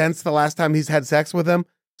since the last time he's had sex with them.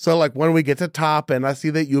 So like when we get to Top and I see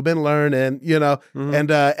that you've been learning, Mm-hmm. and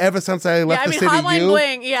ever since I left the city, Hotline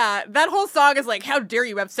Bling. Yeah, that whole song is like, how dare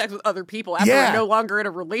you have sex with other people after Yeah. we're no longer in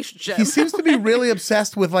a relationship. he seems to be really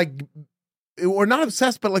obsessed with like, or not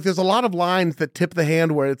obsessed, but like there's a lot of lines that tip the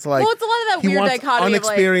hand where it's like, well, it's a lot of that he weird wants dichotomy of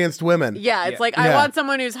like, unexperienced women. yeah, it's like Yeah. I want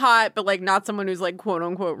someone who's hot, but like not someone who's like quote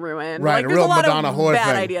unquote ruined. Right, Like a there's real a lot Madonna of whore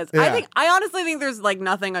bad thing. ideas. Yeah. I honestly think there's like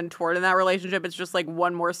nothing untoward in that relationship. It's just like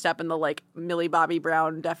one more step in the like Millie Bobby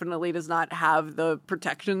Brown definitely does not have the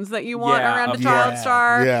protections that you want Yeah, around a of child course.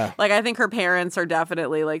 star. Yeah. Like I think her parents are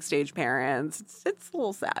definitely like stage parents. It's a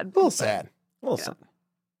little sad. A little sad. Wilson.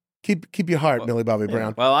 Keep your heart, Millie Bobby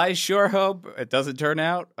Brown. Well, I sure hope it doesn't turn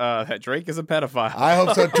out that Drake is a pedophile. I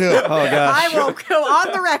hope so too. Oh, gosh. I will go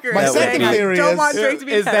on the record. My saying second I theory don't is- want Drake to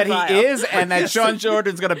be a is that pedophile. he is, and that Sean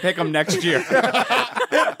Jordan's going to pick him next year.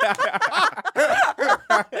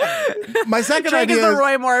 My second Drake is idea the is,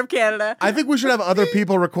 Roy Moore of Canada. I think we should have other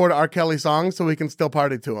people record R. Kelly songs so we can still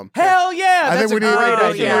party to them. Hell yeah, I that's think we a need great Oh, a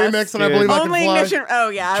idea. yes. remix, and I Dude. believe I Only can fly. mission. Oh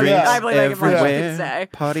yeah, Drinks I believe I can fly. everywhere. Could say.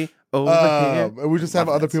 Party over here. And we just have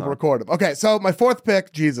Love other that people song. record them. Okay, so my fourth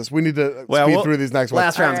pick, Jesus, we need to Well, speed we'll- through these next ones.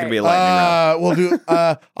 Last round's All going to be a lightning round.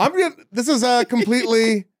 We'll do. This is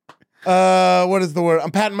completely. What is the word?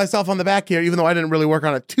 I'm patting myself on the back here, even though I didn't really work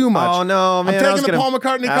on it too much. Oh, no, man. I'm I was taking the gonna- Paul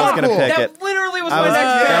McCartney I was carpool. gonna pick That it. literally was I my was-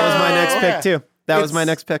 next pick. That was my next Yeah. pick, too. That was my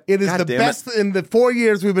next pick. It is God the damn best in the 4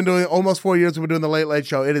 years we've been doing, almost 4 years we've been doing the Late Late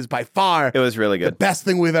Show. It is by far It was really the good. best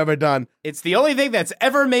thing we've ever done. It's the only thing that's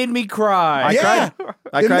ever made me cry. I cried.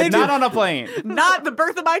 I It cried. made Not on a plane. Not the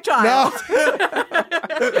birth of my child.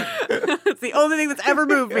 It's the only thing that's ever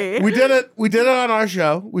moved me. We did it. We did it on our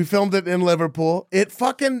show. We filmed it in Liverpool. It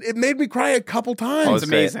made me cry a couple times. Oh, it's it's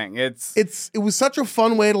great. amazing. It was such a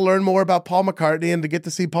fun way to learn more about Paul McCartney and to get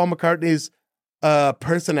to see Paul McCartney's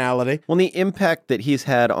personality. Well, the impact that he's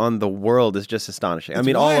had on the world is just astonishing. I It's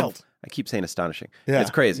mean, wild. I keep saying astonishing. Yeah. It's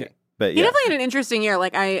crazy. But He yeah. definitely had an interesting year.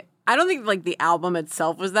 Like I don't think like the album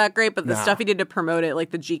itself was that great, but the stuff he did to promote it, like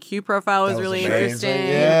the GQ profile was That was really amazing. interesting.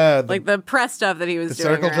 Yeah, like the press stuff that he was the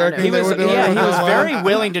doing. circle around jerking it. He they was, were doing yeah, it he as was well. very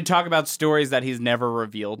willing to talk about stories that he's never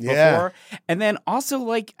revealed Yeah. before. And then also,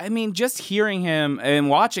 like, I mean, just hearing him and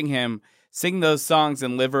watching him sing those songs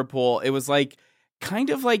in Liverpool, it was like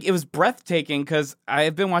kind of like it was breathtaking because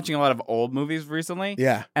I've been watching a lot of old movies recently.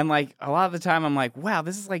 Yeah. And like a lot of the time, I'm like, wow,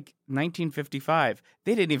 this is like 1955.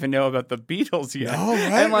 They didn't even know about the Beatles yet. No, right?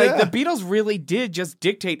 And like Yeah. the Beatles really did just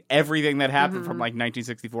dictate everything that happened from like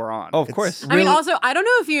 1964 on. Oh, of course. I mean, also, I don't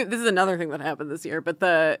know if you. This is another thing that happened this year, but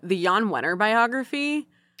the Jan Wenner biography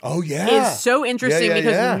Oh yeah. is so interesting Yeah,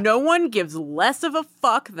 because no one gives less of a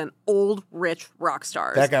fuck than old rich rock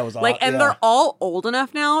stars. That guy was like, aw- and yeah. they're all old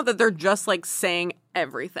enough now that they're just like saying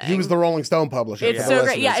everything. He was the Rolling Stone publisher. It's for the so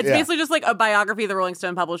great. Yeah, listeners. it's basically just like a biography of the Rolling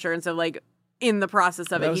Stone publisher, and so like in the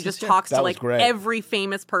process of That it, was he just his shit. talks That to was like great. every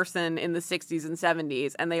famous person in the 60s and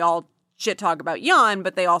 70s, and they all shit talk about Jan,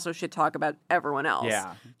 but they also shit talk about everyone else.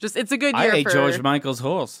 Yeah. Just it's a good I year ate for George Michael's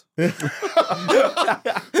horse. We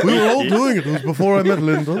were all doing it. It was before I met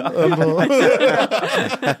Linda.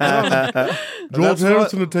 And, George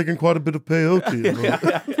Harrison had taken quite a bit of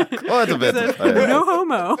peyote. Oh, it's a bit. no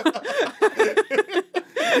homo.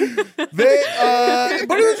 But it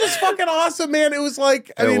was just fucking awesome, man. It was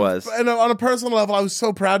like, I It mean, was. and on a personal level, I was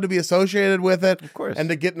so proud to be associated with it. Of course. And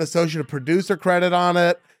to get an associate producer credit on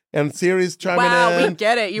it and series chiming Wow, in. we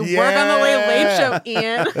get it. You work on the Late Late Show,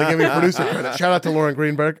 Ian. They gave me producer credit. Shout out to Lauren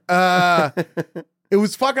Greenberg. It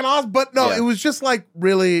was fucking awesome. But no, Yeah. it was just like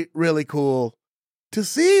really, really cool to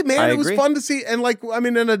see, man. I It was agree. fun to see. And like, I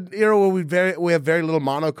mean, in an era where we have very little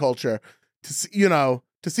monoculture, to see,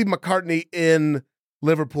 to see McCartney in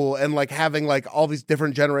Liverpool and like having like all these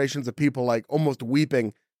different generations of people like almost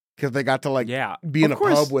weeping because they got to like Yeah. be in Of a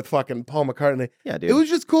course. pub with fucking Paul McCartney. Yeah, dude. It was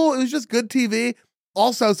just cool. It was just good TV.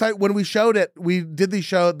 Also, so when we showed it, we did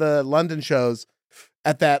the London shows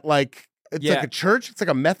at that like it's Yeah. like a church. It's like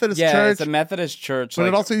a Methodist Yeah, church. it's a Methodist church. but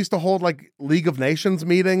like, it also used to hold like League of Nations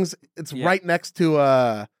meetings. It's Yeah. right next to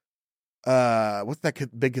what's that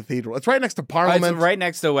big cathedral? It's right next to it's Parliament, right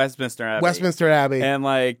next to Westminster Abbey. Westminster Abbey. And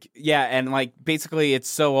like, yeah, and like basically it's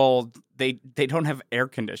so old they don't have air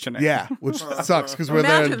conditioning. Yeah, which sucks because we're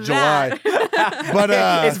there in Imagine July. that. But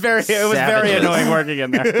it was very Savages. annoying working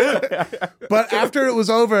in there. But after it was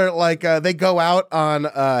over, like they go out on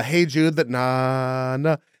 "Hey Jude," that na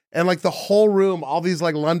na, and like the whole room, all these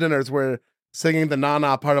like Londoners were singing the na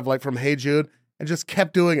na part of like from "Hey Jude," and just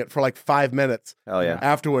kept doing it for like 5 minutes Hell yeah.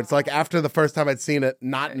 afterwards. Like after the first time I'd seen it,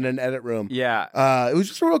 not in an edit room. Yeah. It was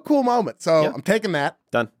just a real cool moment. So Yeah. I'm taking that.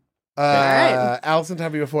 Done. right. Allison,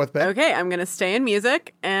 have your fourth pick? Okay, I'm gonna stay in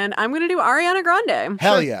music, and I'm gonna do Ariana Grande.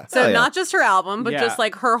 Hell yeah. So Hell yeah. not just her album, but Yeah. just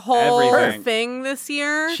like her whole Everything. thing this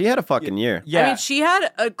year. She had a fucking year. Yeah. I mean, she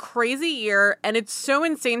had a crazy year, and it's so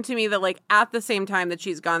insane to me that, like, at the same time that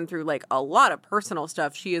she's gone through, like, a lot of personal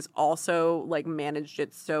stuff, she has also, like, managed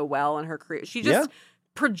it so well in her career. She just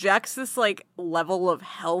projects this, like, level of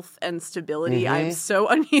health and stability I'm so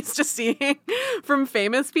unused to seeing from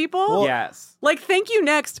famous people. yes. Like, thank you,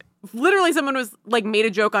 next. Literally, someone was, like, made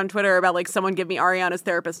a joke on Twitter about, like, someone give me Ariana's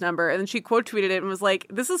therapist number, and then she quote tweeted it and was like,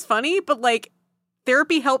 this is funny, but, like,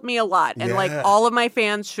 therapy helped me a lot, and like Yeah. all of my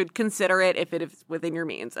fans should consider it if it is within your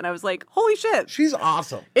means. And I was like, holy shit. She's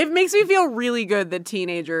awesome. It makes me feel really good that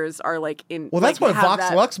teenagers are like in. Well, that's like, why have Vox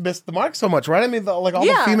that. Lux missed the mark so much, right? I mean, like all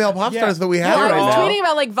Yeah. the female pop stars that we have Yeah, right I was now. tweeting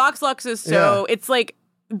about like Vox Lux is so it's like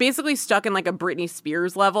basically stuck in like a Britney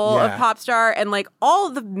Spears level Yeah. of pop star, and like all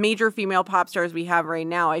of the major female pop stars we have right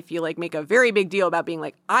now, I feel like make a very big deal about being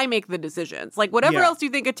like, I make the decisions. Like whatever Yeah. else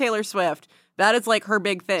you think of Taylor Swift, that is like her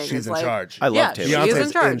big thing. She's It's in like, charge. I love Yeah, Taylor. she is Beyonce's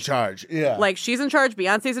in charge. in charge. Yeah. Like she's in charge,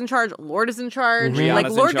 Beyonce's in charge, Lord is in charge. Rihanna's Like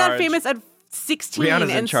in Lord got charge. famous at 16 Rihanna's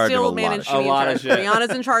in and charge of a still lot of managed to shit. be in A lot of charge. shit.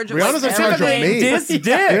 Rihanna's in charge of Rihanna's like in charge of everything. me. This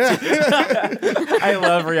dick. I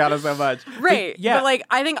love Rihanna so much. Right. Yeah. But like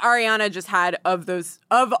I think Ariana just had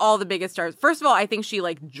of all the biggest stars. First of all, I think she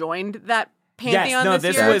like joined that pantheon Yes, no, this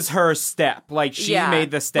this year. was her step. Like she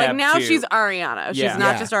made the step. Like now to- she's Ariana. She's Yeah.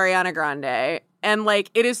 not Yeah. just Ariana Grande. And like,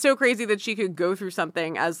 it is so crazy that she could go through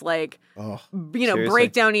something as like, Seriously.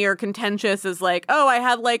 breakdowny or contentious as like, oh, I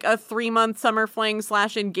had like a 3-month summer fling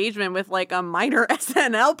 / engagement with like a minor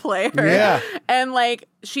SNL player. Yeah. And like,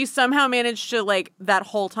 she somehow managed to like that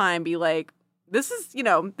whole time be like, this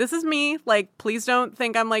is me. Like, please don't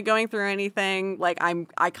think I'm like going through anything. Like,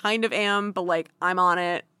 I kind of am, but like, I'm on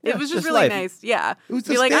it. Yeah, It was just just really life. nice. Yeah. It was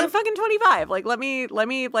Be just like, that- I'm fucking 25. Like, let me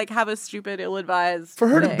like have a stupid, ill-advised For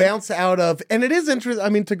her to thing. bounce out of, and it is interesting. I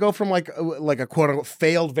mean, to go from like a quote unquote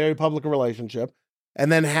failed, very public relationship, and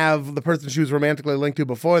then have the person she was romantically linked to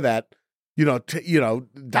before that, died,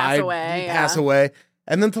 pass yeah. away,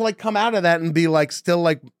 and then to like come out of that and be like still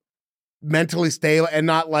like mentally stable and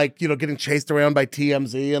not like getting chased around by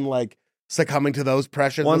TMZ and like succumbing to those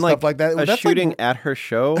pressures and stuff like that. A That's shooting like, at her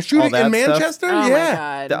show. a shooting all that in stuff. Manchester. Oh Yeah,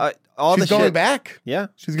 my God. All she's the going shit. back. Yeah.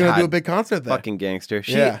 She's gonna do God, a big concert there. Fucking gangster.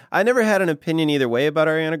 Yeah. I never had an opinion either way about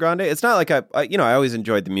Ariana Grande. It's not like I always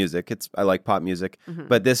enjoyed the music. I like pop music,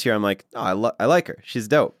 but this year I'm like, oh, I like her. She's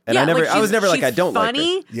dope. And Yeah, I was never like, she's I don't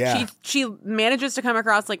funny. like her. Yeah. She manages to come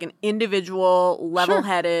across like an individual,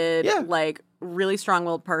 level-headed, Yeah. like really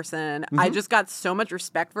strong-willed person. I just got so much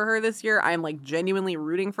respect for her this year. I'm like genuinely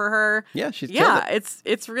rooting for her. Yeah, she's killed it.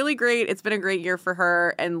 It's really great. It's been a great year for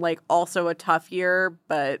her, and like also a tough year,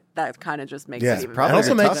 but that kind of just makes it even It probably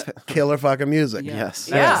better. also a makes tough- killer fucking music. Yes.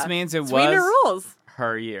 That Yeah. just means it Sweetener was rules.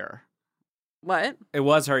 her year. What? It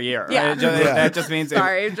was her year. Yeah. Right? That just means.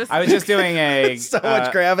 Sorry, I was just doing a So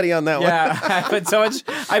much gravity on that one. Yeah, I put so much.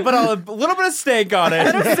 I put a little bit of steak on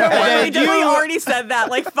it. So And we then definitely already said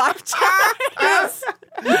that like 5 times.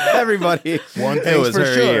 Everybody. One It thing's was for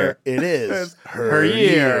her sure. year. It is her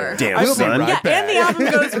year. Damn, We'll be son. right Yeah, back. and the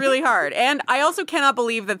album goes really hard. And I also cannot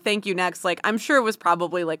believe that Thank You Next, like, I'm sure it was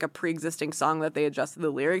probably like a pre-existing song that they adjusted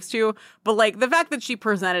the lyrics to. But like the fact that she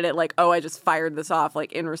presented it like, oh, I just fired this off,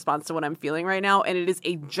 like in response to what I'm feeling right now. And it is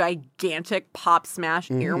a gigantic pop smash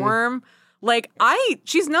earworm. Like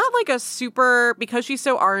she's not like a super, because she's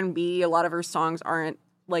so R&B, a lot of her songs aren't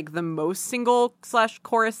like the most single /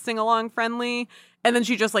 chorus sing-along friendly. And then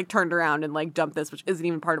she just like turned around and like dumped this, which isn't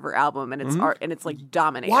even part of her album, and it's art, and it's like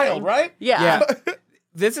dominating. Wild, right? Yeah. Yeah.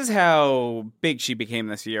 This is how big she became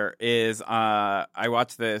this year. Is I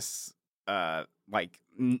watched this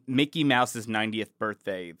Mickey Mouse's 90th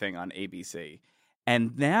birthday thing on ABC,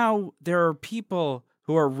 and now there are people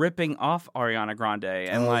who are ripping off Ariana Grande,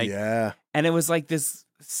 and and it was like this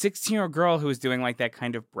 16-year-old girl who was doing like that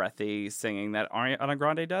kind of breathy singing that Ariana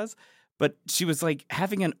Grande does. But she was like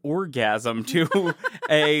having an orgasm to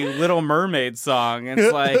a Little Mermaid song. And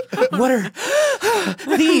it's like, what are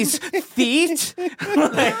these feet?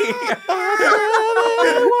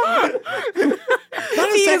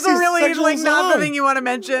 Feet is a really like not the thing you want to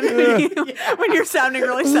mention when you're sounding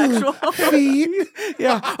really sexual. Feet.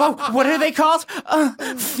 Yeah. Oh, what are they called?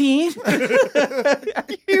 Feet.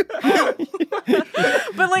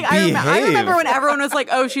 But like I remember when everyone was like,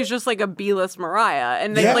 "Oh, she's just like a B-list Mariah,"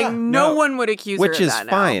 and then like no one would accuse her Which of is that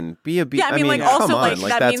now. fine. Be a B. Yeah, I mean, like come also on. like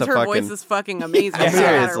that that's means a her fucking... voice is fucking amazing. Yeah, no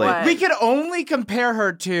matter seriously. what. We could only compare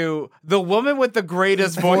her to the woman with the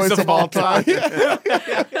greatest voice of all time.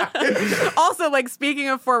 Also, like speaking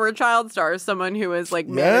of former child stars, someone who has like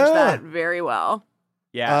managed that very well.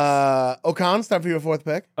 Yes. Okan, time for your fourth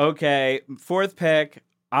pick. Okay, fourth pick.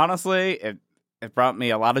 Honestly, it brought me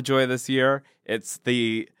a lot of joy this year. It's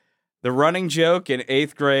the running joke in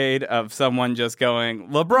 8th grade of someone just going,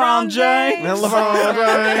 LeBron James. LeBron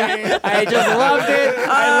James. I just loved it.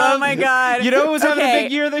 Oh my God. You know who was having a Okay.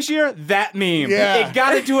 big year this year? That meme. Yeah. It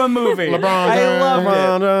got into a movie. LeBron I James.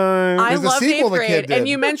 loved it. I There's a loved sequel 8th the kid grade. did. And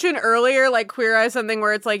you mentioned earlier, like Queer Eye, something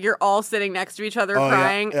where it's like you're all sitting next to each other Oh, yeah,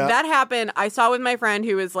 crying. yeah. That happened. I saw with my friend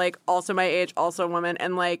who is like also my age, also a woman.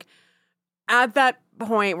 And like at that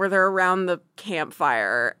point where they're around the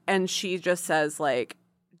campfire and she just says like,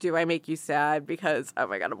 do I make you sad? Because, oh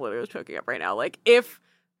my God, I'm literally choking up right now. Like if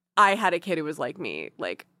I had a kid who was like me,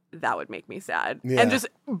 like that would make me sad. Yeah. And just,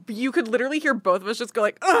 you could literally hear both of us just go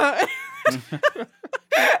like, ugh.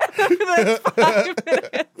 For the next 5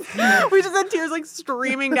 minutes, we just had tears like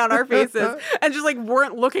streaming down our faces and just like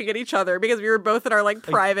weren't looking at each other because we were both in our like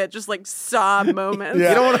private, just like sob moments. Yeah.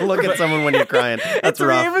 You don't want to look at someone when you're crying. That's It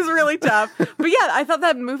rough. was really tough. But yeah, I thought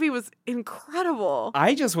that movie was incredible.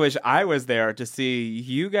 I just wish I was there to see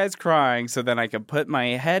you guys crying so then I could put my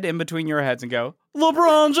head in between your heads and go,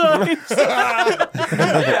 LeBron James. The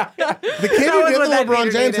kid That who was did what the that LeBron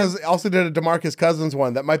meter James needed. also did a DeMarcus Cousins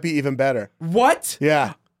one that might be even better. What?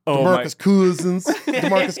 Yeah. Oh DeMarcus Cousins.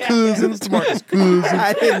 DeMarcus Cousins. DeMarcus Cousins.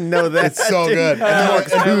 I didn't know that. It's so good. And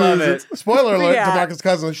DeMarcus I love Cousins. Spoiler alert, Yeah. DeMarcus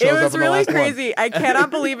Cousins shows It up was in the really last crazy. I cannot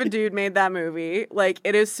believe a dude made that movie. Like,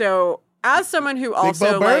 it is so as someone who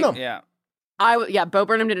also Bo Burnham. Yeah. Bo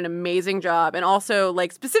Burnham did an amazing job, and also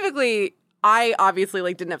like specifically, I obviously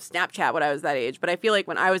like didn't have Snapchat when I was that age, but I feel like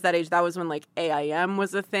when I was that age, that was when like AIM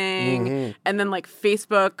was a thing, and then like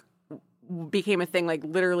Facebook became a thing like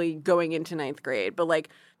literally going into 9th grade. But like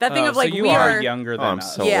that thing of like so you we are younger than I'm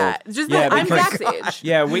us. so yeah, old. just Yeah, that I'm because- Zach's age.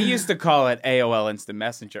 Yeah, we used to call it AOL Instant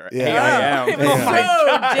Messenger. Yeah. AIM. It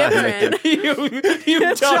was so different. you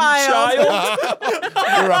dumb Child.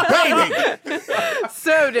 You're a baby.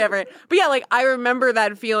 So different. But yeah, like I remember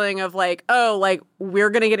that feeling of like, oh, like we're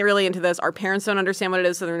going to get really into this. Our parents don't understand what it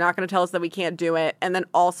is, so they're not going to tell us that we can't do it. And then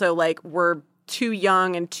also like we're too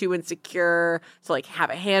young and too insecure to like have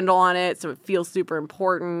a handle on it, so it feels super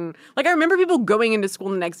important. Like I remember people going into school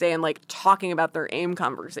the next day and like talking about their AIM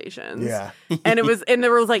conversations. Yeah. And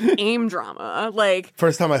there was like AIM drama. Like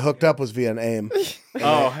First time I hooked up was via an AIM.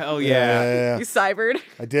 Oh, hell yeah. you cybered.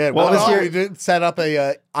 I did. What was your- we did set up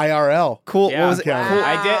a IRL. Cool. Yeah. What was it? Wow. Cool,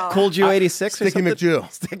 I did. Cool Jew 86 or Sticky something? McJew.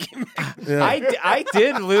 Sticky Yeah. I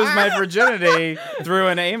did lose my virginity through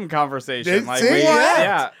an AIM conversation. Did- Like see? we, What?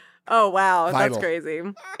 yeah, Oh wow, Vital. that's crazy.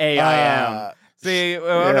 AIM. See, when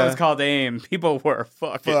yeah. it was called AIM, people were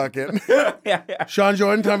fucking. Fuck it. Yeah. Sean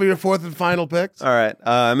Jordan, tell me your fourth and final picks. All right.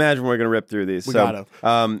 Imagine we're going to rip through these. We so, gotta.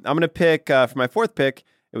 I'm going to pick, for my fourth pick,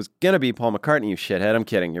 it was going to be Paul McCartney, you shithead. I'm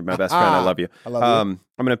kidding. You're my best friend. I love you. I love you.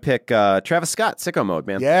 I'm going to pick Travis Scott, Sicko Mode,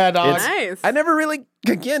 man. Yeah, dog. Nice. I never really,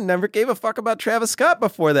 never gave a fuck about Travis Scott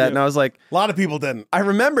before that. And I was like, A lot of people didn't. I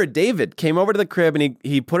remember David came over to the crib and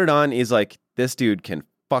he put it on. He's like, this dude can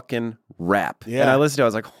fucking rap. Yeah. And I listened to it. I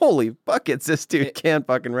was like, holy buckets, this dude can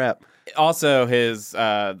fucking rap. Also, his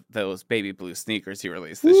those baby blue sneakers he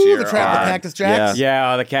released this Ooh, year. the are- Cactus Jacks.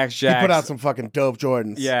 Yeah, the Cactus He Jacks. put out some fucking dope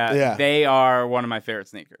Jordans. Yeah, Yeah. they are one of my favorite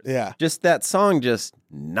sneakers. Yeah. Just that song just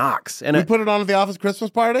knocks. And We put it on at the office Christmas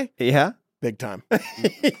party. yeah, Big time.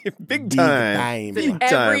 big time. It's in Big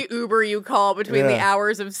time. every Uber you call between the Yeah.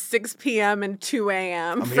 hours of 6 p.m. and 2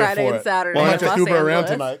 a.m. I'm here Friday for and it. Saturday Well, in I just Los Uber around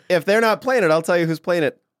Angeles. tonight. If they're not playing it, I'll tell you who's playing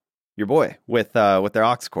it. Your boy with their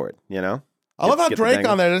aux cord, you know? I love how Get the Drake thing.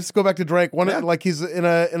 on there. Let's go back to Drake. Yeah. Like he's in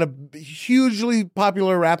a hugely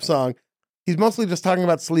popular rap song. He's mostly just talking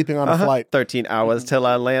about sleeping on a flight. 13 hours till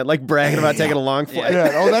I land. Like bragging about taking a long flight.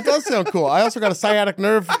 Yeah. Oh, that does sound cool. I also got a sciatic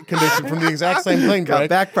nerve condition from the exact same thing, Got Drake.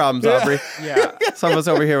 back problems, Aubrey. Yeah. Some of us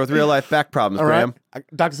over here with real life back problems, All right. Graham.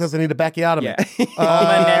 Doctor says I need to back you out of Yeah. me.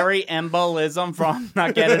 Pulmonary embolism from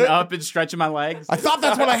not getting up and stretching my legs. I thought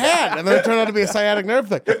that's what I had, and then it turned out to be a sciatic nerve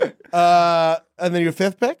thing. And then your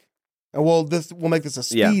fifth pick, and we'll make this a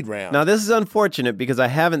speed round. Now, this is unfortunate because I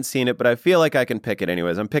haven't seen it, but I feel like I can pick it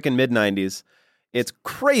anyways. I'm picking mid-90s. It's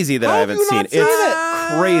crazy that How I have haven't you seen not it. seen It's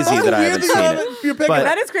it? crazy That's that I weird haven't you seen haven't- it. You're picking But- it.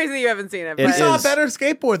 That is crazy that you haven't seen it. It We But saw a is better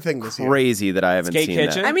skateboard thing this year. Crazy that I haven't Skate seen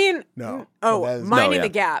Kitchen? that. I mean, No. oh, That is- Minding yeah. the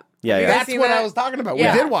Gap. Yeah, Have you yeah. guys That's seen what that? I was talking about.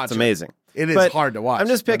 Yeah. We did watch It's it. amazing. It is But hard to watch. I'm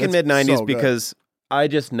just but picking it's mid-90s so good. because I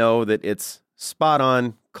just know that it's spot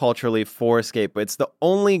on culturally for skateboard. It's the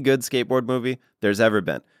only good skateboard movie there's ever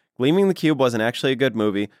been. Gleaming the Cube wasn't actually a good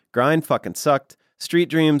movie. Grind fucking sucked. Street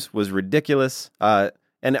Dreams was ridiculous.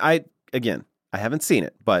 And I haven't seen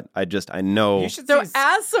it, but I know. You should So, see-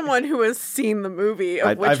 as someone who has seen the movie,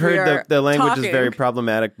 of which I've we heard are the language talking, is very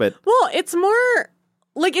problematic, but Well, it's more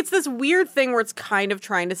like it's this weird thing where it's kind of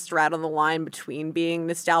trying to straddle the line between being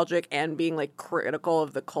nostalgic and being like critical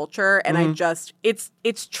of the culture. And I just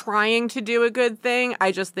it's trying to do a good thing.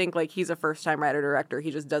 I just think like he's a first time writer director.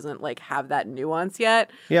 He just doesn't like have that nuance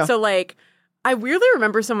yet. Yeah. So like I weirdly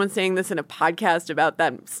remember someone saying this in a podcast about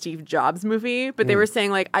that Steve Jobs movie, but they were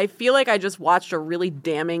saying like, I feel like I just watched a really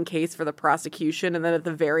damning case for the prosecution. And then at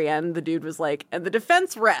the very end, the dude was like, and the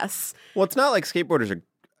defense rests. well, it's not like skateboarders are.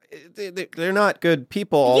 They're not good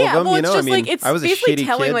people, all of them. Well, You it's know, just I mean, like it's I was a basically shitty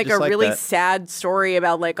telling kid, like a just really that. sad story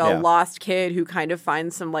about like a Yeah. lost kid who kind of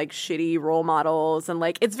finds some like shitty role models, and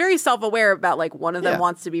like it's very self-aware about like one of them Yeah.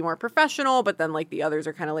 wants to be more professional, but then like the others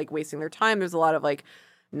are kind of like wasting their time. There's a lot of like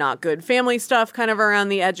not good family stuff kind of around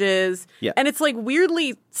the edges. Yeah. And it's like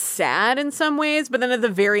weirdly sad in some ways, but then at the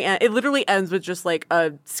very end, it literally ends with just like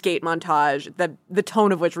a skate montage that the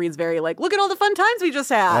tone of which reads very like, look at all the fun times we just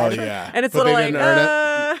had. Oh, yeah. And it's But little they like, didn't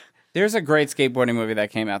earn There's a great skateboarding movie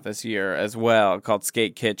that came out this year as well called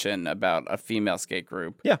Skate Kitchen about a female skate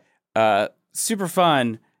group. Yeah. Super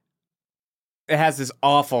fun. It has this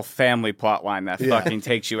awful family plot line that Yeah. fucking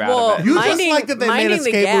takes you out Well, of it. You just Minding- like that they made a Minding the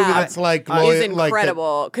skate movie Gap that's like is loyal- like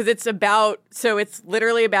incredible because it's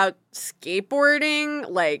literally about skateboarding,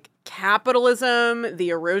 like capitalism, the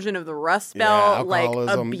erosion of the Rust Belt, like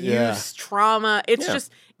alcoholism, abuse, yeah. trauma. It's Yeah.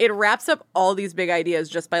 just it wraps up all these big ideas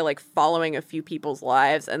just by like following a few people's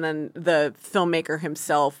lives, and then the filmmaker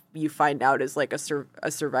himself, you find out, is like a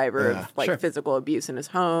survivor of like physical abuse in his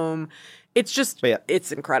home. It's just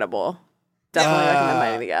it's incredible. Definitely recommend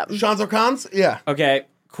Minding the Gap. Shanzo Khan's? Yeah. Okay,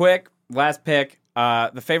 quick last pick.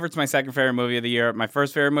 The Favorite's my second favorite movie of the year. My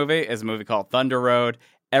first favorite movie is a movie called Thunder Road.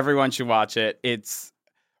 Everyone should watch it. It's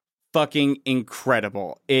fucking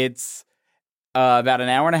incredible. It's about an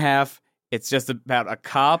hour and a half. It's just about a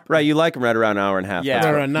cop. Right, you like him right around an hour and a half. Yeah.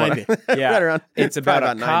 Right around 90. Yeah, Right around, it's about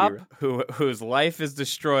a 90. cop whose life is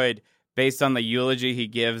destroyed based on the eulogy he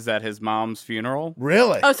gives at his mom's funeral.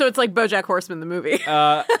 Really? Oh, so it's like BoJack Horseman, the movie.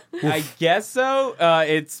 I guess so.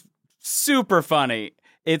 It's super funny.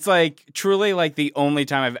 It's like truly like the only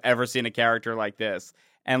time I've ever seen a character like this.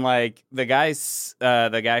 And like the guy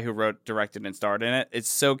who wrote, directed, and starred in it, it's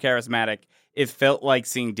so charismatic. It felt like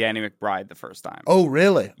seeing Danny McBride the first time. Oh,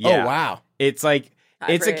 really? Yeah. Oh, wow. It's like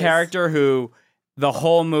it's a praise. character who the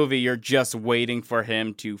whole movie you're just waiting for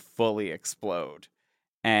him to fully explode.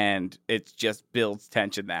 And it just builds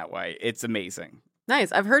tension that way. It's amazing.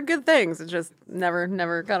 Nice. I've heard good things. It just never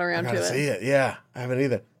got around I to gotta it. see it. Yeah, I haven't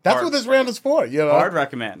either. That's Hard. what this round is for, you know? Hard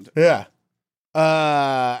recommend. Yeah.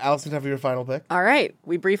 Alison, time for your final pick. All right.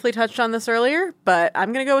 We briefly touched on this earlier, but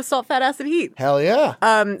I'm going to go with Salt, Fat, Acid, Heat. Hell yeah.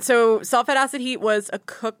 So Salt, Fat, Acid, Heat was a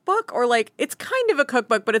cookbook, or like, it's kind of a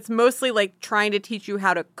cookbook, but it's mostly like trying to teach you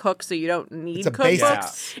how to cook so you don't need It's a cookbooks.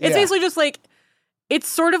 basics. It's Yeah. basically just like, it's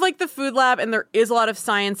sort of like the Food Lab, and there is a lot of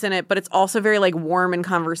science in it, but it's also very like warm and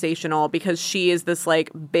conversational because she is this like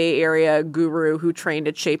Bay Area guru who trained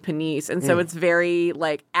at Chez Panisse. And so it's very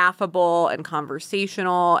like affable and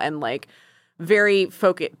conversational and like very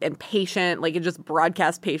focused and patient. Like it just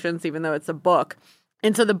broadcasts patience, even though it's a book.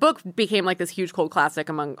 And so the book became like this huge cult classic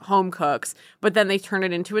among home cooks, but then they turned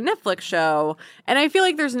it into a Netflix show. And I feel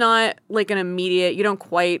like there's not like an immediate, you don't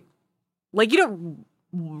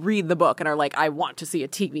read the book and are like, I want to see a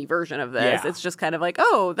TV version of this. Yeah. It's just kind of like,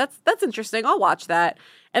 oh, that's interesting. I'll watch that.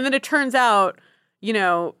 And then it turns out, you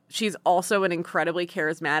know, she's also an incredibly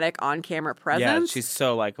charismatic on-camera presence. Yeah, she's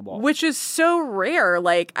so likable. Which is so rare.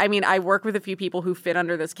 Like, I mean, I work with a few people who fit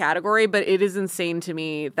under this category, but it is insane to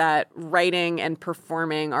me that writing and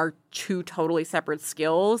performing are two totally separate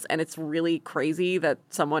skills. And it's really crazy that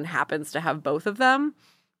someone happens to have both of them.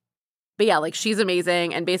 But yeah, like she's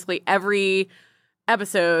amazing. And basically every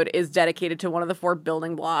episode is dedicated to one of the 4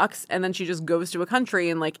 building blocks, and then she just goes to a country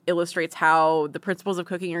and like illustrates how the principles of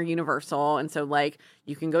cooking are universal. And so like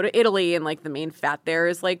you can go to Italy and like the main fat there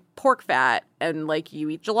is like pork fat, and like you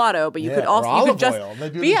eat gelato, but you could also or you could olive just oil. They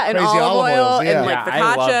do but these yeah, and crazy olive oil oils, yeah. and like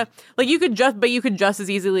Yeah, I focaccia. love- Like you could just as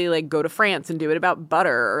easily like go to France and do it about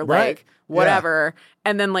butter or Right. like whatever.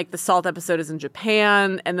 And then like the salt episode is in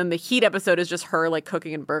Japan, and then the heat episode is just her like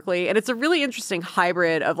cooking in Berkeley. And it's a really interesting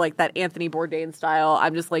hybrid of like that Anthony Bourdain style.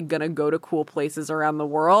 I'm just like gonna go to cool places around the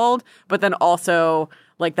world, but then also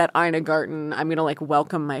like that Ina Garten, I'm gonna like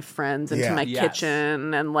welcome my friends into Yeah. my Yes.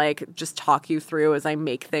 kitchen and like just talk you through as I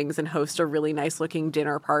make things and host a really nice looking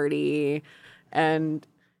dinner party. And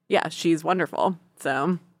yeah, she's wonderful.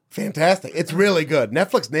 So Fantastic. It's really good.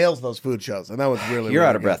 Netflix nails those food shows, and that was really, You're really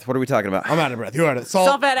out of good. breath. What are we talking about? I'm out of breath. You're out of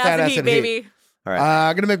salt, fat, acid, heat, baby. All right.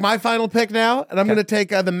 I'm going to make my final pick now, and I'm going to take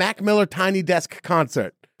the Mac Miller Tiny Desk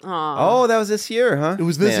concert. Oh, that was this year, huh? It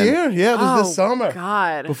was this Man. year? Yeah, it was this Oh, summer.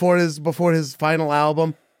 God. Before his final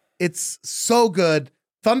album. It's so good.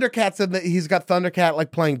 Thundercat's in he's got Thundercat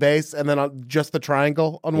like playing bass, and then on just the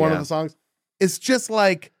triangle on one of Yeah. the songs. It's just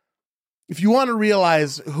like, if you want to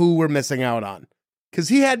realize who we're missing out on. Because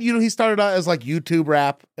he started out as like YouTube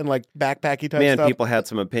rap and like backpacky type Man, stuff. people had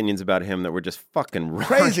some opinions about him that were just fucking wrong.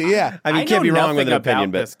 Crazy, yeah. I mean, you can't know be wrong with an nothing opinion,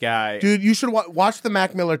 about but this guy. Dude, you should watch the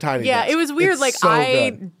Mac Miller Tiny Yeah, Desk. it was weird. It's Like so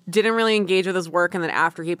I good. didn't really engage with his work, and then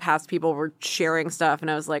after he passed, people were sharing stuff, and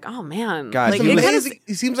I was like, "Oh man, Guys, like He's it kinda amazing.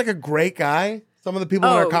 He seems like a great guy. Some of the people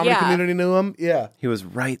in our Oh, comedy yeah. community knew him. Yeah. he was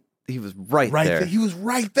right. He was right There. there. He was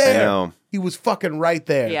right there. I know. He was fucking right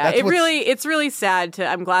there. Yeah, That's what's- it's really sad to.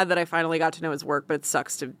 I'm glad that I finally got to know his work, but it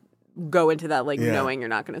sucks to go into that like Yeah. knowing you're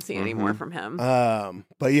not going to see any more from him.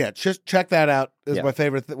 But yeah, just check that out. Is Yeah. my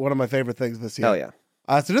favorite. One of my favorite things this year. Hell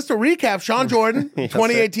yeah. So just to recap, Sean Jordan, Yes,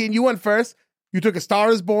 2018. You went first. You took A Star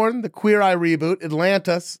Is Born, the Queer Eye reboot,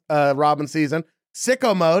 Atlantis, Robin season,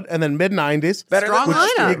 Sicko Mode, and then mid 90s. Strong Which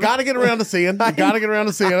lineup. you got to get around to seeing. You got to get around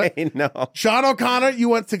to seeing it. I know. Sean O'Connor, you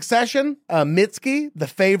went Succession, Mitski, The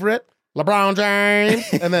Favorite, LeBron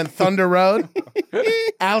James, and then Thunder Road.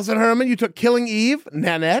 Alison Herman, you took Killing Eve,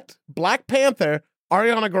 Nanette, Black Panther,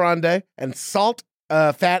 Ariana Grande, and Salt,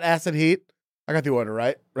 Fat, Acid, Heat. I got the order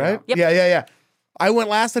right? Yep. Yeah. I went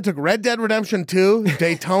last. I took Red Dead Redemption 2,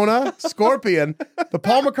 Daytona, Scorpion, the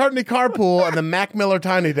Paul McCartney Carpool, and the Mac Miller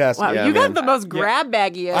Tiny Desk. Wow, Yeah, you man. got the most grab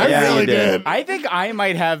baggy. I Yeah, really you did. did. I think I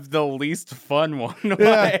might have the least fun one.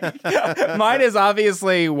 Yeah. Like, mine is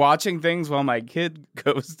obviously watching things while my kid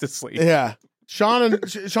goes to sleep. Yeah. Sean,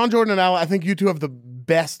 Jordan, and Al, I think you two have the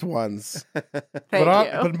best ones. Thank you.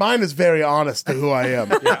 But mine is very honest to who I am.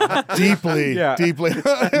 Deeply, Yeah. deeply.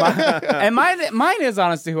 And mine is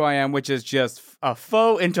honest to who I am, which is just a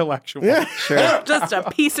faux intellectual. Yeah. Sure. Just a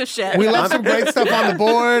piece of shit. We left some great stuff on the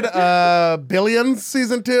board. Billions,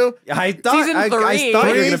 season 2. I thought Season I three. thought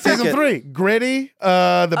you were gonna pick Season it. 3. Gritty,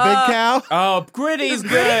 the Big Cow. Oh, Gritty's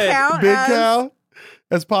Does Gritty good. count Big as- Cow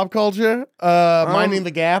as pop culture. Minding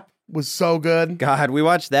the Gap was so good. God, we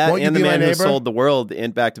watched that Won't You and The Be My Man Who Neighbor? Sold the World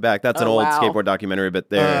in back to back. That's an Oh, old wow. skateboard documentary, but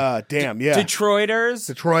there. Damn, yeah. Detroiters.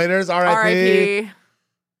 Detroiters, R.I.P. R.I.P.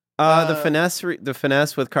 The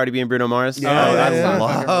finesse with Cardi B and Bruno Mars. Yeah, I yeah.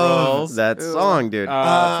 love Rules. that Ooh. song, dude.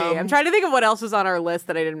 I'm trying to think of what else was on our list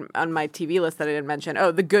that I didn't on my TV list that I didn't mention.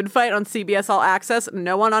 Oh, The Good Fight on CBS All Access.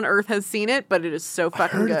 No one on earth has seen it, but it is so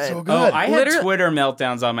fucking Heard good. it's so Oh, good. I had Literally- Twitter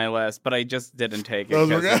meltdowns on my list, but I just didn't take it.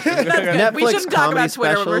 Those were 'cause good. That's good. We Netflix shouldn't talk comedy about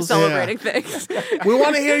Twitter when we're specials. celebrating things. We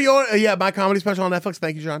want to hear your my comedy special on Netflix.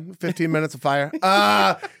 Thank you, John. 15 minutes of fire.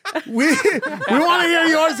 We want to hear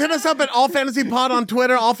yours. Hit us up at All Fantasy Pod on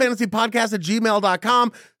Twitter,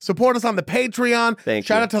 allfantasypodcast@gmail.com. Support us on the Patreon. Thank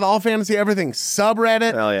Shout you. out to the All Fantasy Everything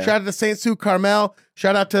subreddit. Hell yeah. Shout out to Saint Sue Carmel.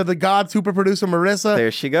 Shout out to the God super producer Marissa.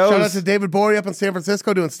 There she goes. Shout out to David Bory up in San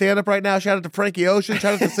Francisco doing stand up right now. Shout out to Frankie Ocean.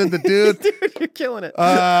 Shout out to Sid the Dude. Dude, you're killing it.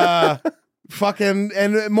 Fucking,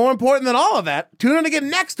 and more important than all of that, tune in again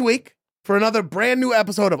next week for another brand new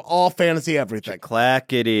episode of All Fantasy Everything.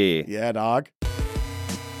 Clackety. Yeah, dog.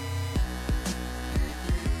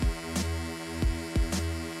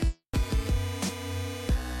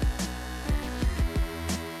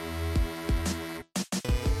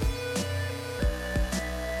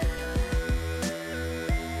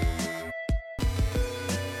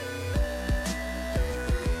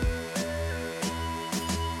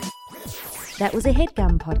 That was a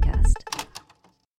HeadGum podcast.